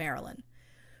younger than Marilyn.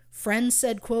 Friends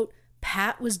said, quote,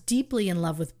 "Pat was deeply in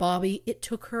love with Bobby. It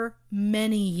took her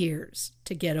many years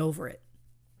to get over it."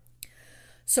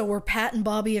 So were Pat and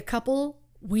Bobby a couple?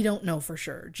 We don't know for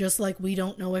sure, just like we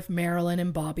don't know if Marilyn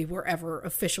and Bobby were ever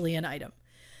officially an item.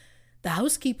 The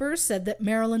housekeeper said that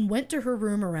Marilyn went to her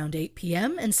room around 8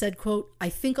 p.m. and said, quote, "I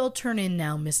think I'll turn in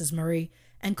now, Mrs. Murray,"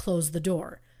 and closed the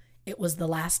door. It was the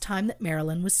last time that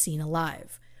Marilyn was seen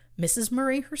alive. Mrs.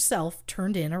 Murray herself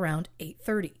turned in around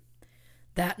 8:30.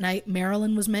 That night,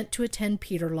 Marilyn was meant to attend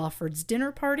Peter Lawford's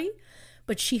dinner party,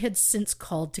 but she had since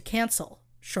called to cancel.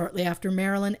 Shortly after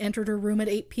Marilyn entered her room at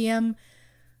 8 p.m.,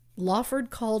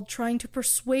 Lawford called trying to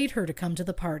persuade her to come to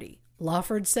the party.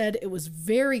 Lawford said it was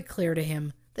very clear to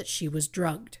him that she was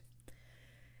drugged.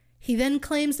 He then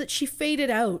claims that she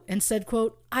faded out and said,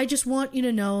 quote, "I just want you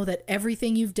to know that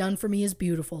everything you've done for me is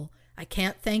beautiful. I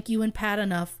can't thank you and Pat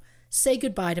enough. Say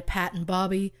goodbye to Pat and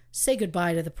Bobby. Say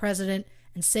goodbye to the president.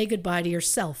 And say goodbye to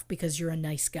yourself because you're a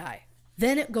nice guy."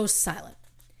 Then it goes silent.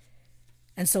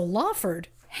 And so Lawford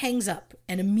hangs up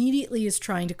and immediately is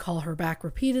trying to call her back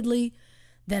repeatedly.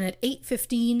 Then at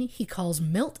 8:15, he calls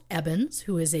Milt Ebbins,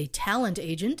 who is a talent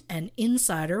agent and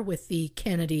insider with the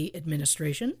Kennedy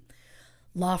administration.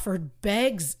 Lawford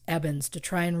begs Ebbins to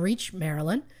try and reach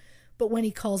Marilyn, but when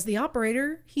he calls the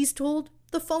operator, he's told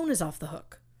the phone is off the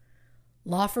hook.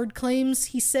 Lawford claims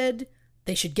he said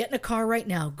they should get in a car right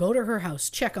now, go to her house,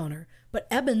 check on her, but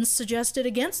Ebbins suggested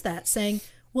against that, saying,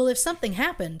 well, if something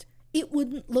happened, it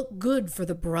wouldn't look good for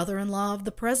the brother-in-law of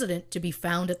the president to be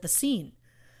found at the scene.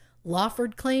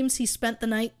 Lawford claims he spent the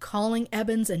night calling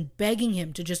Ebbins and begging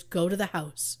him to just go to the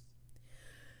house.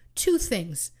 Two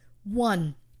things.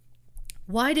 One,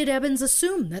 why did Ebbins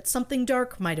assume that something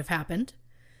dark might have happened?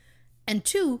 And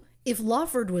two, if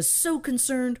Lawford was so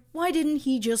concerned, why didn't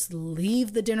he just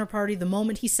leave the dinner party the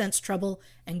moment he sensed trouble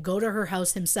and go to her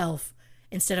house himself,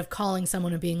 instead of calling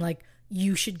someone and being like,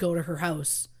 you should go to her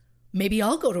house. Maybe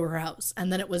I'll go to her house.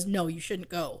 And then it was, no, you shouldn't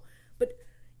go. But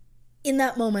in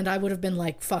that moment, I would have been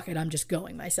like, fuck it, I'm just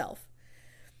going myself.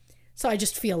 So I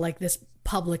just feel like this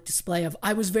public display of,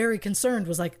 I was very concerned,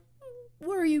 was like,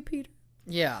 where are you, Peter?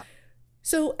 Yeah.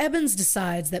 So Ebbins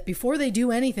decides that before they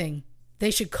do anything, they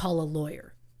should call a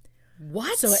lawyer.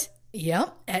 What? So,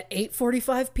 at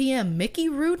 8:45 p.m., Mickey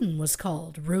Rudin was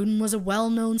called. Rudin was a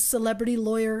well-known celebrity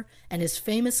lawyer, and his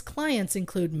famous clients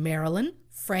include Marilyn,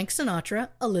 Frank Sinatra,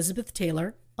 Elizabeth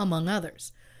Taylor, among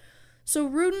others. So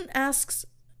Rudin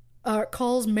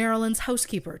calls Marilyn's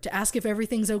housekeeper to ask if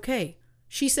everything's okay.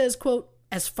 She says, quote,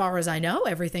 as far as I know,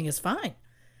 everything is fine.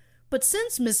 But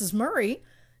since Mrs. Murray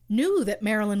knew that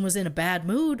Marilyn was in a bad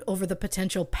mood over the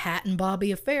potential Pat and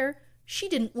Bobby affair, she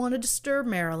didn't want to disturb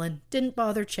Marilyn, didn't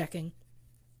bother checking.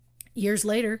 Years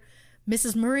later,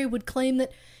 Mrs. Murray would claim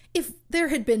that if there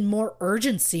had been more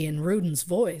urgency in Rudin's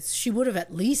voice, she would have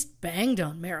at least banged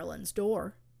on Marilyn's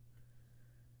door.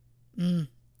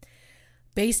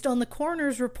 Based on the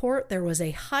coroner's report, there was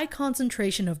a high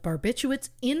concentration of barbiturates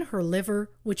in her liver,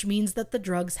 which means that the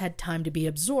drugs had time to be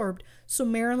absorbed, so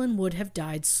Marilyn would have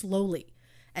died slowly.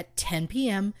 At 10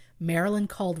 p.m., Marilyn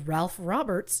called Ralph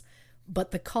Roberts,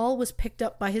 but the call was picked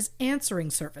up by his answering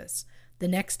service. The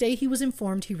next day, he was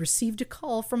informed he received a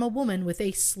call from a woman with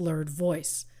a slurred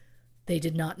voice. They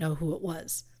did not know who it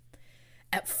was.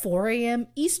 At 4 a.m.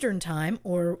 Eastern Time,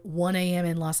 or 1 a.m.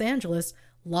 in Los Angeles,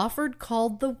 Lawford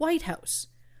called the White House.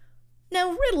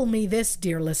 Now, riddle me this,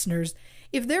 dear listeners.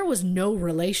 If there was no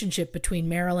relationship between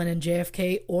Marilyn and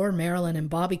JFK or Marilyn and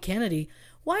Bobby Kennedy,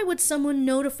 why would someone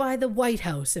notify the White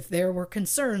House if there were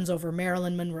concerns over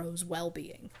Marilyn Monroe's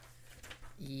well-being?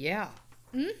 Yeah.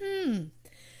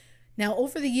 Now,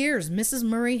 over the years, Mrs.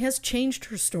 Murray has changed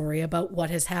her story about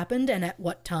what has happened and at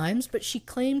what times, but she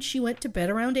claimed she went to bed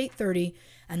around 8:30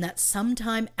 and that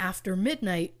sometime after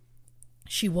midnight,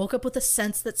 she woke up with a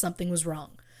sense that something was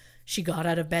wrong. She got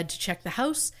out of bed to check the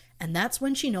house, and that's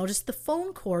when she noticed the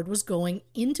phone cord was going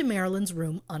into Marilyn's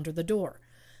room under the door.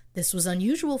 This was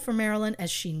unusual for Marilyn, as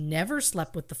she never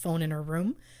slept with the phone in her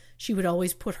room. She would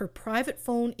always put her private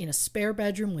phone in a spare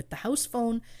bedroom with the house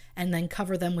phone and then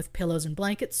cover them with pillows and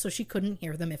blankets so she couldn't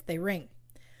hear them if they ring.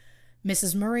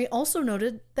 Mrs. Murray also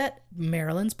noted that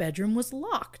Marilyn's bedroom was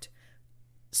locked.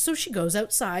 So she goes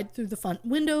outside through the front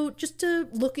window just to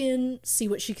look in, see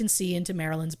what she can see into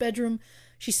Marilyn's bedroom.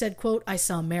 She said, quote, "I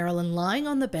saw Marilyn lying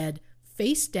on the bed,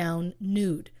 face down,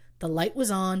 nude. The light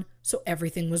was on, so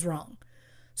everything was wrong."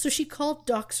 So she called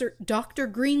Dr.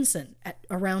 Greenson at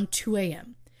around 2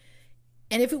 a.m.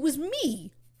 And if it was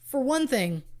me, for one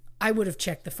thing, I would have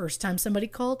checked the first time somebody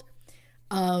called.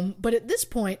 But at this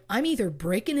point, I'm either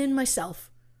breaking in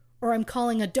myself or I'm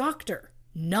calling a doctor,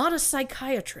 not a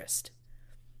psychiatrist.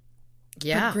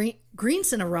 Yeah. But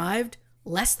Greenson arrived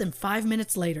less than 5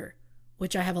 minutes later,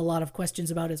 which I have a lot of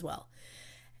questions about as well.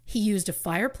 He used a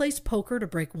fireplace poker to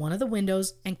break one of the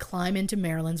windows and climb into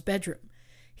Marilyn's bedroom.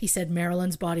 He said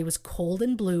Marilyn's body was cold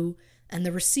and blue and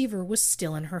the receiver was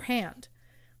still in her hand.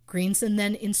 Greenson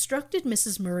then instructed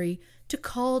Mrs. Murray to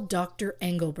call Dr.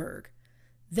 Engelberg.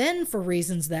 Then, for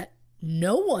reasons that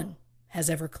no one has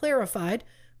ever clarified,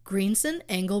 Greenson,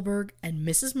 Engelberg, and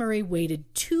Mrs. Murray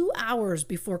waited 2 hours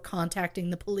before contacting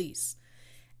the police.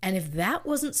 And if that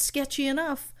wasn't sketchy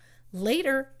enough,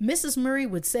 later Mrs. Murray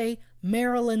would say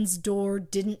Marilyn's door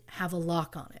didn't have a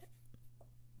lock on it.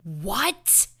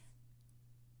 What?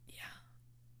 Yeah.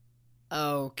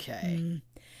 Okay.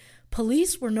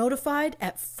 Police were notified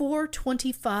at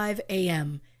 4:25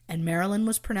 a.m., and Marilyn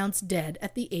was pronounced dead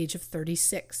at the age of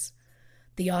 36.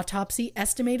 The autopsy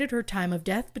estimated her time of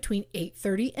death between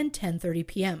 8:30 and 10:30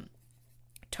 p.m.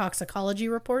 Toxicology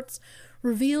reports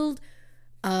revealed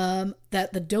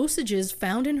that the dosages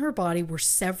found in her body were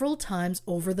several times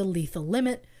over the lethal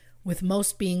limit, with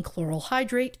most being chloral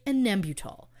hydrate and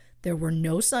Nembutal. There were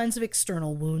no signs of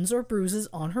external wounds or bruises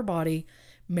on her body.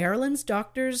 Marilyn's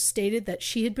doctors stated that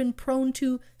she had been prone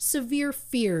to severe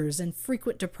fears and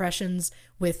frequent depressions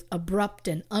with abrupt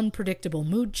and unpredictable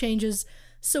mood changes.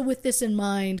 So with this in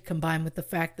mind, combined with the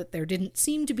fact that there didn't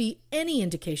seem to be any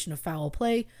indication of foul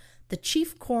play, the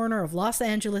chief coroner of Los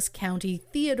Angeles County,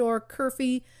 Theodore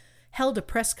Curfey, held a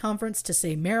press conference to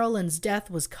say Marilyn's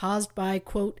death was caused by,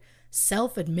 quote,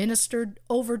 self-administered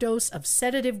overdose of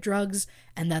sedative drugs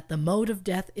and that the mode of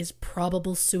death is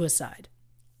probable suicide.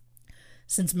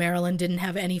 Since Marilyn didn't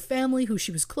have any family who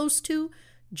she was close to,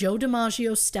 Joe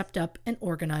DiMaggio stepped up and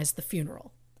organized the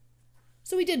funeral.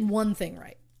 So he did one thing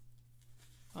right.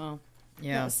 Oh,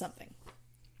 yeah. That was something.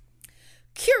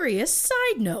 Curious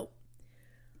side note.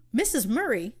 Mrs.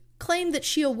 Murray claimed that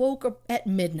she awoke at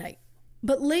midnight,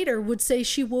 but later would say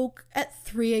she woke at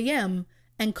 3 a.m.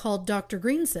 and called Dr.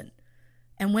 Greenson.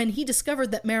 And when he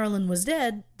discovered that Marilyn was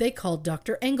dead, they called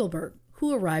Dr. Engelberg,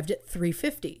 who arrived at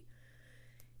 3:50.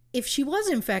 If she was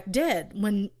in fact dead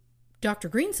when Dr.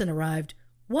 Greenson arrived,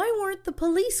 why weren't the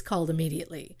police called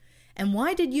immediately? And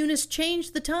why did Eunice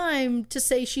change the time to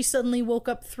say she suddenly woke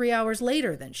up 3 hours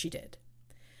later than she did?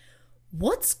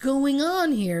 What's going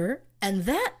on here? And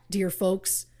that, dear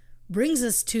folks, brings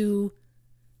us to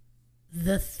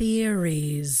the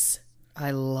theories.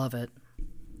 I love it.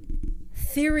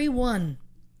 Theory 1,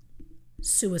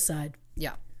 suicide.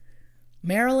 Yeah.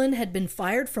 Marilyn had been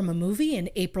fired from a movie in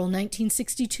April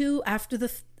 1962 after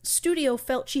the studio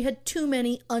felt she had too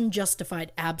many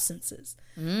unjustified absences.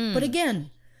 But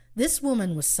again, this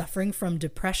woman was suffering from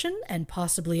depression and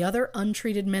possibly other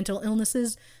untreated mental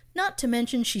illnesses, not to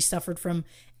mention she suffered from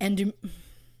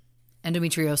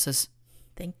endometriosis.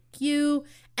 Thank you.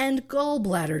 And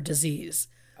gallbladder disease.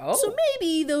 Oh. So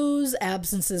maybe those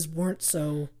absences weren't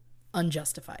so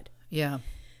unjustified. Yeah.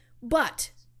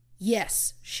 But,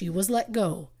 yes, she was let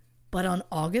go. But on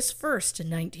August 1st,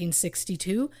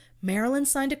 1962, Marilyn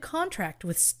signed a contract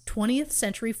with 20th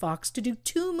Century Fox to do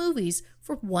 2 movies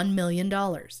for $1 million.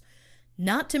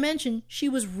 Not to mention, she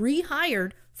was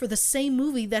rehired for the same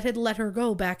movie that had let her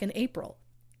go back in April.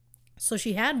 So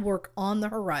she had work on the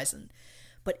horizon.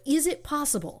 But is it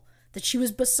possible that she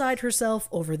was beside herself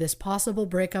over this possible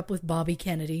breakup with Bobby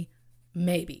Kennedy?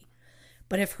 Maybe.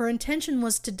 But if her intention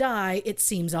was to die, it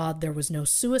seems odd there was no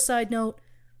suicide note.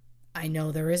 I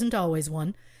know there isn't always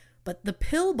one, but the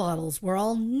pill bottles were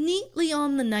all neatly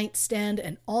on the nightstand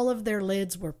and all of their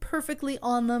lids were perfectly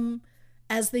on them,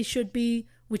 as they should be,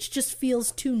 which just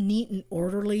feels too neat and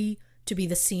orderly to be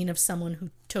the scene of someone who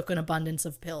took an abundance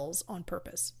of pills on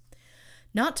purpose.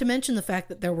 Not to mention the fact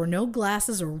that there were no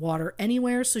glasses or water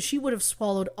anywhere, so she would have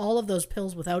swallowed all of those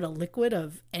pills without a liquid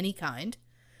of any kind.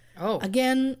 Oh.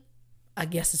 Again, I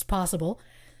guess it's possible,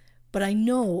 but I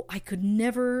know I could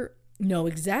never know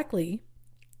exactly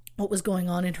what was going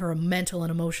on in her mental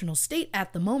and emotional state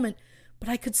at the moment, but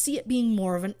I could see it being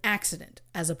more of an accident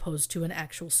as opposed to an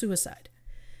actual suicide.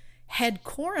 Head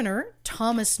coroner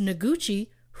Thomas Noguchi,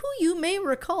 who you may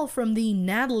recall from the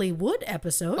Natalie Wood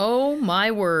episode, Oh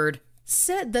my word,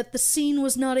 said that the scene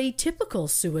was not a typical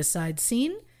suicide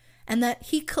scene and that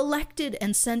he collected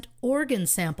and sent organ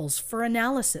samples for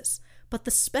analysis, but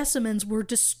the specimens were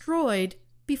destroyed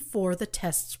before the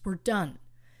tests were done.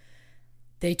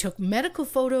 They took medical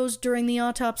photos during the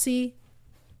autopsy.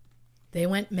 They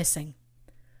went missing.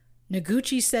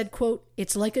 Noguchi said, quote,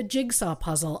 "It's like a jigsaw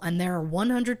puzzle and there are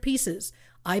 100 pieces.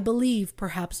 I believe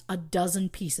perhaps a dozen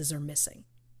pieces are missing."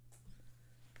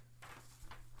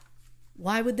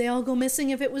 Why would they all go missing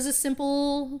if it was a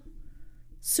simple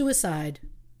suicide?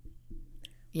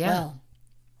 yeah. Well,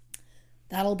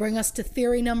 that'll bring us to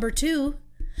theory number 2.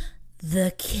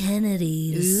 The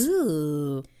Kennedys.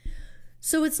 Ooh.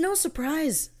 So it's no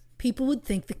surprise people would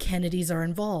think the Kennedys are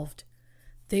involved.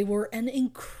 They were an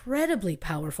incredibly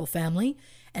powerful family,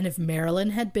 and if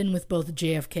Marilyn had been with both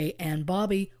JFK and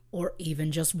Bobby, or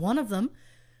even just one of them,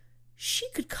 she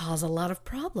could cause a lot of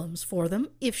problems for them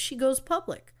if she goes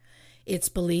public. It's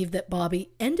believed that Bobby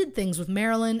ended things with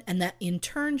Marilyn and that in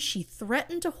turn she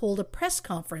threatened to hold a press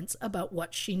conference about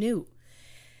what she knew.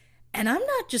 And I'm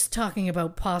not just talking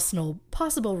about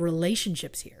possible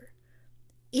relationships here.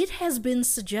 It has been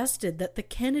suggested that the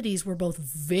Kennedys were both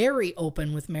very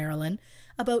open with Marilyn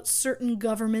about certain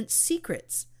government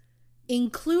secrets,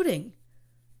 including,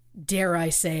 dare I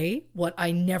say, what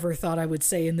I never thought I would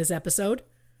say in this episode,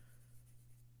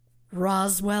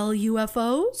 Roswell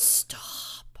UFOs?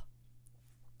 Stop.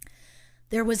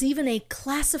 There was even a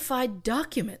classified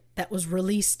document that was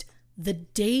released the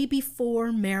day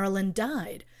before Marilyn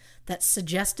died that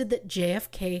suggested that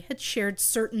JFK had shared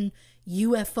certain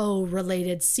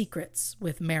UFO-related secrets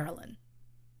with Marilyn.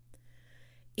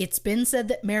 It's been said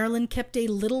that Marilyn kept a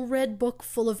little red book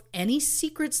full of any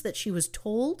secrets that she was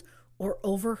told or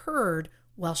overheard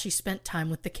while she spent time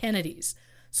with the Kennedys.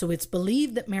 So it's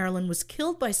believed that Marilyn was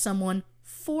killed by someone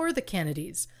for the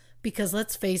Kennedys, because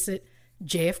let's face it,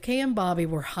 JFK and Bobby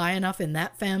were high enough in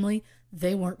that family,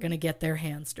 they weren't going to get their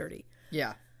hands dirty.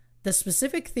 Yeah. The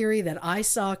specific theory that I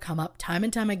saw come up time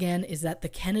and time again is that the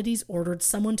Kennedys ordered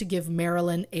someone to give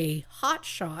Marilyn a hot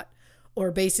shot,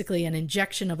 or basically an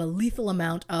injection of a lethal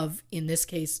amount of, in this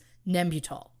case,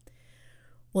 Nembutal.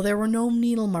 Well, there were no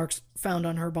needle marks found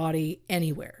on her body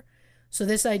anywhere, so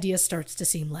this idea starts to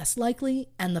seem less likely,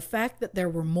 and the fact that there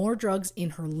were more drugs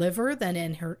in her liver than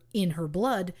in her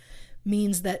blood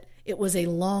means that it was a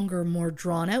longer, more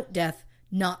drawn-out death,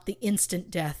 not the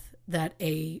instant death that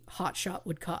a hot shot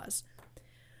would cause.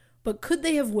 But could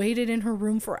they have waited in her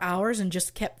room for hours and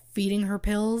just kept feeding her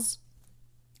pills?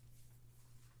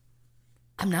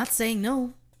 I'm not saying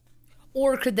no.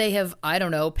 Or could they have, I don't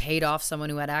know, paid off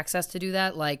someone who had access to do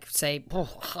that? Like, say,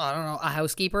 I don't know, a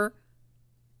housekeeper?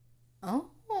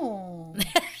 Oh.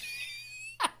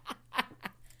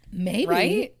 Maybe.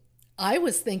 Right? I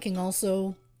was thinking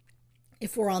also,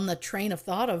 if we're on the train of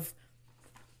thought of,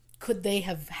 could they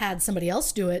have had somebody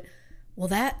else do it? Well,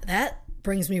 that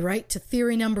brings me right to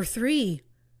theory number 3.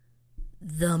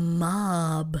 The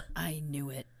mob. I knew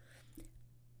it.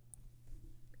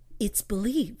 It's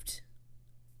believed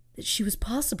that she was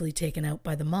possibly taken out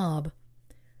by the mob.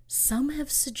 Some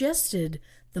have suggested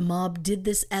the mob did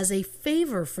this as a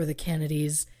favor for the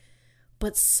Kennedys,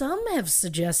 but some have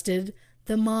suggested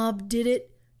the mob did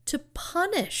it to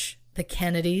punish the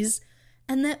Kennedys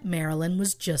and that Marilyn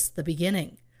was just the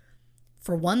beginning.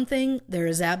 For one thing, there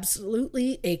is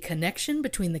absolutely a connection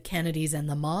between the Kennedys and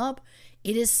the mob.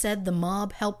 It is said the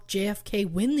mob helped JFK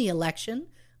win the election,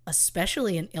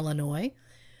 especially in Illinois.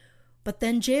 But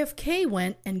then JFK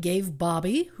went and gave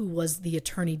Bobby, who was the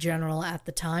Attorney General at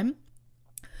the time,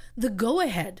 the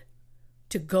go-ahead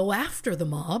to go after the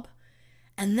mob,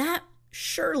 and that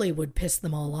surely would piss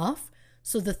them all off.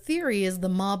 So the theory is the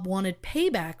mob wanted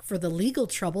payback for the legal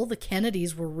trouble the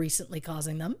Kennedys were recently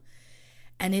causing them.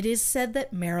 And it is said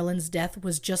that Marilyn's death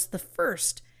was just the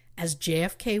first, as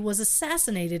JFK was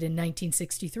assassinated in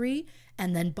 1963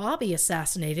 and then Bobby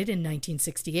assassinated in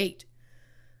 1968.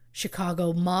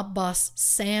 Chicago mob boss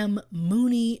Sam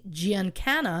Mooney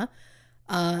Giancana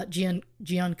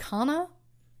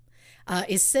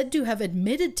is said to have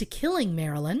admitted to killing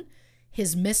Marilyn.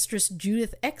 His mistress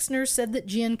Judith Exner said that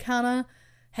Giancana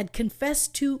had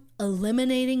confessed to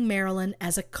eliminating Marilyn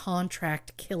as a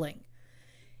contract killing.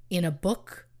 In a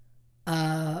book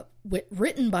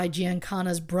written by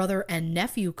Giancana's brother and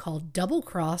nephew called Double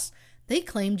Cross, they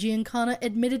claim Giancana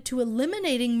admitted to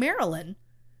eliminating Marilyn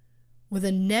with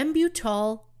a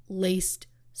Nembutal-laced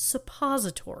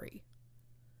suppository.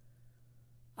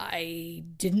 I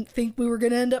didn't think we were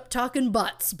going to end up talking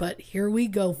butts, but here we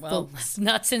go, folks.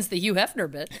 Not since the Hugh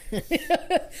Hefner bit.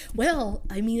 Well,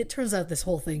 I mean, it turns out this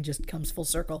whole thing just comes full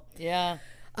circle. Yeah.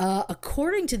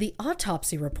 According to the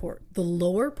autopsy report, the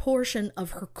lower portion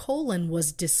of her colon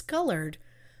was discolored,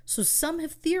 so some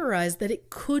have theorized that it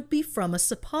could be from a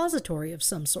suppository of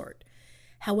some sort.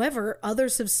 However,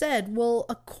 others have said, well,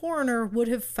 a coroner would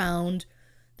have found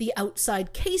the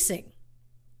outside casing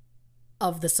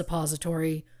of the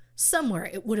suppository somewhere.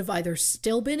 It would have either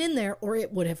still been in there or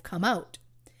it would have come out.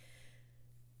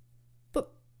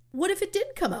 But what if it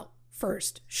did come out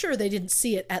first? Sure, they didn't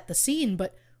see it at the scene,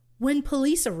 but when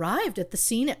police arrived at the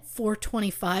scene at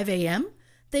 4:25 a.m.,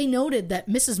 they noted that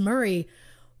Mrs. Murray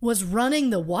was running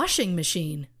the washing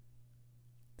machine.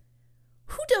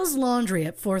 Who does laundry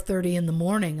at 4:30 in the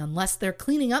morning unless they're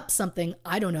cleaning up something,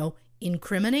 I don't know,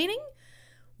 incriminating?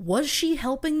 Was she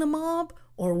helping the mob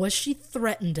or was she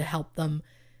threatened to help them?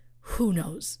 Who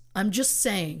knows? I'm just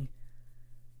saying,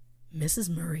 Mrs.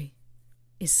 Murray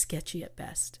is sketchy at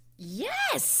best.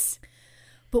 Yes!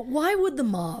 But why would the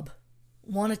mob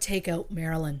want to take out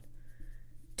Marilyn?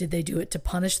 Did they do it to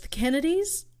punish the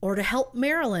Kennedys or to help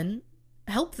Marilyn,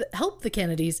 help the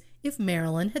Kennedys if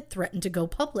Marilyn had threatened to go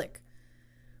public?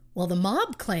 Well, the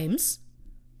mob claims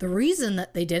the reason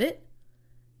that they did it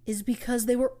is because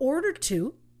they were ordered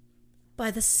to by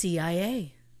the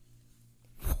CIA.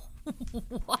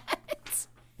 What?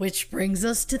 Which brings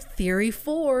us to theory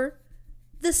 4,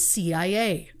 the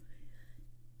CIA.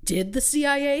 Did the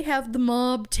CIA have the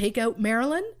mob take out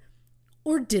Marilyn,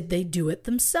 or did they do it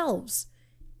themselves?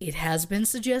 It has been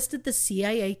suggested the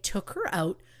CIA took her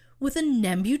out with a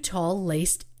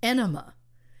Nembutal-laced enema.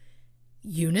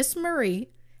 Eunice Murray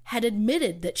had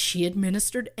admitted that she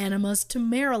administered enemas to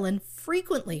Marilyn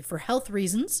frequently for health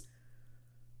reasons.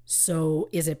 So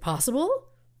is it possible?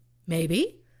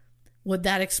 Maybe. Would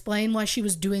that explain why she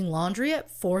was doing laundry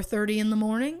at 4:30 in the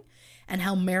morning and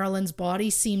how Marilyn's body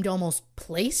seemed almost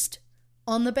placed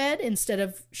on the bed instead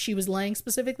of she was laying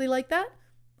specifically like that?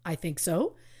 I think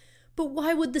so. But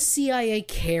why would the CIA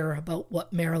care about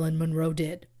what Marilyn Monroe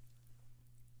did?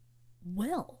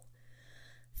 Well,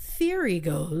 theory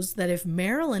goes that if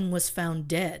Marilyn was found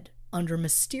dead under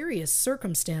mysterious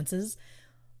circumstances,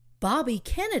 Bobby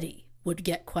Kennedy would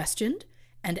get questioned,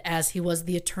 and as he was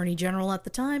the Attorney General at the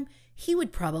time, he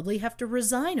would probably have to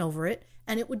resign over it,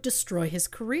 and it would destroy his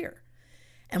career.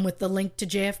 And with the link to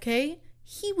JFK,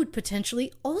 he would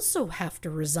potentially also have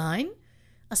to resign,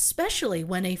 especially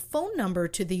when a phone number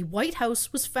to the White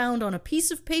House was found on a piece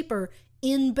of paper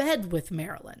in bed with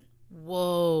Marilyn.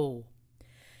 Whoa.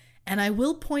 And I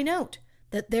will point out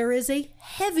that there is a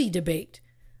heavy debate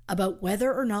about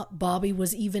whether or not Bobby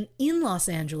was even in Los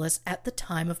Angeles at the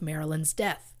time of Marilyn's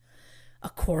death.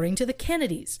 According to the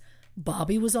Kennedys,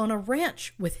 Bobby was on a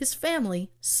ranch with his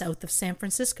family south of San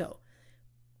Francisco.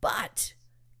 But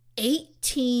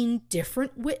 18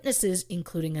 different witnesses,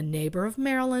 including a neighbor of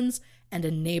Marilyn's and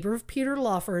a neighbor of Peter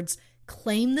Lawford's,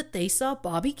 claim that they saw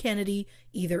Bobby Kennedy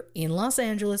either in Los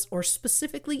Angeles or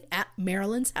specifically at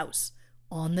Marilyn's house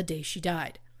on the day she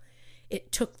died.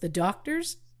 It took the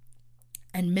doctors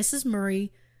and Mrs.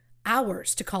 Murray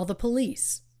hours to call the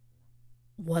police.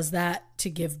 Was that to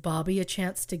give Bobby a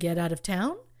chance to get out of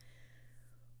town?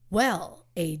 Well,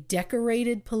 a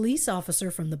decorated police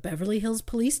officer from the Beverly Hills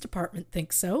Police Department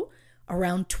thinks so.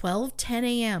 Around 12:10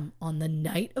 a.m. on the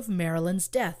night of Marilyn's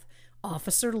death,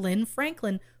 Officer Lynn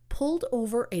Franklin pulled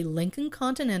over a Lincoln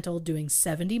Continental doing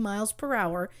 70 miles per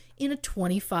hour in a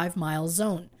 25-mile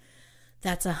zone.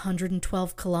 That's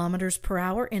 112 kilometers per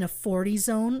hour in a 40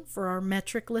 zone for our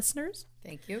metric listeners.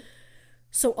 Thank you.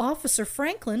 So Officer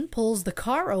Franklin pulls the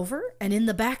car over, and in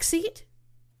the back seat,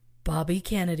 Bobby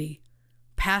Kennedy.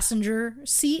 Passenger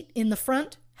seat in the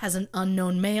front has an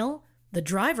unknown male. The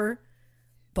driver,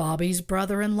 Bobby's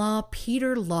brother-in-law,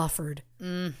 Peter Lawford.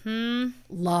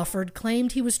 Lawford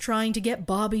claimed he was trying to get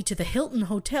Bobby to the Hilton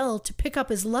Hotel to pick up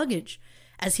his luggage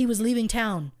as he was leaving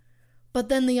town. But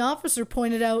then the officer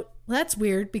pointed out, that's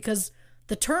weird because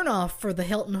the turnoff for the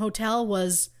Hilton Hotel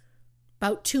was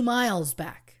about 2 miles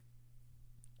back.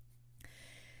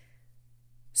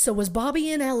 So was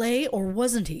Bobby in LA or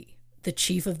wasn't he? The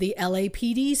chief of the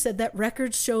LAPD said that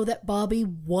records show that Bobby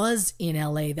was in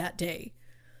LA that day.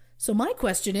 So my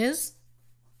question is,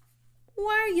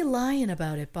 why are you lying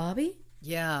about it, Bobby?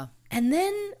 Yeah. And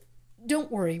then,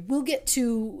 don't worry, we'll get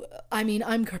to,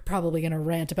 I'm probably going to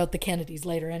rant about the Kennedys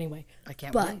later anyway. I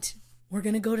can't wait. But we're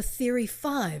going to go to Theory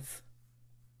 5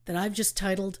 that I've just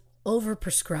titled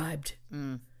Overprescribed.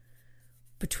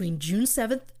 Between June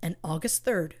 7th and August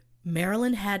 3rd,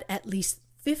 Marilyn had at least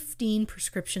 15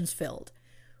 prescriptions filled,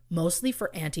 mostly for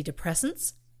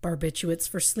antidepressants, barbiturates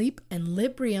for sleep, and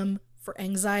Librium for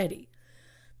anxiety.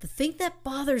 The thing that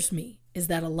bothers me is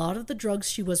that a lot of the drugs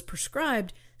she was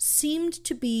prescribed seemed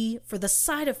to be for the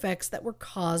side effects that were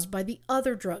caused by the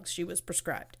other drugs she was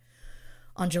prescribed.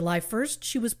 On July 1st,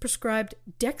 she was prescribed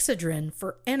Dexedrine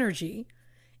for energy.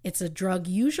 It's a drug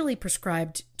usually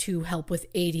prescribed to help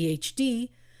with ADHD,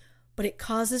 but it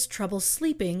causes trouble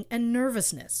sleeping and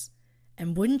nervousness.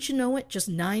 And wouldn't you know it, just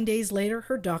 9 days later,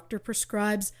 her doctor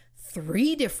prescribes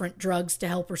 3 different drugs to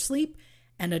help her sleep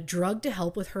and a drug to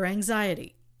help with her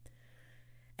anxiety.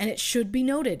 And it should be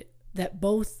noted that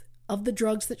both of the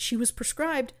drugs that she was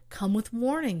prescribed come with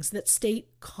warnings that state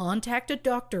contact a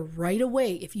doctor right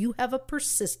away if you have a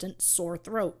persistent sore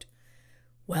throat.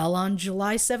 Well, on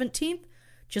July 17th,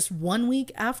 just 1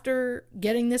 week after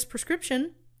getting this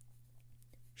prescription,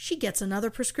 she gets another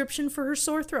prescription for her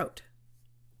sore throat.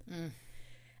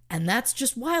 And that's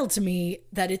just wild to me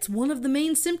that it's one of the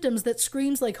main symptoms that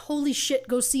screams like, holy shit,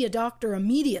 go see a doctor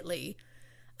immediately.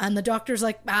 And the doctor's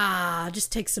like,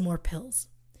 just take some more pills.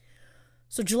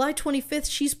 So July 25th,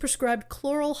 she's prescribed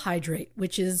chloral hydrate,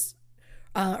 which is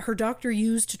her doctor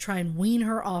used to try and wean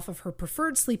her off of her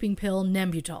preferred sleeping pill,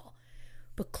 Nembutal.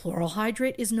 But chloral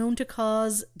hydrate is known to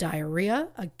cause diarrhea.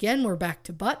 Again, we're back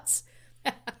to butts.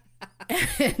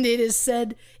 And it is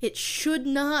said it should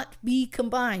not be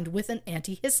combined with an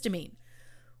antihistamine.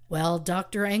 Well,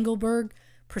 Dr. Engelberg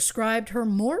prescribed her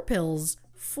more pills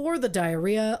for the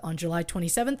diarrhea on July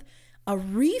 27th, a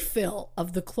refill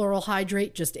of the chloral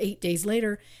hydrate just 8 days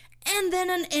later, and then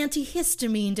an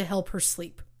antihistamine to help her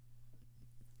sleep.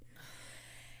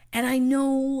 And I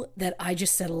know that I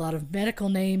just said a lot of medical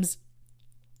names,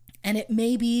 and it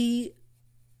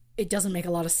doesn't make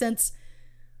a lot of sense.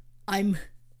 I'm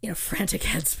in a frantic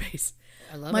headspace.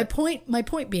 I love it. My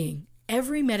point being,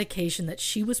 every medication that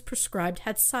she was prescribed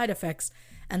had side effects,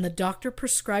 and the doctor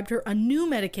prescribed her a new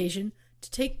medication to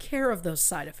take care of those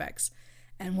side effects.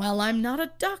 And while I'm not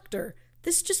a doctor,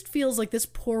 this just feels like this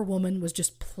poor woman was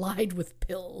just plied with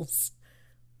pills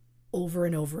over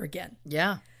and over again.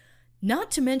 Yeah.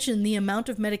 Not to mention the amount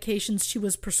of medications she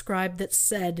was prescribed that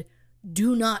said,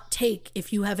 do not take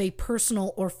if you have a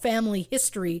personal or family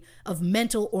history of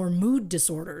mental or mood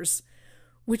disorders,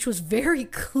 which was very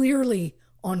clearly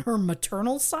on her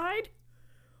maternal side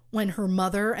when her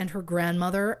mother and her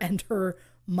grandmother and her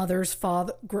mother's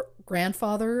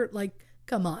grandfather,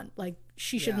 come on,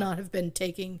 she should not have been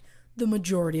taking the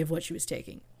majority of what she was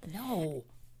taking. No.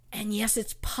 And yes,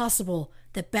 it's possible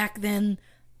that back then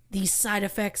these side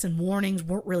effects and warnings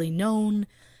weren't really known,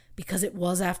 because it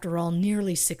was, after all,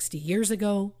 nearly 60 years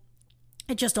ago.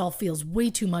 It just all feels way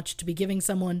too much to be giving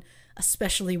someone,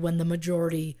 especially when the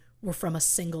majority were from a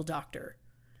single doctor.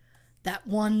 That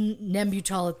one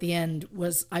Nembutal at the end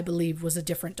I believe, was a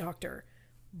different doctor.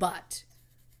 But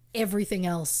everything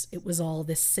else, it was all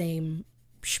this same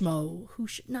schmo who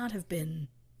should not have been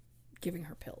giving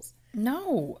her pills.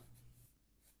 No.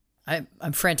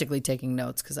 I'm frantically taking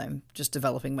notes because I'm just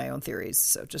developing my own theories,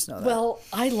 so just know that. Well,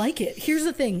 I like it. Here's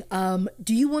the thing.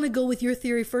 Do you want to go with your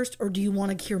theory first, or do you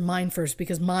want to hear mine first?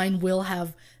 Because mine will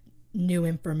have new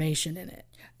information in it.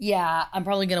 Yeah, I'm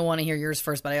probably going to want to hear yours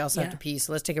first, but I also have to pee,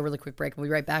 so let's take a really quick break. We'll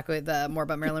be right back with more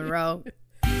about Marilyn Monroe.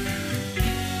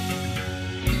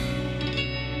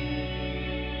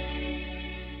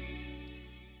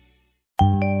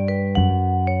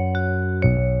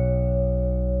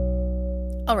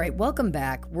 All right, welcome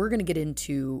back. We're going to get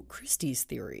into Christy's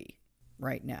theory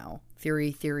right now.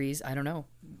 Theories, I don't know.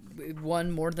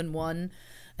 One, more than one.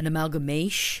 an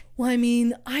amalgamation. Well, I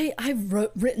mean, I've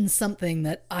written something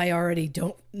that I already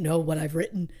don't know what I've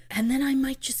written, and then I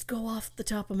might just go off the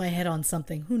top of my head on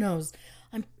something. Who knows?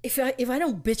 If I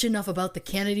don't bitch enough about the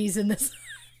Kennedys in this,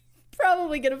 I'm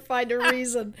probably going to find a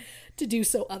reason to do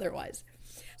so otherwise.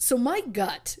 So my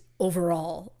gut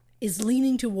overall is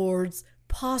leaning towards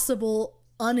possible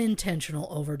unintentional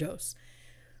overdose.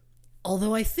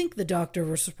 Although I think the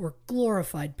doctors were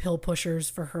glorified pill pushers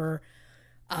for her,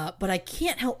 but I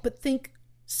can't help but think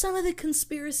some of the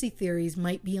conspiracy theories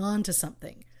might be onto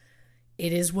something.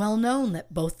 It is well known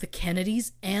that both the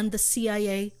Kennedys and the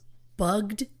CIA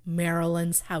bugged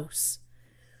Marilyn's house.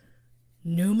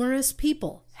 Numerous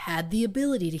people had the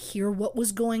ability to hear what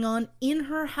was going on in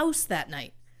her house that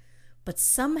night, but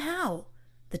somehow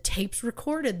the tapes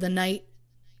recorded the night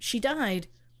she died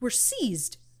were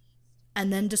seized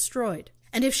and then destroyed.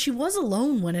 And if she was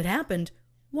alone when it happened,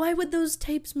 why would those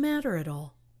tapes matter at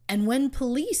all? And when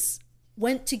police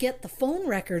went to get the phone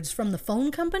records from the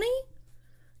phone company,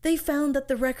 they found that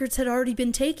the records had already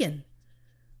been taken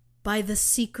by the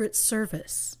Secret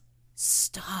Service.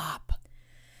 Stop.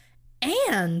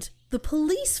 And the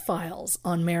police files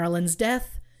on Marilyn's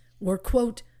death were,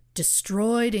 quote,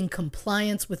 destroyed in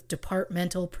compliance with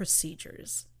departmental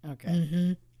procedures. Okay.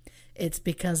 Mm-hmm. It's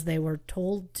because they were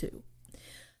told to.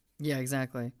 Yeah,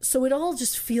 exactly. So it all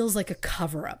just feels like a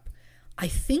cover-up. I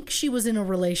think she was in a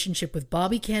relationship with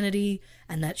Bobby Kennedy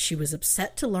and that she was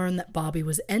upset to learn that Bobby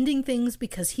was ending things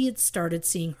because he had started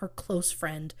seeing her close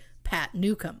friend, Pat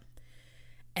Newcomb.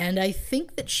 And I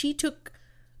think that she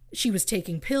was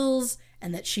taking pills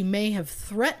and that she may have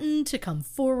threatened to come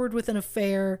forward with an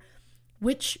affair,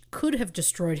 which could have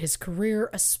destroyed his career,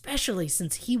 especially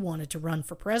since he wanted to run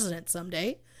for president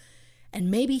someday. And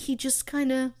maybe he just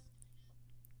kind of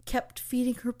kept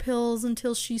feeding her pills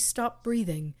until she stopped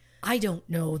breathing. I don't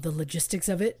know the logistics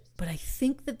of it, but I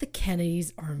think that the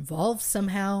Kennedys are involved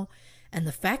somehow, and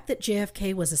the fact that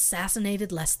JFK was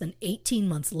assassinated less than 18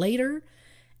 months later,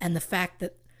 and the fact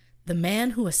that the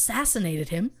man who assassinated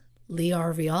him, Lee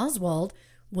Harvey Oswald,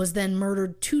 was then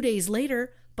murdered 2 days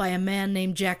later by a man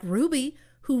named Jack Ruby,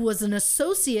 who was an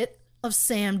associate of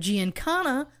Sam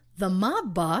Giancana, the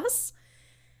mob boss,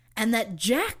 and that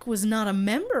Jack was not a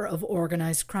member of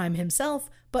organized crime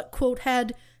himself, but, quote,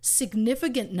 had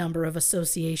significant number of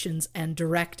associations and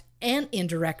direct and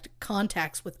indirect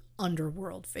contacts with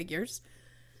underworld figures.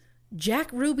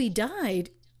 Jack Ruby died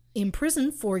in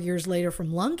prison 4 years later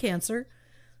from lung cancer.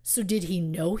 So did he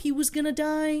know he was going to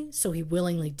die? So he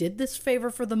willingly did this favor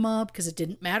for the mob because it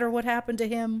didn't matter what happened to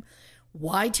him?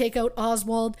 Why take out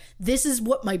Oswald? This is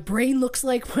what my brain looks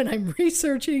like when I'm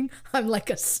researching. I'm like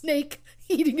a snake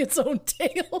eating its own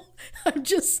tail. I'm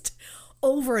just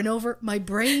over and over. My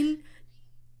brain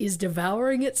is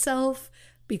devouring itself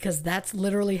because that's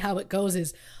literally how it goes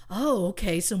is, oh,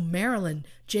 okay, so Marilyn,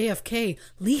 JFK,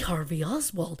 Lee Harvey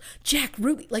Oswald, Jack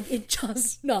Ruby. Like, it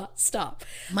does not stop.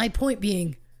 My point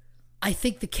being, I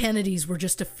think the Kennedys were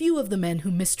just a few of the men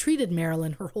who mistreated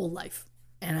Marilyn her whole life.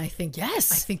 And I think,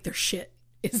 yes, I think they're shit,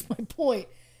 is my point.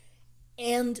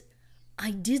 And I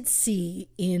did see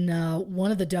in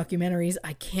one of the documentaries,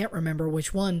 I can't remember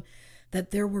which one,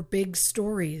 that there were big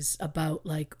stories about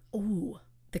like, oh,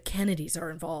 the Kennedys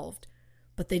are involved.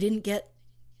 But they didn't get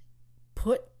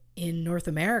put in North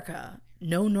America.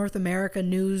 No North America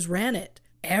news ran it.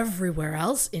 Everywhere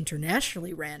else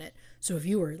internationally ran it. So if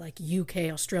you were like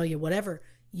UK, Australia, whatever,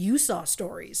 you saw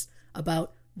stories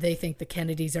about they think the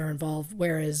Kennedys are involved.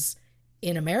 Whereas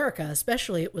in America,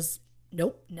 especially, it was,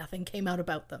 nope, nothing came out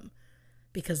about them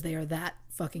because they are that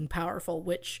fucking powerful,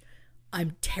 which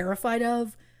I'm terrified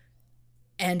of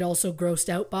and also grossed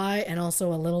out by and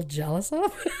also a little jealous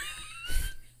of.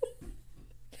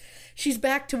 She's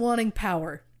back to wanting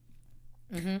power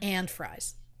and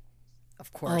fries.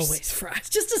 Of course. Always fries.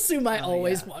 Just assume I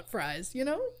always want fries, you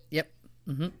know? Yep.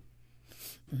 Mm-hmm.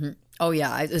 Mm-hmm. Oh,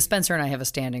 yeah. Spencer and I have a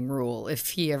standing rule. If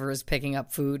he ever is picking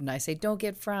up food and I say, don't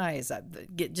get fries,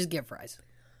 just get fries.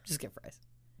 Just get fries.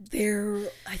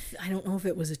 I don't know if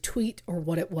it was a tweet or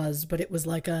what it was, but it was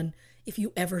like if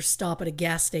you ever stop at a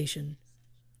gas station,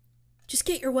 just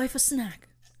get your wife a snack.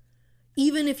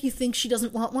 Even if you think she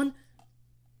doesn't want one,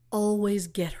 always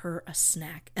get her a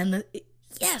snack. And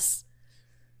yes,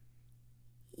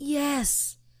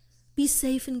 be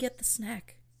safe and get the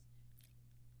snack.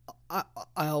 I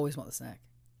always want the snack.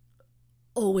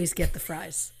 Always get the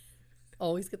fries.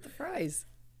 Always get the fries.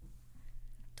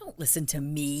 Don't listen to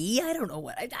me. I don't know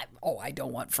what. I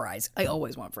don't want fries. I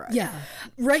always want fries. Yeah.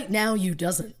 Right now you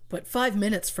doesn't. But 5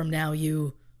 minutes from now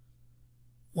you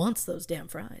wants those damn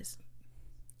fries.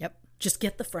 Yep. Just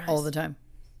get the fries. All the time.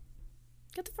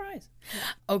 Get the fries.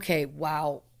 Okay,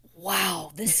 wow.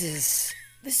 Wow, this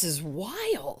is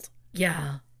wild.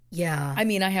 Yeah. Yeah. I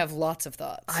mean, I have lots of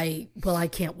thoughts. I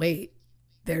can't wait.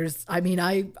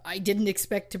 I didn't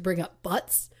expect to bring up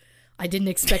butts. I didn't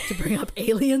expect to bring up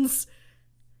aliens.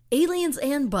 Aliens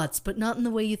and butts, but not in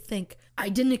the way you think. I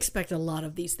didn't expect a lot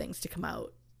of these things to come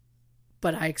out,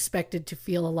 but I expected to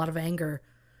feel a lot of anger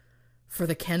for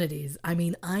the Kennedys. I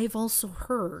mean, I've also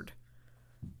heard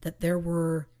that there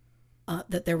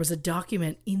was a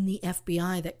document in the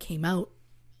FBI that came out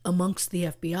amongst the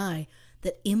FBI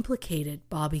that implicated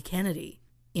Bobby Kennedy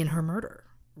in her murder.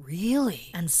 Really?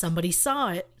 And somebody saw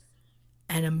it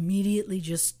and immediately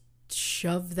just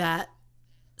shoved that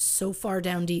so far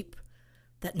down deep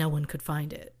that no one could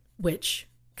find it. Which,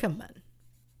 come on.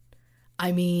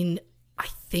 I mean, I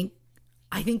think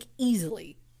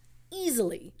easily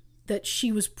that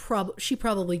she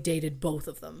probably dated both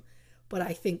of them. But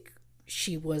I think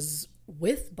she was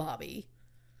with Bobby,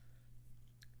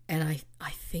 and I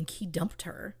think he dumped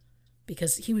her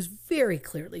because he was very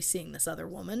clearly seeing this other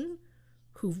woman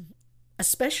who,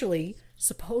 especially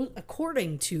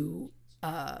according to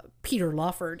Peter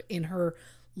Lawford in her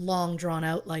long drawn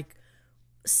out, like,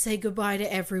 say goodbye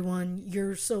to everyone,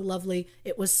 you're so lovely.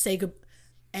 It was say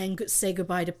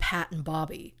goodbye to Pat and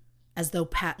Bobby, as though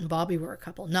Pat and Bobby were a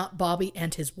couple, not Bobby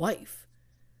and his wife.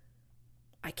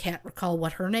 I can't recall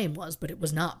what her name was, but it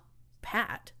was not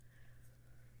Pat.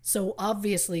 So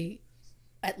obviously,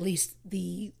 at least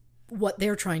what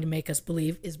they're trying to make us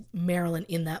believe is Marilyn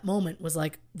in that moment was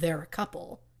like, they're a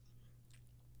couple.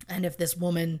 And if this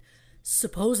woman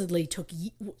supposedly took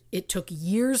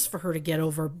years for her to get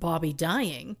over Bobby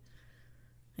dying,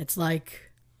 it's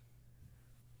like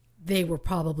they were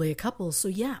probably a couple. So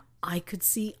yeah, I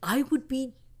would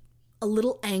be a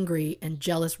little angry and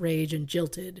jealous, rage and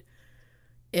jilted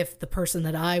if the person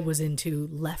that I was into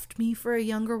left me for a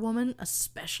younger woman,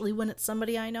 especially when it's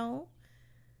somebody I know.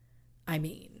 I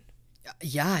mean,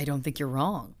 yeah, I don't think you're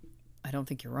wrong. I don't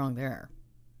think you're wrong there.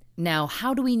 Now,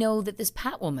 how do we know that this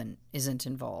Pat woman isn't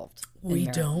involved in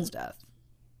Marilyn's death?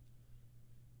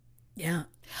 Yeah.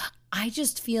 I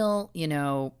just feel,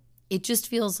 it just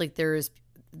feels like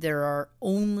there are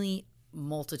only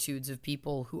multitudes of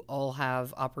people who all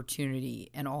have opportunity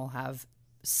and all have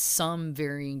some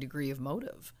varying degree of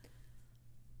motive.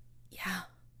 Yeah.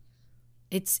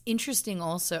 It's interesting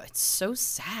also. It's so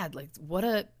sad. Like, what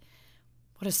a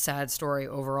sad story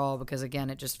overall, because again,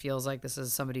 it just feels like this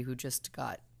is somebody who just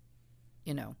got,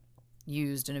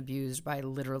 used and abused by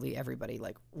literally everybody,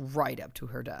 like right up to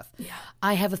her death. Yeah.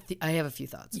 I have a few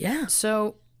thoughts. Yeah.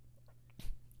 So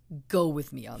go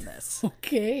with me on this.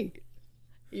 Okay.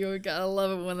 You gotta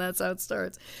love it when that's how it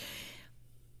starts.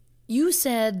 You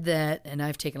said that, and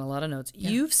I've taken a lot of notes. Yeah.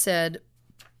 You've said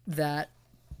that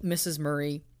Mrs.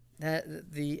 Murray,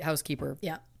 the housekeeper,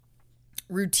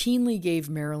 routinely gave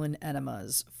Marilyn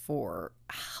enemas for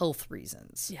health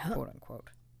reasons, quote unquote.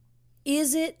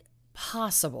 Is it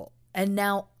possible? And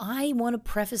now I want to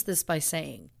preface this by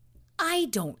saying, I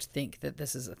don't think that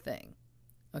this is a thing.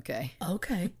 Okay.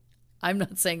 Okay. I'm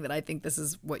not saying that I think this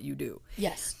is what you do.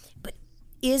 Yes. But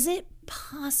is it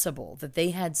possible that they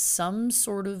had some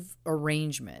sort of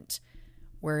arrangement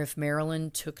where if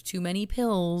Marilyn took too many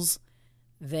pills,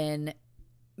 then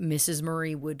Mrs.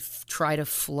 Murray would try to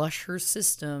flush her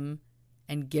system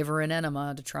and give her an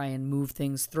enema to try and move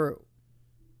things through?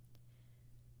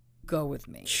 Go with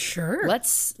me. Sure.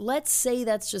 Let's say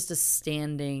that's just a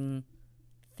standing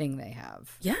thing they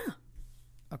have. Yeah.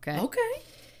 Okay? Okay.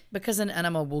 Because an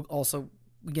enema will also,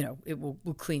 it will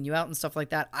clean you out and stuff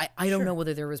like that. I don't know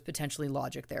whether there was potentially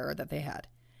logic there that they had.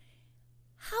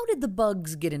 How did the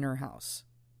bugs get in her house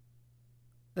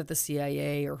that the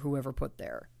CIA or whoever put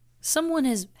there? Someone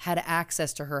has had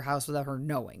access to her house without her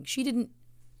knowing. She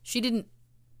didn't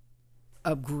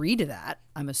agree to that,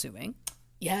 I'm assuming.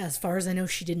 Yeah, as far as I know,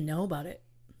 she didn't know about it.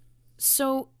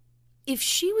 So if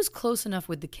she was close enough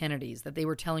with the Kennedys that they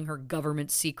were telling her government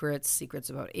secrets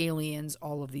about aliens,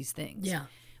 all of these things. Yeah.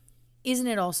 Isn't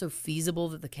it also feasible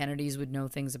that the Kennedys would know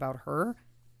things about her?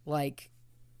 Like,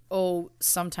 oh,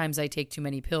 sometimes I take too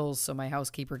many pills, so my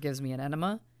housekeeper gives me an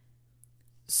enema.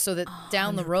 So that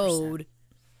down the road,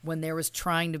 when there was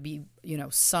trying to be,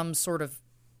 some sort of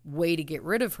way to get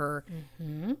rid of her,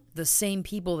 the same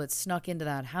people that snuck into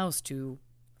that house to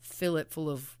fill it full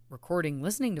of recording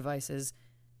listening devices,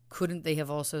 couldn't they have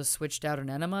also switched out an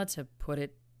enema to put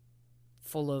it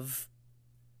full of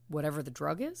whatever the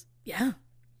drug is? Yeah.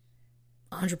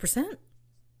 100%.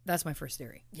 That's my first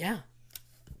theory. Yeah.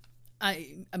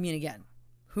 I mean, again,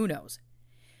 who knows?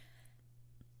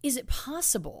 Is it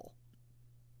possible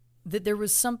that there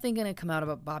was something going to come out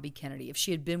about Bobby Kennedy. If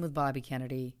she had been with Bobby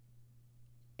Kennedy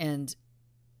and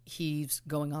he's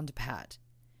going on to Pat,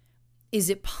 is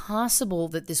it possible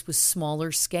that this was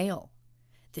smaller scale?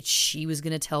 That she was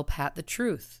going to tell Pat the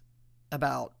truth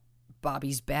about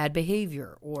Bobby's bad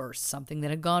behavior or something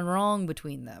that had gone wrong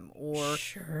between them? Or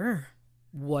sure,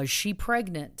 was she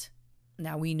pregnant?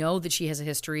 Now, we know that she has a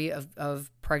history of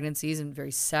pregnancies, and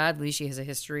very sadly, she has a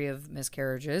history of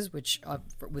miscarriages, which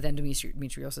with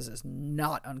endometriosis is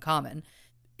not uncommon.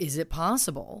 Is it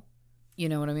possible, you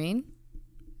know what I mean,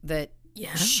 that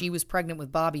she was pregnant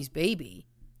with Bobby's baby,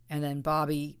 and then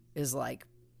Bobby is like,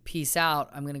 peace out,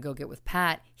 I'm going to go get with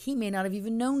Pat. He may not have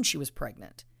even known she was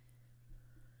pregnant.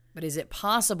 But is it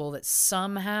possible that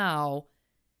somehow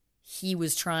he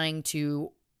was trying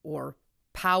to, or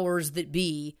powers that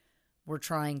be, were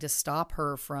trying to stop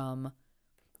her from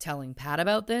telling Pat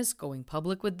about this, going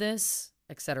public with this,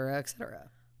 etc.,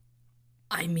 etc.?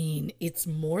 I mean, it's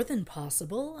more than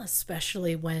possible,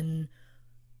 especially when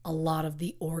a lot of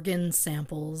the organ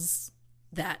samples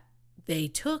that they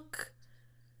took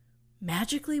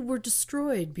magically were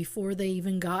destroyed before they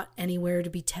even got anywhere to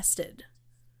be tested.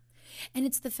 And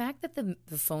it's the fact that the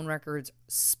phone records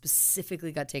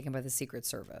specifically got taken by the Secret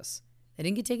Service. They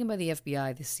didn't get taken by the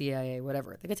FBI, the CIA,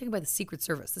 whatever. They got taken by the Secret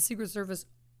Service. The Secret Service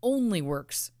only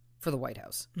works for the White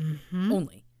House. Mm-hmm.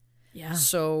 Only. Yeah.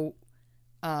 So,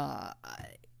 I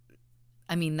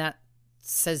mean, that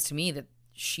says to me that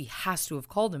she has to have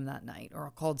called him that night,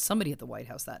 or called somebody at the White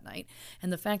House that night.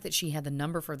 And the fact that she had the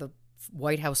number for the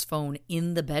White House phone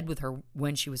in the bed with her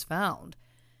when she was found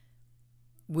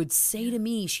would say to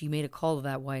me she made a call to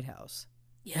that White House.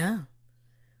 Yeah.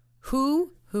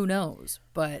 Who knows?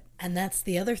 But and that's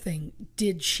the other thing.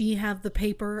 Did she have the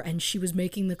paper and she was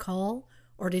making the call,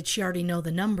 or did she already know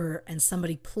the number and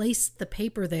somebody placed the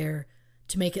paper there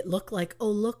to make it look like, oh,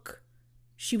 look,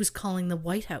 she was calling the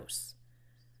White House?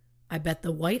 I bet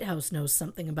the White House knows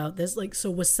something about this. Like,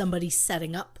 so was somebody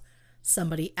setting up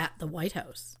somebody at the White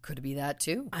House? Could be that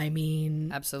too. I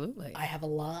mean, absolutely. I have a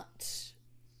lot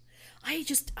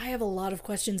of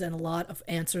questions and a lot of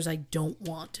answers I don't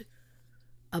want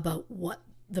about what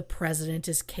the president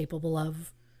is capable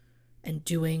of and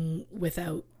doing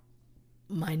without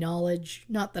my knowledge.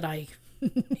 Not that I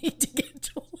need to get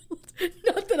told.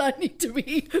 Not that I need to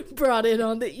be brought in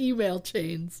on the email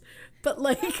chains. But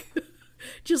like,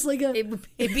 just like it'd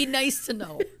be nice to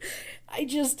know. I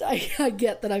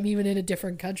get that I'm even in a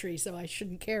different country, so I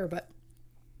shouldn't care. But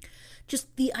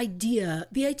just the idea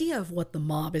of what the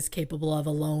mob is capable of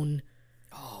alone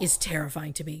is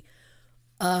terrifying to me.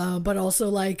 But also,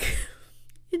 like,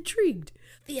 intrigued.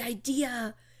 The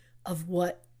idea of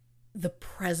what the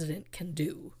president can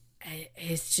do,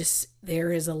 it's just,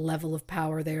 there is a level of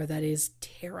power there that is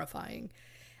terrifying.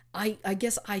 I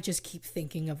guess I just keep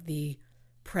thinking of the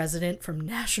president from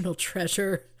National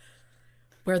Treasure,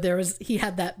 where he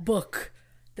had that book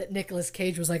that Nicolas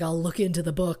Cage was like, I'll look into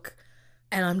the book.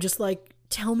 And I'm just like,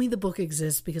 tell me the book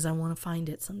exists, because I want to find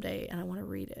it someday and I want to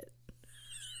read it.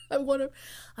 I want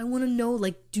to know,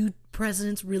 like, do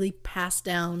presidents really pass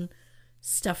down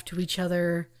stuff to each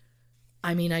other?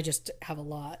 I mean, I just have a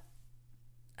lot.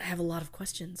 I have a lot of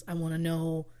questions. I want to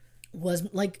know,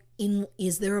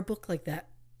 is there a book like that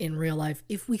in real life?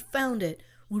 If we found it,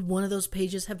 would one of those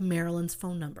pages have Marilyn's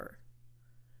phone number?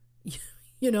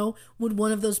 You know, would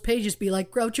one of those pages be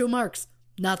like Groucho Marx?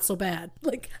 Not so bad.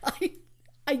 Like,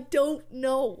 I don't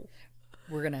know.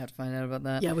 We're going to have to find out about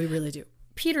that. Yeah, we really do.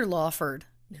 Peter Lawford.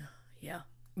 Yeah.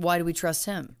 Why do we trust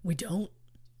him? We don't.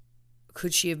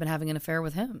 Could she have been having an affair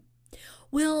with him?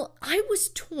 Well, I was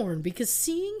torn, because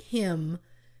seeing him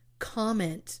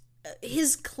comment,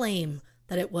 his claim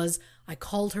that it was, I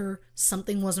called her,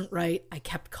 something wasn't right, I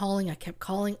kept calling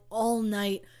all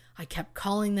night, I kept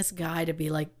calling this guy to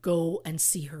be like, go and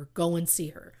see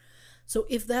her. So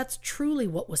if that's truly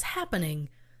what was happening,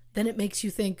 then it makes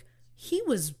you think he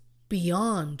was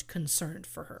beyond concerned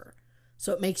for her.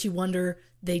 So it makes you wonder,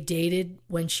 they dated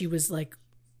when she was like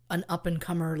an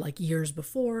up-and-comer, like years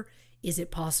before. Is it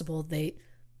possible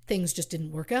things just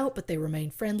didn't work out, but they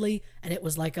remained friendly, and it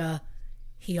was like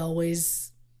he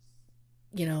always,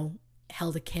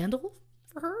 held a candle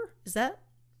for her? Is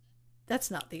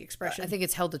that's not the expression. I think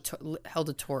it's held a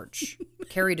torch.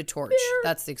 Carried a torch.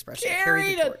 That's the expression.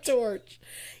 Carried a torch.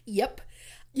 Yep.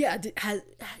 Yeah,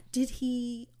 did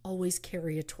he always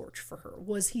carry a torch for her?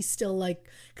 Was he still like,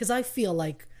 because I feel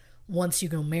like once you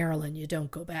go Marilyn, you don't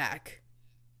go back.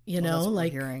 That's what we're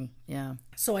hearing. Yeah.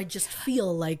 So I just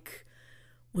feel like,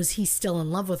 was he still in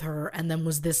love with her? And then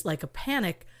was this like a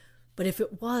panic? But if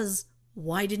it was,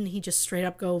 why didn't he just straight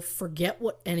up go, forget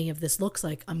what any of this looks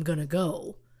like, I'm gonna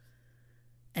go?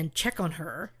 and check on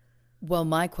her. Well,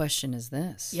 my question is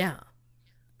this. Yeah.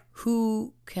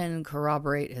 Who can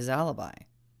corroborate his alibi?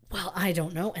 Well, I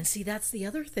don't know. And see, that's the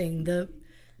other thing.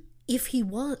 If he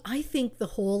was, I think the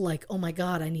whole like, oh my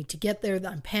God, I need to get there,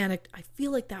 I'm panicked. I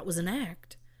feel like that was an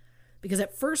act. Because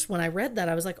at first when I read that,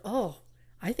 I was like, oh,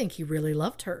 I think he really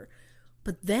loved her.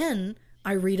 But then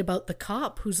I read about the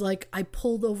cop who's like, I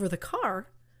pulled over the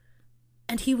car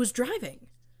and he was driving.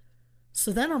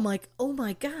 So then I'm like, oh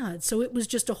my God. So it was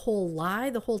just a whole lie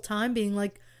the whole time, being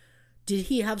like, did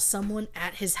he have someone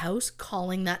at his house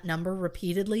calling that number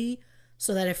repeatedly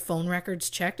so that if phone records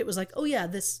checked, it was like, oh yeah,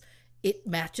 it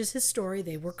matches his story.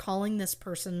 They were calling this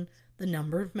person, the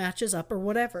number matches up or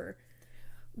whatever.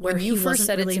 When you first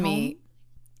said it to me,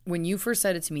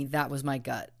 that was my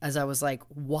gut. As I was like,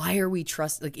 why are we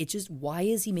why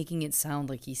is he making it sound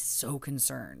like he's so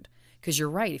concerned? Because you're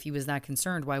right. If he was that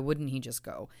concerned, why wouldn't he just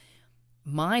go?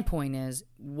 My point is,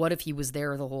 what if he was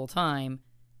there the whole time?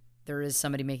 There is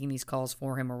somebody making these calls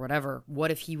for him or whatever.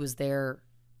 What if he was there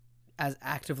as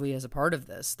actively as a part of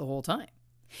this the whole time?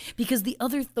 Because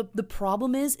the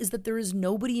problem is that there is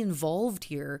nobody involved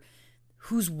here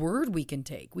whose word we can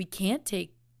take. We can't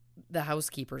take the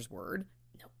housekeeper's word.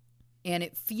 No. And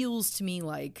it feels to me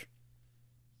like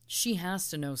she has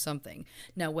to know something.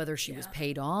 Now, whether she was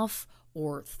paid off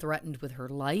or threatened with her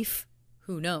life,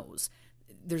 who knows?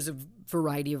 There's a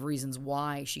variety of reasons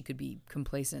why she could be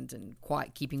complacent and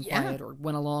keeping quiet or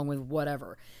went along with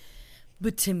whatever.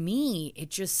 But to me, it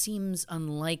just seems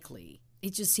unlikely.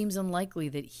 It just seems unlikely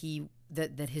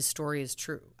that his story is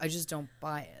true. I just don't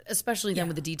buy it, especially then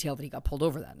with the detail that he got pulled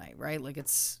over that night, right? Like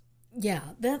it's... Yeah,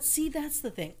 that's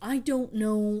the thing. I don't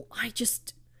know. I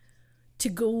just, to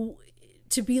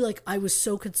be like, I was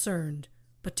so concerned,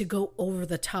 but to go over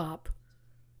the top.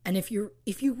 And if you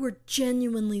were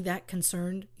genuinely that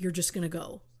concerned, you're just going to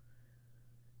go.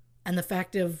 And the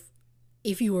fact of,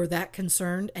 if you were that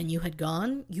concerned and you had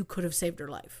gone, you could have saved her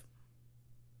life.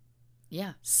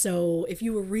 Yeah. So if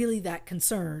you were really that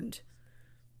concerned,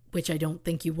 which I don't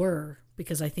think you were,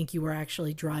 because I think you were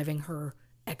actually driving her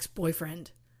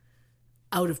ex-boyfriend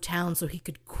out of town so he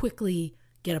could quickly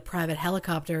get a private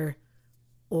helicopter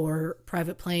or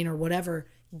private plane or whatever,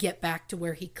 get back to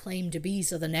where he claimed to be,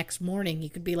 so the next morning he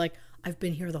could be like, I've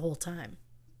been here the whole time.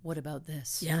 What about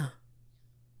this? Yeah.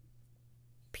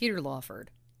 Peter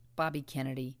Lawford, Bobby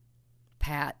Kennedy,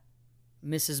 Pat,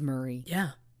 Mrs. Murray,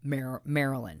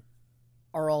 Marilyn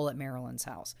are all at Marilyn's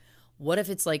house. What if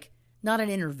it's like, not an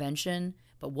intervention,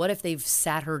 but what if they've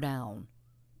sat her down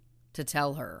to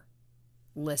tell her,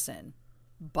 listen,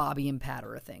 Bobby and Pat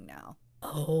are a thing now.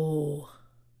 Oh.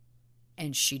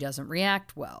 And she doesn't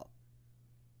react well.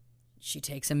 She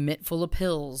takes a mitt full of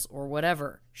pills or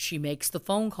whatever. She makes the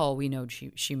phone call we know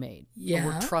she made. Yeah.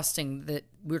 We're trusting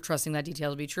that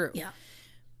detail to be true. Yeah.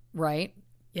 Right?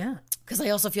 Yeah. Because I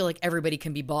also feel like everybody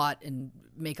can be bought and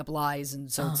make up lies,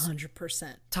 and so 100%.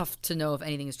 It's tough to know if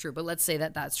anything is true. But let's say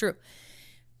that that's true.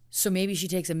 So maybe she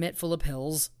takes a mitt full of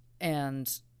pills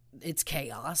and it's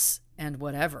chaos and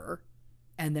whatever.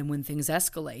 And then when things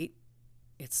escalate,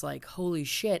 it's like, holy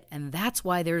shit. And that's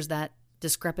why there's that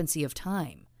discrepancy of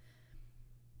time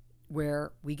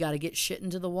where we got to get shit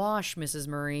into the wash, Mrs.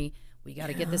 Murray. We got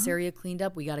to get this area cleaned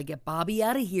up. We got to get Bobby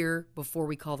out of here before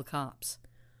we call the cops.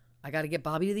 I got to get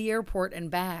Bobby to the airport and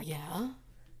back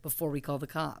before we call the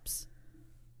cops.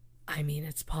 I mean,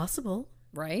 it's possible.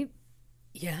 Right?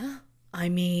 Yeah. I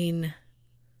mean,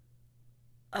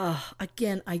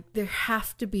 again, there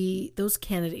have to be, those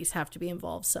Kennedys have to be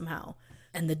involved somehow.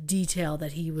 And the detail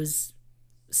that he was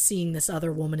seeing this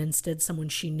other woman instead, someone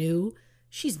she knew,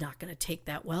 she's not going to take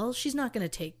that well. She's not going to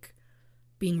take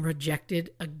being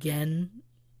rejected again,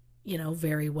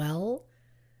 very well.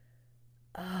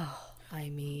 Oh, I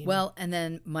mean. Well, and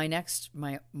then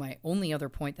my only other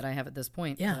point that I have at this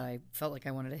point that I felt like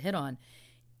I wanted to hit on,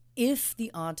 if the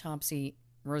autopsy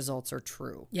results are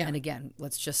true, and again,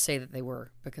 let's just say that they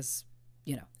were, because,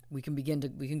 we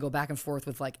can go back and forth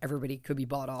with like everybody could be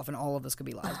bought off and all of this could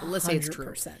be lies, but let's say it's true.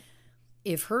 100%.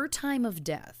 If her time of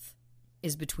death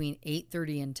is between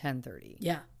 8:30 and 10:30.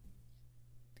 Yeah.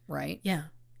 Right? Yeah.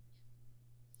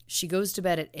 She goes to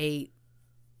bed at 8.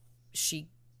 She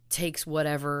takes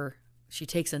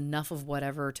enough of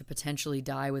whatever to potentially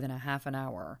die within a half an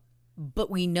hour. But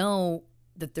we know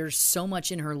that there's so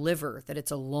much in her liver that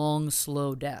it's a long,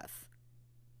 slow death.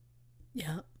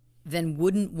 Yeah. Then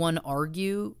wouldn't one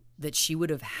argue that she would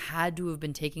have had to have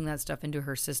been taking that stuff into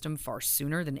her system far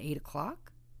sooner than 8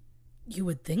 o'clock? You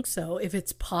would think so, if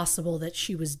it's possible that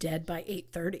she was dead by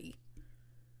 8:30.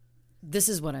 This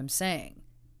is what I'm saying.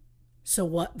 So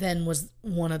what then was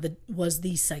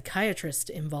the psychiatrist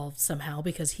involved somehow,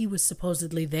 because he was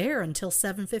supposedly there until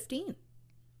 7:15.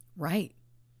 Right.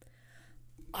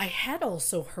 I had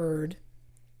also heard,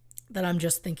 that I'm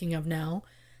just thinking of now,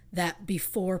 that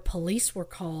before police were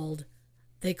called,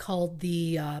 they called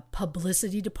the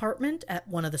publicity department at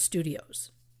one of the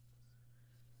studios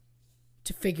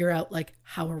to figure out, like,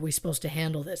 how are we supposed to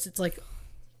handle this? It's like,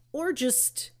 or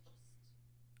just,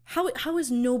 how is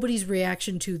nobody's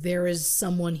reaction to there is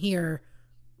someone here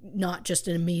not just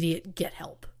an immediate get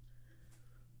help?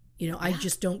 You know, I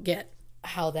just don't get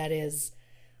how that is.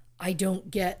 I don't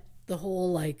get the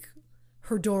whole, like,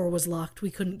 her door was locked,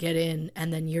 we couldn't get in,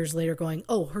 and then years later going,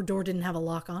 oh, her door didn't have a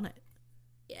lock on it.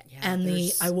 Yeah, and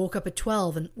I woke up at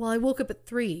 12, and, well, I woke up at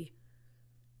 3.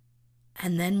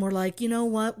 And then we're like, you know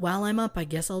what? While I'm up, I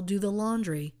guess I'll do the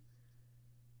laundry.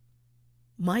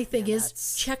 My thing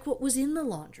is, check what was in the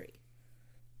laundry.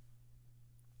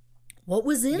 What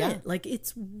was in it? Like,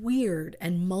 it's weird.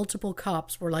 And multiple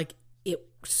cops were like, it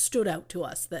stood out to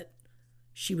us that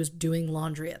she was doing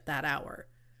laundry at that hour.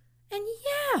 And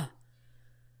yeah,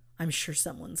 I'm sure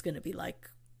someone's going to be like,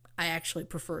 I actually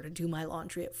prefer to do my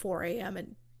laundry at 4 a.m.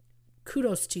 And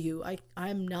kudos to you.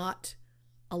 I'm not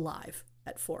alive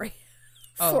at 4 a.m.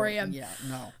 4 a.m. Yeah,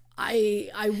 no.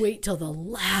 I wait till the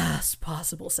last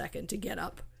possible second to get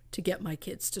up to get my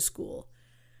kids to school.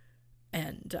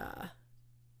 And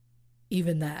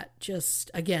even that, just,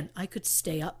 again, I could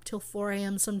stay up till 4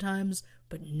 a.m. sometimes,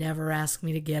 but never ask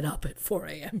me to get up at 4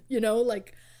 a.m. You know,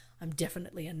 like, I'm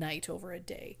definitely a night over a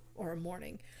day or a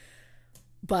morning.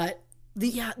 But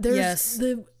there's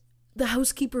the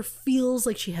housekeeper feels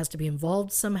like she has to be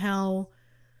involved somehow.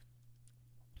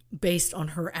 Based on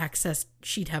her access,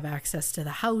 she'd have access to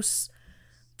the house.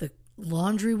 The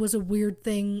laundry was a weird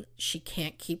thing. She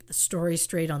can't keep the story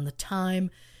straight on the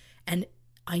time. And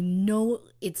I know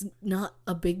it's not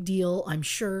a big deal, I'm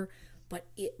sure, but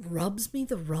it rubs me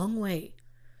the wrong way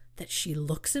that she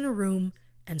looks in a room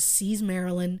and sees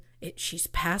Marilyn. She's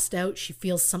passed out. She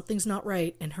feels something's not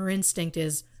right. And her instinct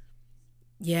is,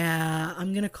 yeah,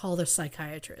 I'm going to call the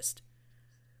psychiatrist.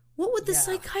 What would the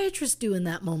psychiatrist do in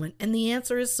that moment? And the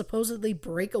answer is supposedly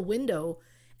break a window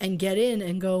and get in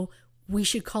and go, we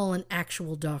should call an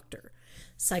actual doctor.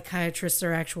 Psychiatrists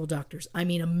are actual doctors. I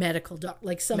mean, a medical doctor.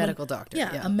 Like someone, medical doctor.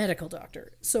 Yeah, a medical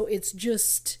doctor. So it's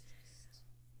just,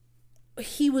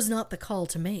 he was not the call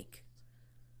to make.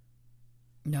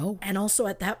 No. And also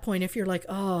at that point, if you're like,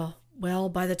 oh, well,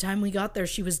 by the time we got there,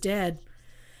 she was dead,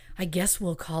 I guess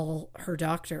we'll call her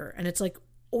doctor. And it's like,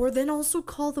 or then also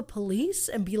call the police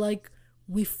and be like,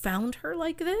 we found her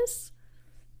like this?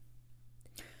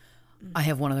 I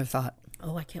have one other thought.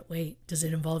 Oh, I can't wait. Does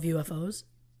it involve UFOs?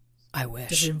 I wish.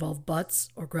 Does it involve butts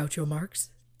or Groucho Marx?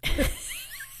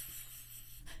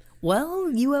 Well,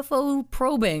 UFO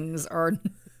probings are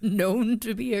known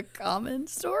to be a common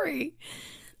story.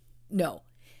 No.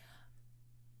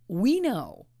 We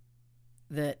know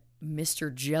that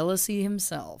Mr. Jealousy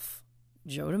himself,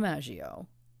 Joe DiMaggio,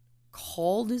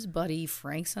 called his buddy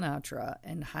Frank Sinatra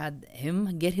and had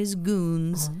him get his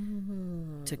goons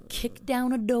to kick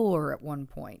down a door at one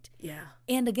point. Yeah.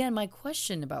 And again, my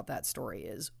question about that story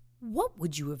is, what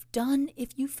would you have done if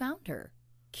you found her?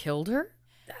 Killed her?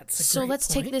 That's a so great let's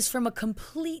point. take this from a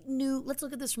complete new, let's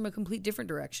look at this from a complete different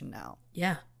direction now.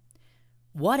 Yeah.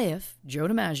 What if Joe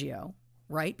DiMaggio,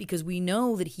 right? Because we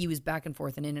know that he was back and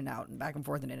forth and in and out and back and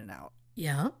forth and in and out.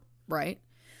 Yeah. Right?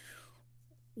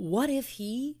 What if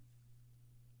he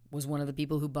was one of the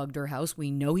people who bugged her house?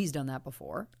 We know he's done that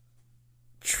before.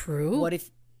 True.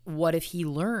 What if he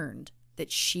learned that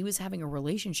she was having a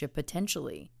relationship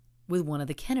potentially with one of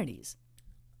the Kennedys?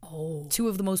 Oh. Two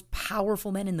of the most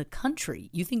powerful men in the country.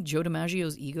 You think Joe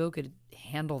DiMaggio's ego could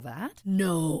handle that?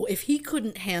 No. If he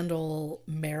couldn't handle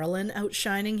Marilyn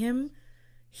outshining him,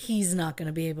 he's not going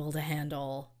to be able to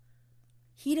handle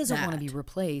He doesn't want to that. be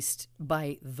replaced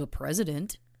by the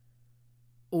president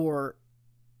or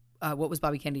what was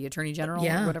Bobby Kennedy, Attorney General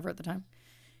or whatever at the time.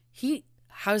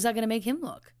 How's that going to make him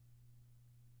look?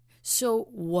 So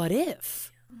what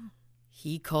if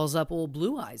he calls up old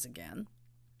Blue Eyes again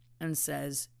and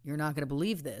says, you're not going to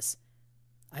believe this.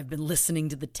 I've been listening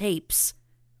to the tapes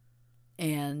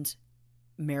and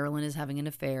Marilyn is having an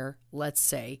affair, let's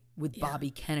say, with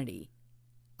Bobby Kennedy.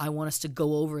 I want us to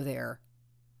go over there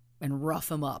and rough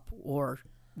him up or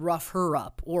rough her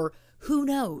up or who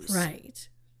knows. Right.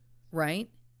 Right?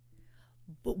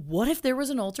 But what if there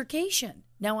was an altercation?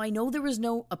 Now, I know there was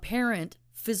no apparent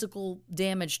physical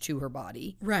damage to her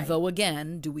body. Right. Though,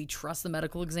 again, do we trust the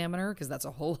medical examiner? Because that's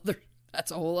a whole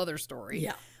other story.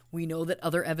 Yeah. We know that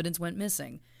other evidence went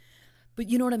missing. But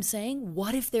you know what I'm saying?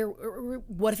 What if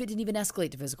it didn't even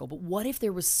escalate to physical? But what if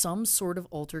there was some sort of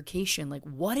altercation? Like,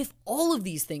 what if all of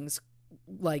these things,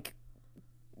 like,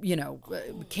 you know,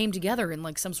 came together in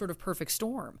like some sort of perfect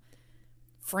storm?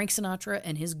 Frank Sinatra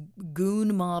and his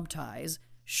goon mob ties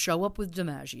show up with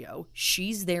DiMaggio.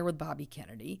 She's there with Bobby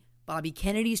Kennedy. Bobby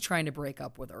Kennedy's trying to break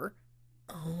up with her.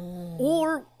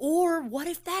 Oh. Or what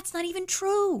if that's not even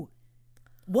true?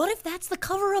 What if that's the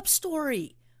cover-up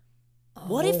story?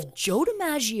 What if Joe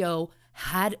DiMaggio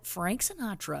had Frank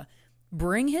Sinatra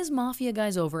bring his mafia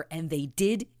guys over and they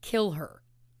did kill her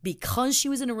because she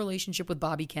was in a relationship with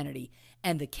Bobby Kennedy,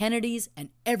 and the Kennedys and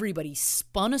everybody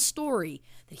spun a story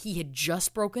that he had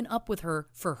just broken up with her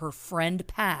for her friend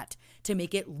Pat to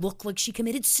make it look like she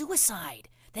committed suicide?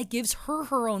 That gives her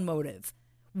her own motive.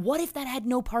 What if that had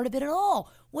no part of it at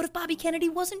all? What if Bobby Kennedy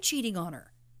wasn't cheating on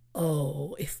her?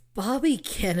 Oh, if Bobby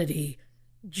Kennedy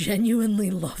genuinely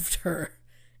loved her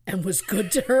and was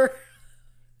good to her.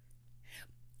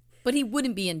 But he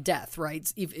wouldn't be in death,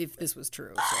 right? If this was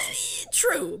true. So.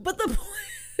 True. But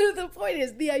the point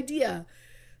is the idea.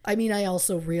 I mean, I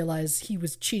also realize he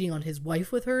was cheating on his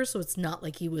wife with her, so it's not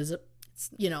like he was,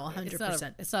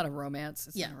 100%. It's not a romance.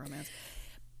 It's not a romance.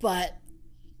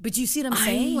 But you see what I'm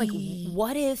saying? Like,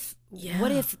 what if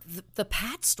the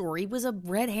Pat story was a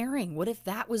red herring? What if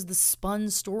that was the spun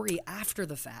story after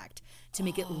the fact to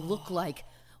make it look like,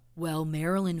 well,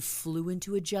 Marilyn flew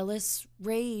into a jealous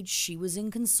rage. She was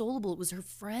inconsolable. It was her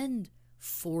friend,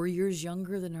 4 years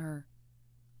younger than her.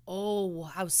 Oh,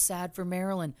 how sad for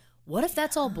Marilyn. What if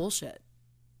that's all bullshit?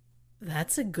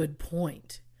 That's a good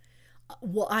point.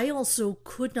 Well, I also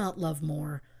could not love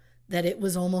more that it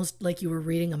was almost like you were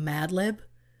reading a Mad Lib.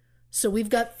 So we've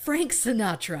got Frank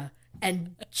Sinatra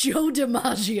and Joe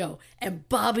DiMaggio and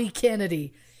Bobby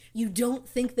Kennedy. You don't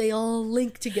think they all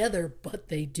link together, but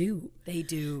they do. They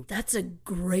do. That's a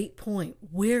great point.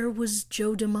 Where was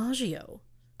Joe DiMaggio?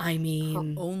 I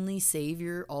mean... Her only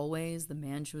savior always, the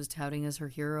man she was touting as her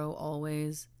hero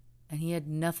always, and he had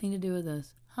nothing to do with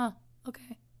this. Huh,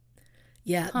 okay.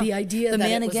 Yeah, the idea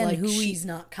that it was like, she's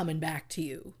not coming back to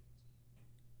you.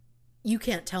 You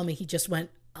can't tell me he just went,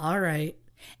 all right.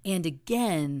 And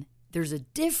again, there's a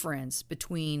difference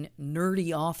between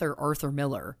nerdy author Arthur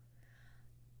Miller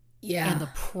and the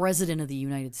President of the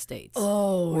United States.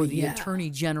 Or the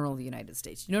Attorney General of the United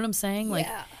States. You know what I'm saying? Like,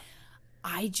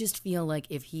 I just feel like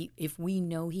if we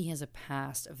know he has a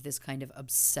past of this kind of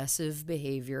obsessive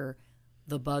behavior,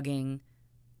 the bugging,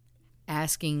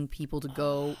 asking people to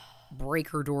go break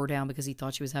her door down because he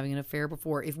thought she was having an affair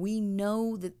before, if we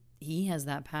know that he has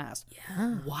that past,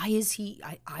 why is he...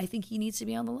 I think he needs to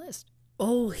be on the list.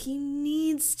 Oh, he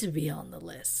needs to be on the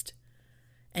list.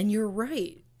 And you're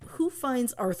right. Who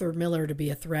finds Arthur Miller to be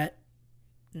a threat?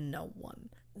 No one.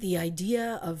 The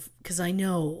idea of... Because I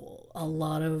know a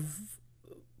lot of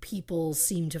people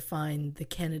seem to find the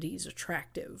Kennedys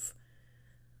attractive.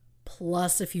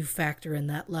 Plus, if you factor in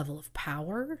that level of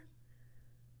power,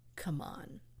 come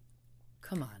on.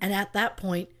 And at that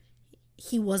point,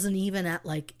 he wasn't even at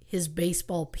like his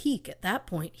baseball peak. At that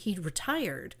point, he'd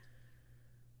retired.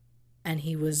 And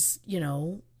he was,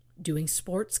 doing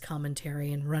sports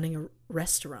commentary and running a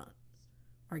restaurant.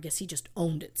 Or I guess he just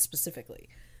owned it specifically.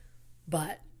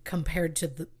 But compared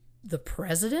to the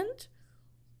president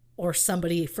or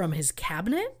somebody from his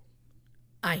cabinet,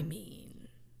 I mean...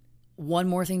 One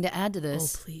more thing to add to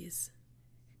this. Oh, please.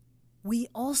 We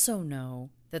also know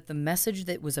that the message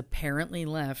that was apparently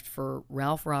left for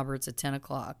Ralph Roberts at 10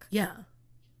 o'clock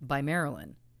by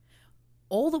Marilyn,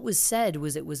 all that was said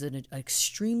was it was an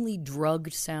extremely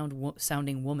drugged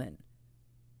sounding woman.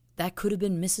 That could have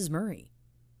been Mrs. Murray.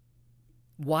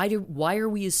 Why are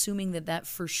we assuming that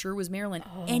for sure was Marilyn?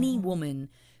 Oh. Any woman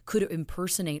could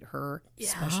impersonate her,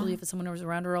 especially if it's someone who was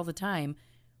around her all the time.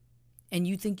 And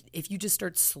you think if you just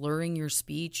start slurring your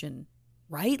speech and,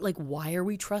 right? Like, why are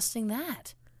we trusting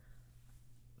that?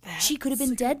 She could have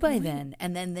been dead by then.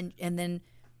 And then,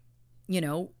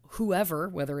 whoever,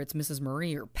 whether it's Mrs.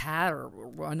 Murray or Pat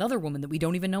or another woman that we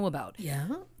don't even know about. Yeah.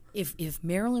 If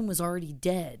Marilyn was already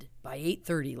dead by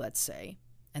 8:30, let's say,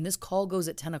 and this call goes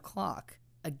at 10 o'clock,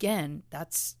 again,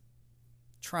 that's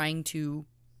trying to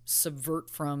subvert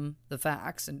from the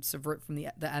facts and subvert from the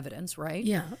evidence, right?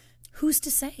 Yeah. Who's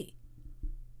to say?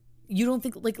 You don't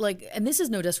think, like, and this is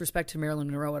no disrespect to Marilyn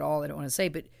Monroe at all, I don't want to say,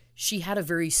 but she had a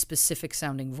very specific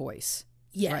sounding voice.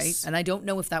 Yes. Right? And I don't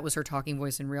know if that was her talking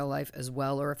voice in real life as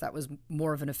well, or if that was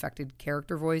more of an affected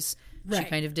character voice she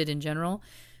kind of did in general.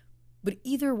 But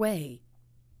either way,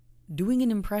 doing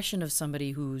an impression of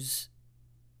somebody who's,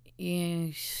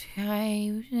 I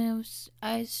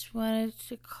just wanted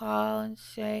to call and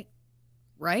say,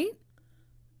 right?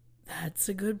 That's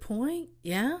a good point.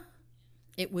 Yeah.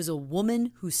 It was a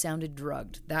woman who sounded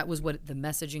drugged. That was what the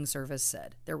messaging service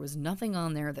said. There was nothing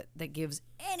on there that gives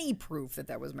any proof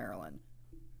that was Marilyn.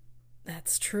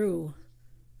 That's true.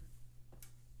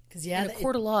 Because in a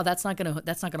court of law, that's not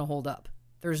gonna hold up.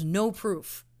 There's no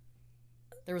proof.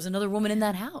 There was another woman in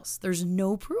that house. There's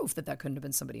no proof that couldn't have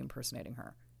been somebody impersonating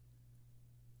her.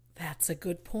 That's a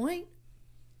good point.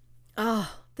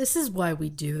 Oh, this is why we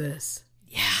do this.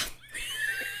 Yeah.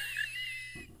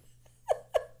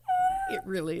 It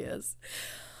really is.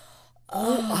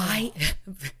 Oh,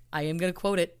 I am going to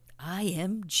quote it. I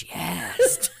am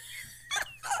jazzed.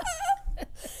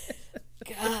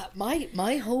 God,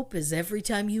 my hope is every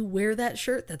time you wear that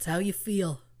shirt, that's how you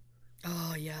feel.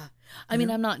 Oh, yeah. I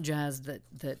mean, I'm not jazzed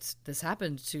that this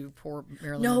happened to poor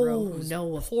Marilyn Monroe.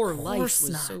 No, of poor course life was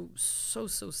not.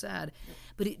 so sad.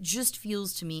 But it just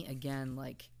feels to me, again,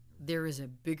 like there is a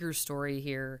bigger story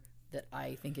here that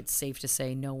I think it's safe to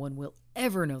say no one will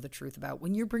ever know the truth about.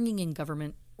 When you're bringing in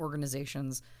government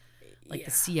organizations like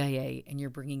the CIA and you're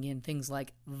bringing in things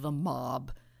like the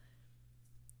mob,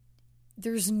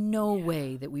 there's no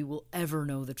way that we will ever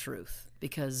know the truth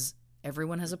because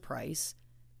everyone has a price.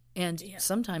 And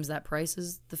sometimes that price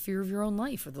is the fear of your own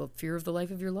life or the fear of the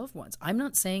life of your loved ones. I'm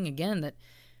not saying, again, that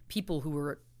people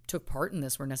who took part in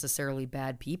this were necessarily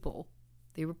bad people.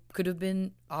 They could have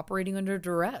been operating under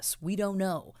duress. We don't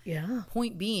know. Yeah.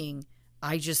 Point being,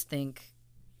 I think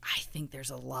there's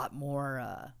a lot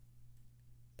more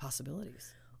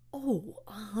possibilities. Oh,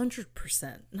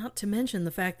 100%. Not to mention the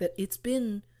fact that it's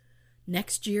been,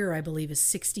 next year, I believe, is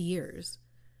 60 years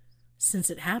since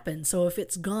it happened. So if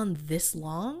it's gone this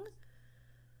long,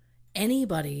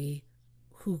 anybody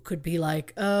who could be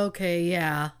like, okay,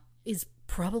 yeah, is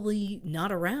probably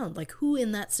not around. Like, who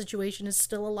in that situation is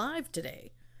still alive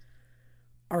today?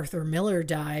 Arthur Miller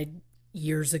died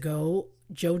years ago.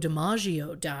 Joe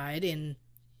DiMaggio died in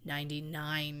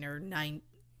 99 or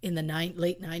in the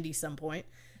late 90s some point.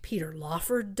 Peter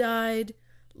Lawford died.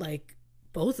 Like,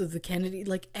 both of the Kennedy,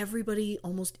 like everybody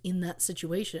almost in that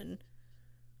situation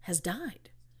has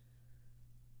died.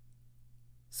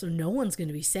 So no one's going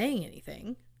to be saying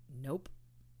anything. Nope.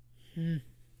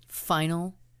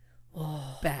 Final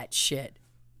batshit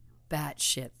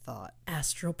thought.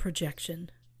 Astral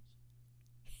projection.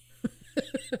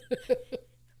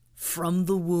 From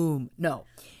the womb. No.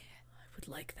 I would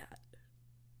like that.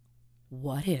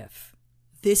 What if?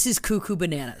 This is cuckoo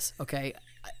bananas, okay?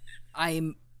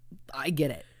 I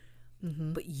get it.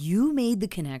 Mm-hmm. But you made the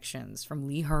connections from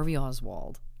Lee Harvey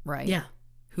Oswald, right? Yeah.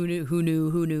 Who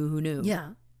knew?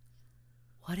 Yeah.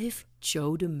 What if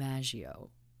Joe DiMaggio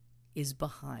is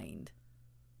behind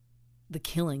the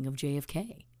killing of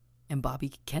JFK and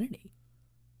Bobby Kennedy?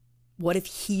 What if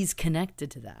he's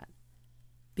connected to that?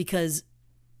 Because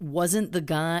wasn't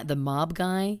the mob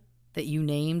guy that you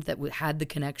named that had the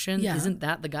connection? Yeah. Isn't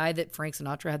that the guy that Frank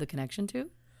Sinatra had the connection to?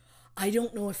 I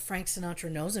don't know if Frank Sinatra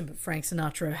knows him, but Frank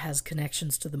Sinatra has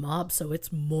connections to the mob, so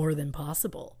it's more than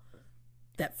possible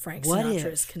that Frank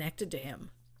Sinatra is connected to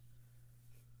him.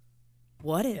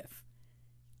 What if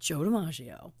Joe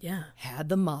DiMaggio Yeah. had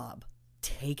the mob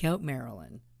take out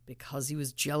Marilyn because he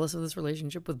was jealous of this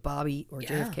relationship with Bobby or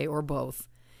JFK or both,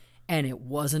 and it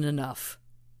wasn't enough?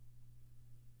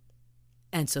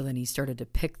 And so then he started to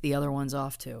pick the other ones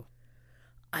off too.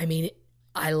 I mean,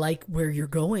 I like where you're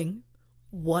going.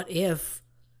 What if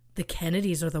the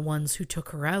Kennedys are the ones who took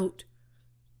her out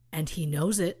and he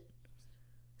knows it?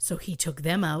 So he took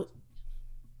them out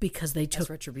because they took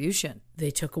retribution.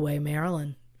 They took away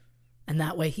Marilyn. And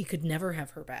that way he could never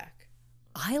have her back.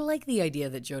 I like the idea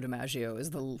that Joe DiMaggio is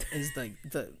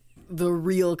the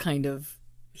real kind of,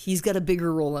 he's got a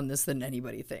bigger role in this than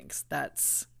anybody thinks.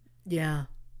 That's yeah.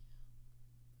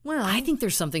 Well, I think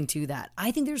there's something to that.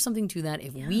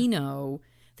 If we know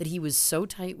that he was so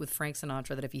tight with Frank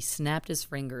Sinatra that if he snapped his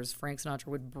fingers, Frank Sinatra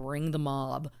would bring the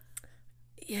mob.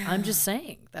 Yeah. I'm just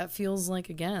saying, that feels like,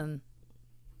 again,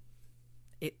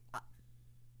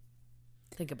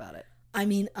 think about it. I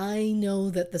mean, I know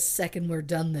that the second we're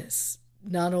done this,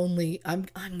 not only I'm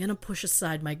going to push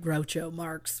aside my Groucho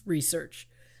Marx research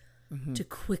to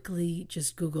quickly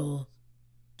just Google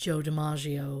Joe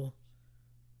DiMaggio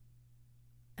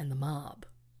and the mob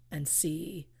and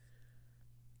see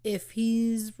if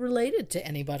he's related to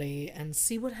anybody and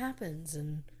see what happens.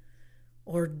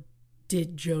 Or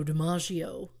did Joe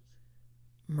DiMaggio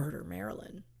murder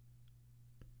Marilyn?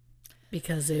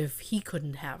 Because if he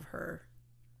couldn't have her,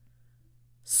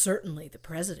 certainly the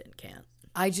president can't.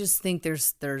 I just think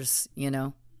there's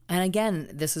and again,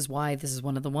 this is why this is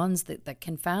one of the ones that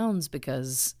confounds,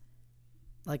 because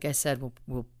like I said,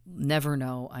 we'll never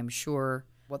know, I'm sure,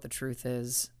 what the truth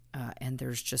is. And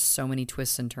there's just so many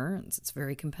twists and turns. It's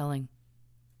very compelling.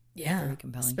 Yeah, very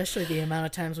compelling. Especially the amount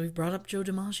of times we've brought up Joe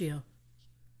DiMaggio.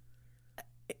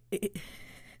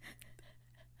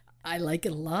 I like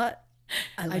it a lot.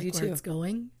 I like where it's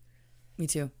going. Me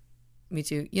too.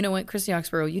 You know what, Christy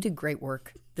Oxborough, you did great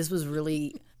work. This was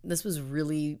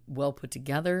really well put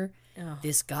together. Oh.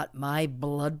 This got my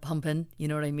blood pumping. You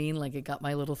know what I mean? Like, it got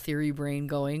my little theory brain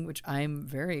going, which I'm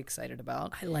very excited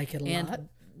about. I like it a lot.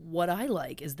 What I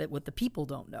like is that what the people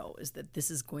don't know is that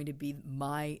this is going to be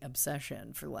my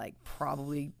obsession for like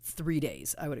probably 3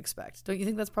 days, I would expect. Don't you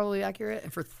think that's probably accurate?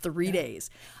 And for 3 days,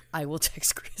 I will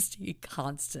text Christy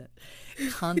constant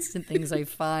things I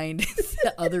find,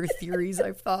 other theories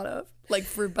I've thought of, like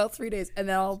for about 3 days, and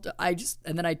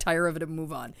then I tire of it and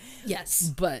move on.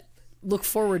 Yes, but look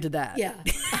forward to that. Yeah.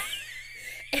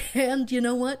 And you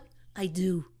know what? I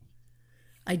do.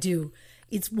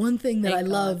 It's one thing that I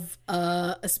love,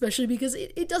 especially because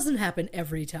it doesn't happen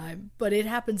every time, but it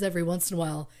happens every once in a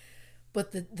while.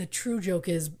 But the true joke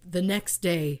is the next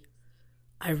day,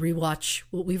 I rewatch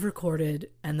what we've recorded,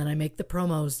 and then I make the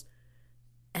promos,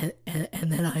 and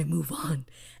then I move on.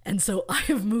 And so I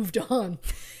have moved on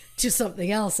to something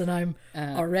else, and I'm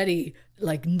already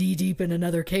like knee deep in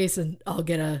another case, and I'll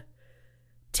get a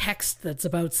text that's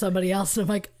about somebody else, and I'm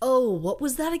like, oh, what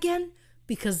was that again?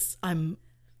 Because I'm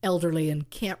elderly and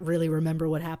can't really remember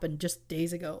what happened just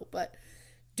days ago. But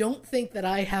don't think that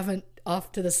I haven't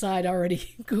off to the side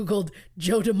already Googled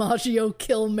Joe DiMaggio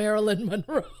kill Marilyn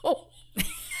Monroe.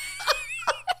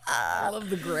 I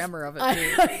love the grammar of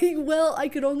it too. I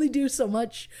could only do so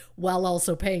much while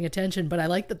also paying attention, but I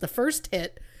like that the first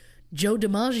hit, Joe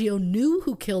DiMaggio knew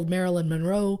who killed Marilyn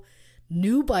Monroe,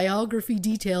 knew biography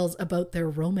details about their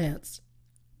romance.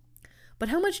 But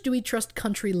how much do we trust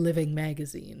Country Living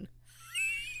magazine?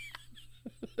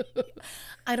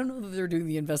 I don't know that they're doing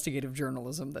the investigative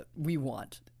journalism that we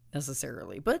want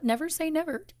necessarily, but never say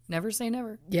never. Never say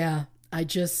never. Yeah,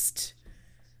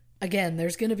 again,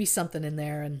 there's going to be something in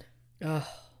there, and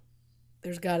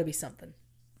there's got to be something.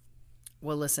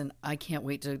 Well, listen, I can't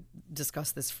wait to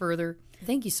discuss this further.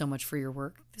 Thank you so much for your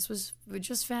work. This was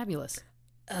just fabulous.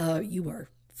 You are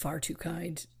far too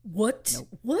kind. What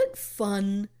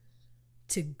fun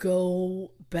to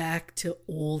go back to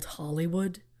old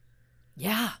Hollywood.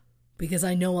 Yeah. Because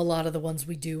I know a lot of the ones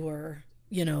we do are,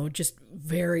 just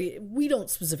we don't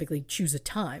specifically choose a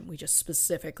time. We just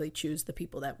specifically choose the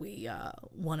people that we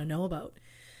want to know about.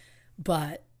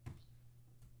 But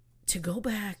to go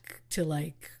back to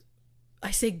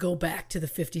I say go back to the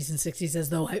 50s and 60s as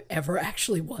though I ever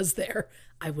actually was there.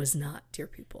 I was not, dear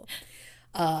people.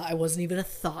 I wasn't even a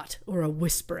thought or a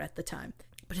whisper at the time.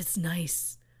 But it's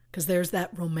nice because there's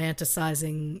that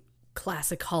romanticizing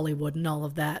classic Hollywood and all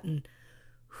of that. And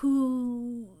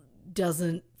who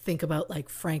doesn't think about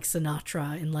Frank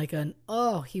Sinatra and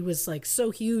he was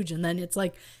so huge, and then it's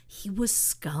he was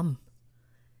scum.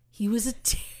 He was a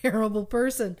terrible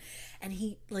person, and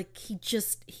he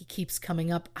keeps coming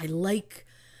up. I like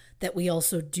that we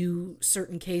also do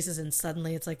certain cases and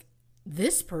suddenly it's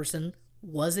this person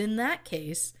was in that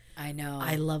case. I know.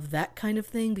 I love that kind of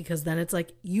thing because then it's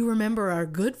you remember our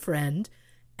good friend.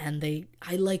 And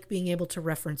I like being able to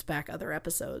reference back other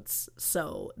episodes.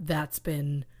 So that's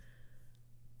been,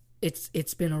 it's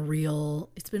been a real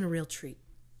treat.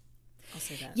 I'll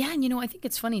say that. Yeah, and I think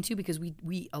it's funny too because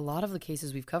we a lot of the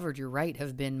cases we've covered, you're right,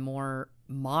 have been more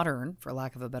modern, for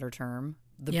lack of a better term.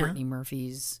 The Brittany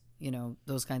Murphys,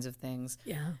 those kinds of things.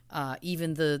 Yeah.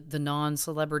 Even the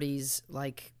non-celebrities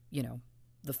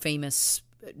the famous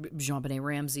Jean-Benet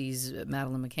Ramsey's,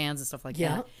 Madeline McCann's, and stuff like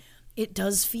that. It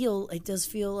does feel it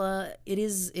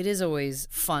is always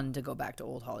fun to go back to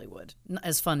old Hollywood.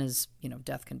 As fun as,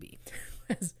 death can be.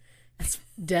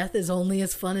 Death is only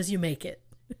as fun as you make it.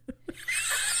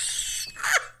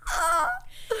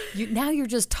 Now you're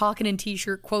just talking in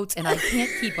t-shirt quotes and I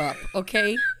can't keep up,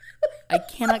 okay? I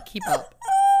cannot keep up.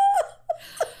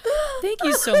 Thank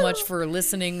you so much for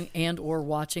listening and or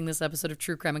watching this episode of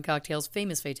True Crime and Cocktails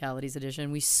Famous Fatalities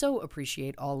Edition. We so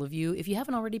appreciate all of you. If you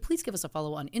haven't already, please give us a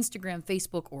follow on Instagram,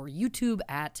 Facebook, or YouTube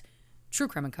at True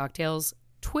Crime and Cocktails,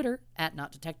 Twitter at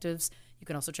Not Detectives. You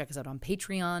can also check us out on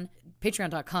Patreon,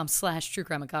 patreon.com/True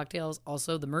Crime and Cocktails.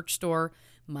 Also the merch store,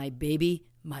 my baby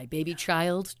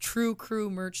child,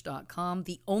 truecrewmerch.com,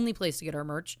 the only place to get our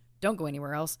merch. Don't go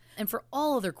anywhere else. And for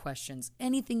all other questions,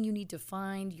 anything you need to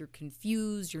find, you're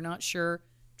confused, you're not sure,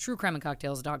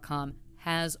 truecrimeandcocktails.com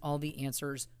has all the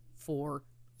answers for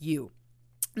you.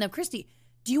 Now, Christy,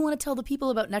 do you want to tell the people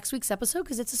about next week's episode?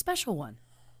 Because it's a special one.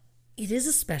 It is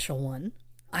a special one.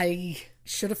 I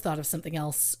should have thought of something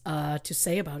else to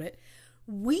say about it.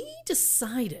 We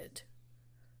decided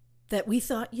that we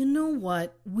thought, you know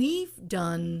what? We've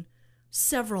done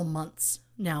several months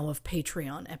now of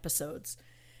Patreon episodes,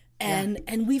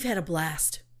 and we've had a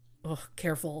blast. Oh,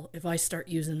 careful. If I start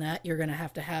using that, you're going to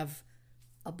have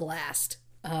a blast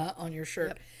on your shirt.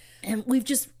 Yep. And we've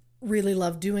just really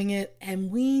loved doing it. And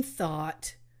we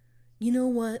thought, you know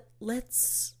what?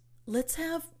 Let's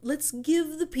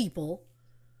give the people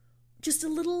just a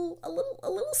little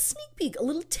sneak peek, a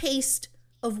little taste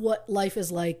of what life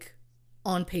is like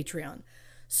on Patreon.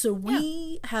 So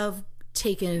we have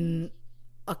taken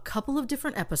a couple of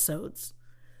different episodes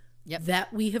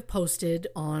that we have posted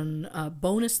on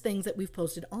bonus things that we've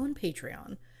posted on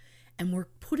Patreon, and we're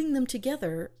putting them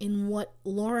together in what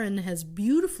Lauren has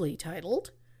beautifully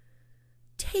titled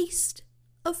Taste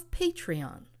of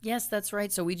Patreon. Yes, that's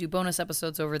right. So we do bonus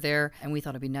episodes over there, and we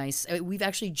thought it'd be nice. We've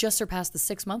actually just surpassed the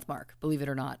 6-month mark, believe it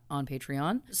or not, on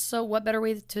Patreon. So what better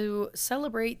way to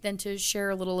celebrate than to share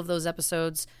a little of those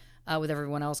episodes with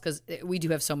everyone else, because we do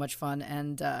have so much fun,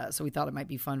 and so we thought it might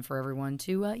be fun for everyone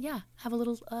to have a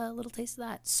little taste of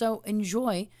that. So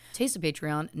enjoy Taste of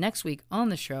Patreon next week on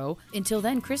the show. Until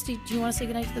then, Christy, do you want to say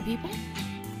goodnight to the people?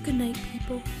 Good night,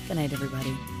 people. Good night,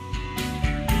 everybody.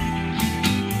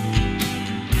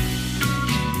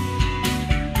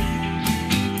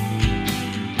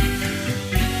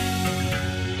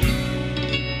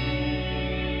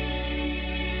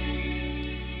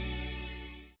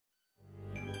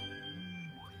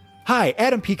 Hi,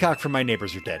 Adam Peacock from My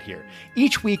Neighbors Are Dead here.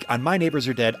 Each week on My Neighbors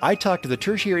Are Dead, I talk to the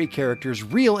tertiary characters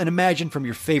real and imagined from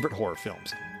your favorite horror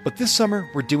films. But this summer,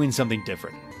 we're doing something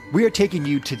different. We are taking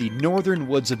you to the northern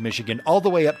woods of Michigan, all the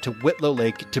way up to Whitlow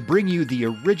Lake, to bring you the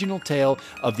original tale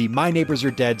of the My Neighbors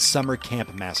Are Dead Summer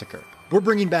Camp Massacre. We're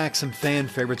bringing back some fan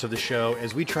favorites of the show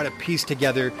as we try to piece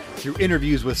together, through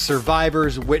interviews with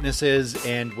survivors, witnesses,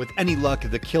 and with any luck,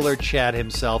 the killer Chad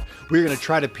himself, we're going to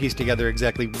try to piece together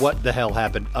exactly what the hell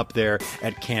happened up there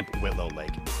at Camp Whitlow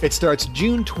Lake. It starts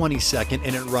June 22nd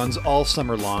and it runs all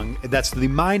summer long. That's the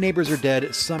My Neighbors Are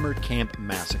Dead Summer Camp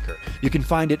Massacre. You can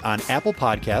find it on Apple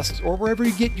Podcasts or wherever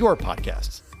you get your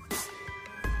podcasts.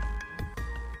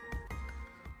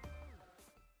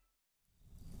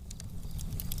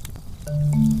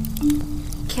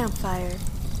 Campfire.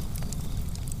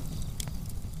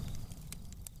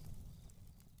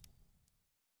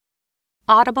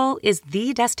 Audible is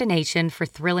the destination for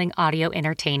thrilling audio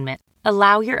entertainment.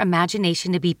 Allow your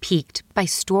imagination to be piqued by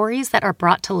stories that are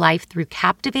brought to life through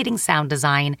captivating sound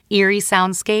design, eerie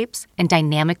soundscapes, and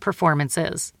dynamic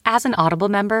performances. As an Audible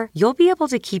member, you'll be able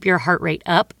to keep your heart rate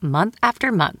up month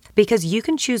after month because you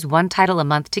can choose one title a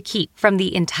month to keep from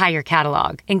the entire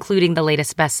catalog, including the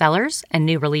latest bestsellers and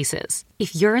new releases.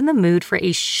 If you're in the mood for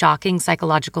a shocking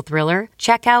psychological thriller,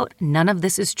 check out None of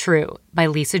This Is True by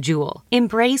Lisa Jewell.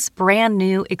 Embrace brand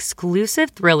new, exclusive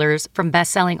thrillers from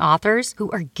best-selling authors who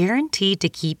are guaranteed to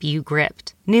keep you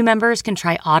gripped. New members can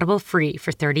try Audible free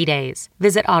for 30 days.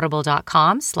 Visit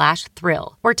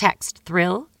audible.com/thrill or text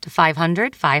thrill to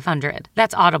 500-500.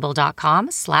 That's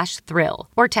audible.com/thrill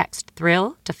or text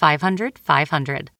thrill to 500-500.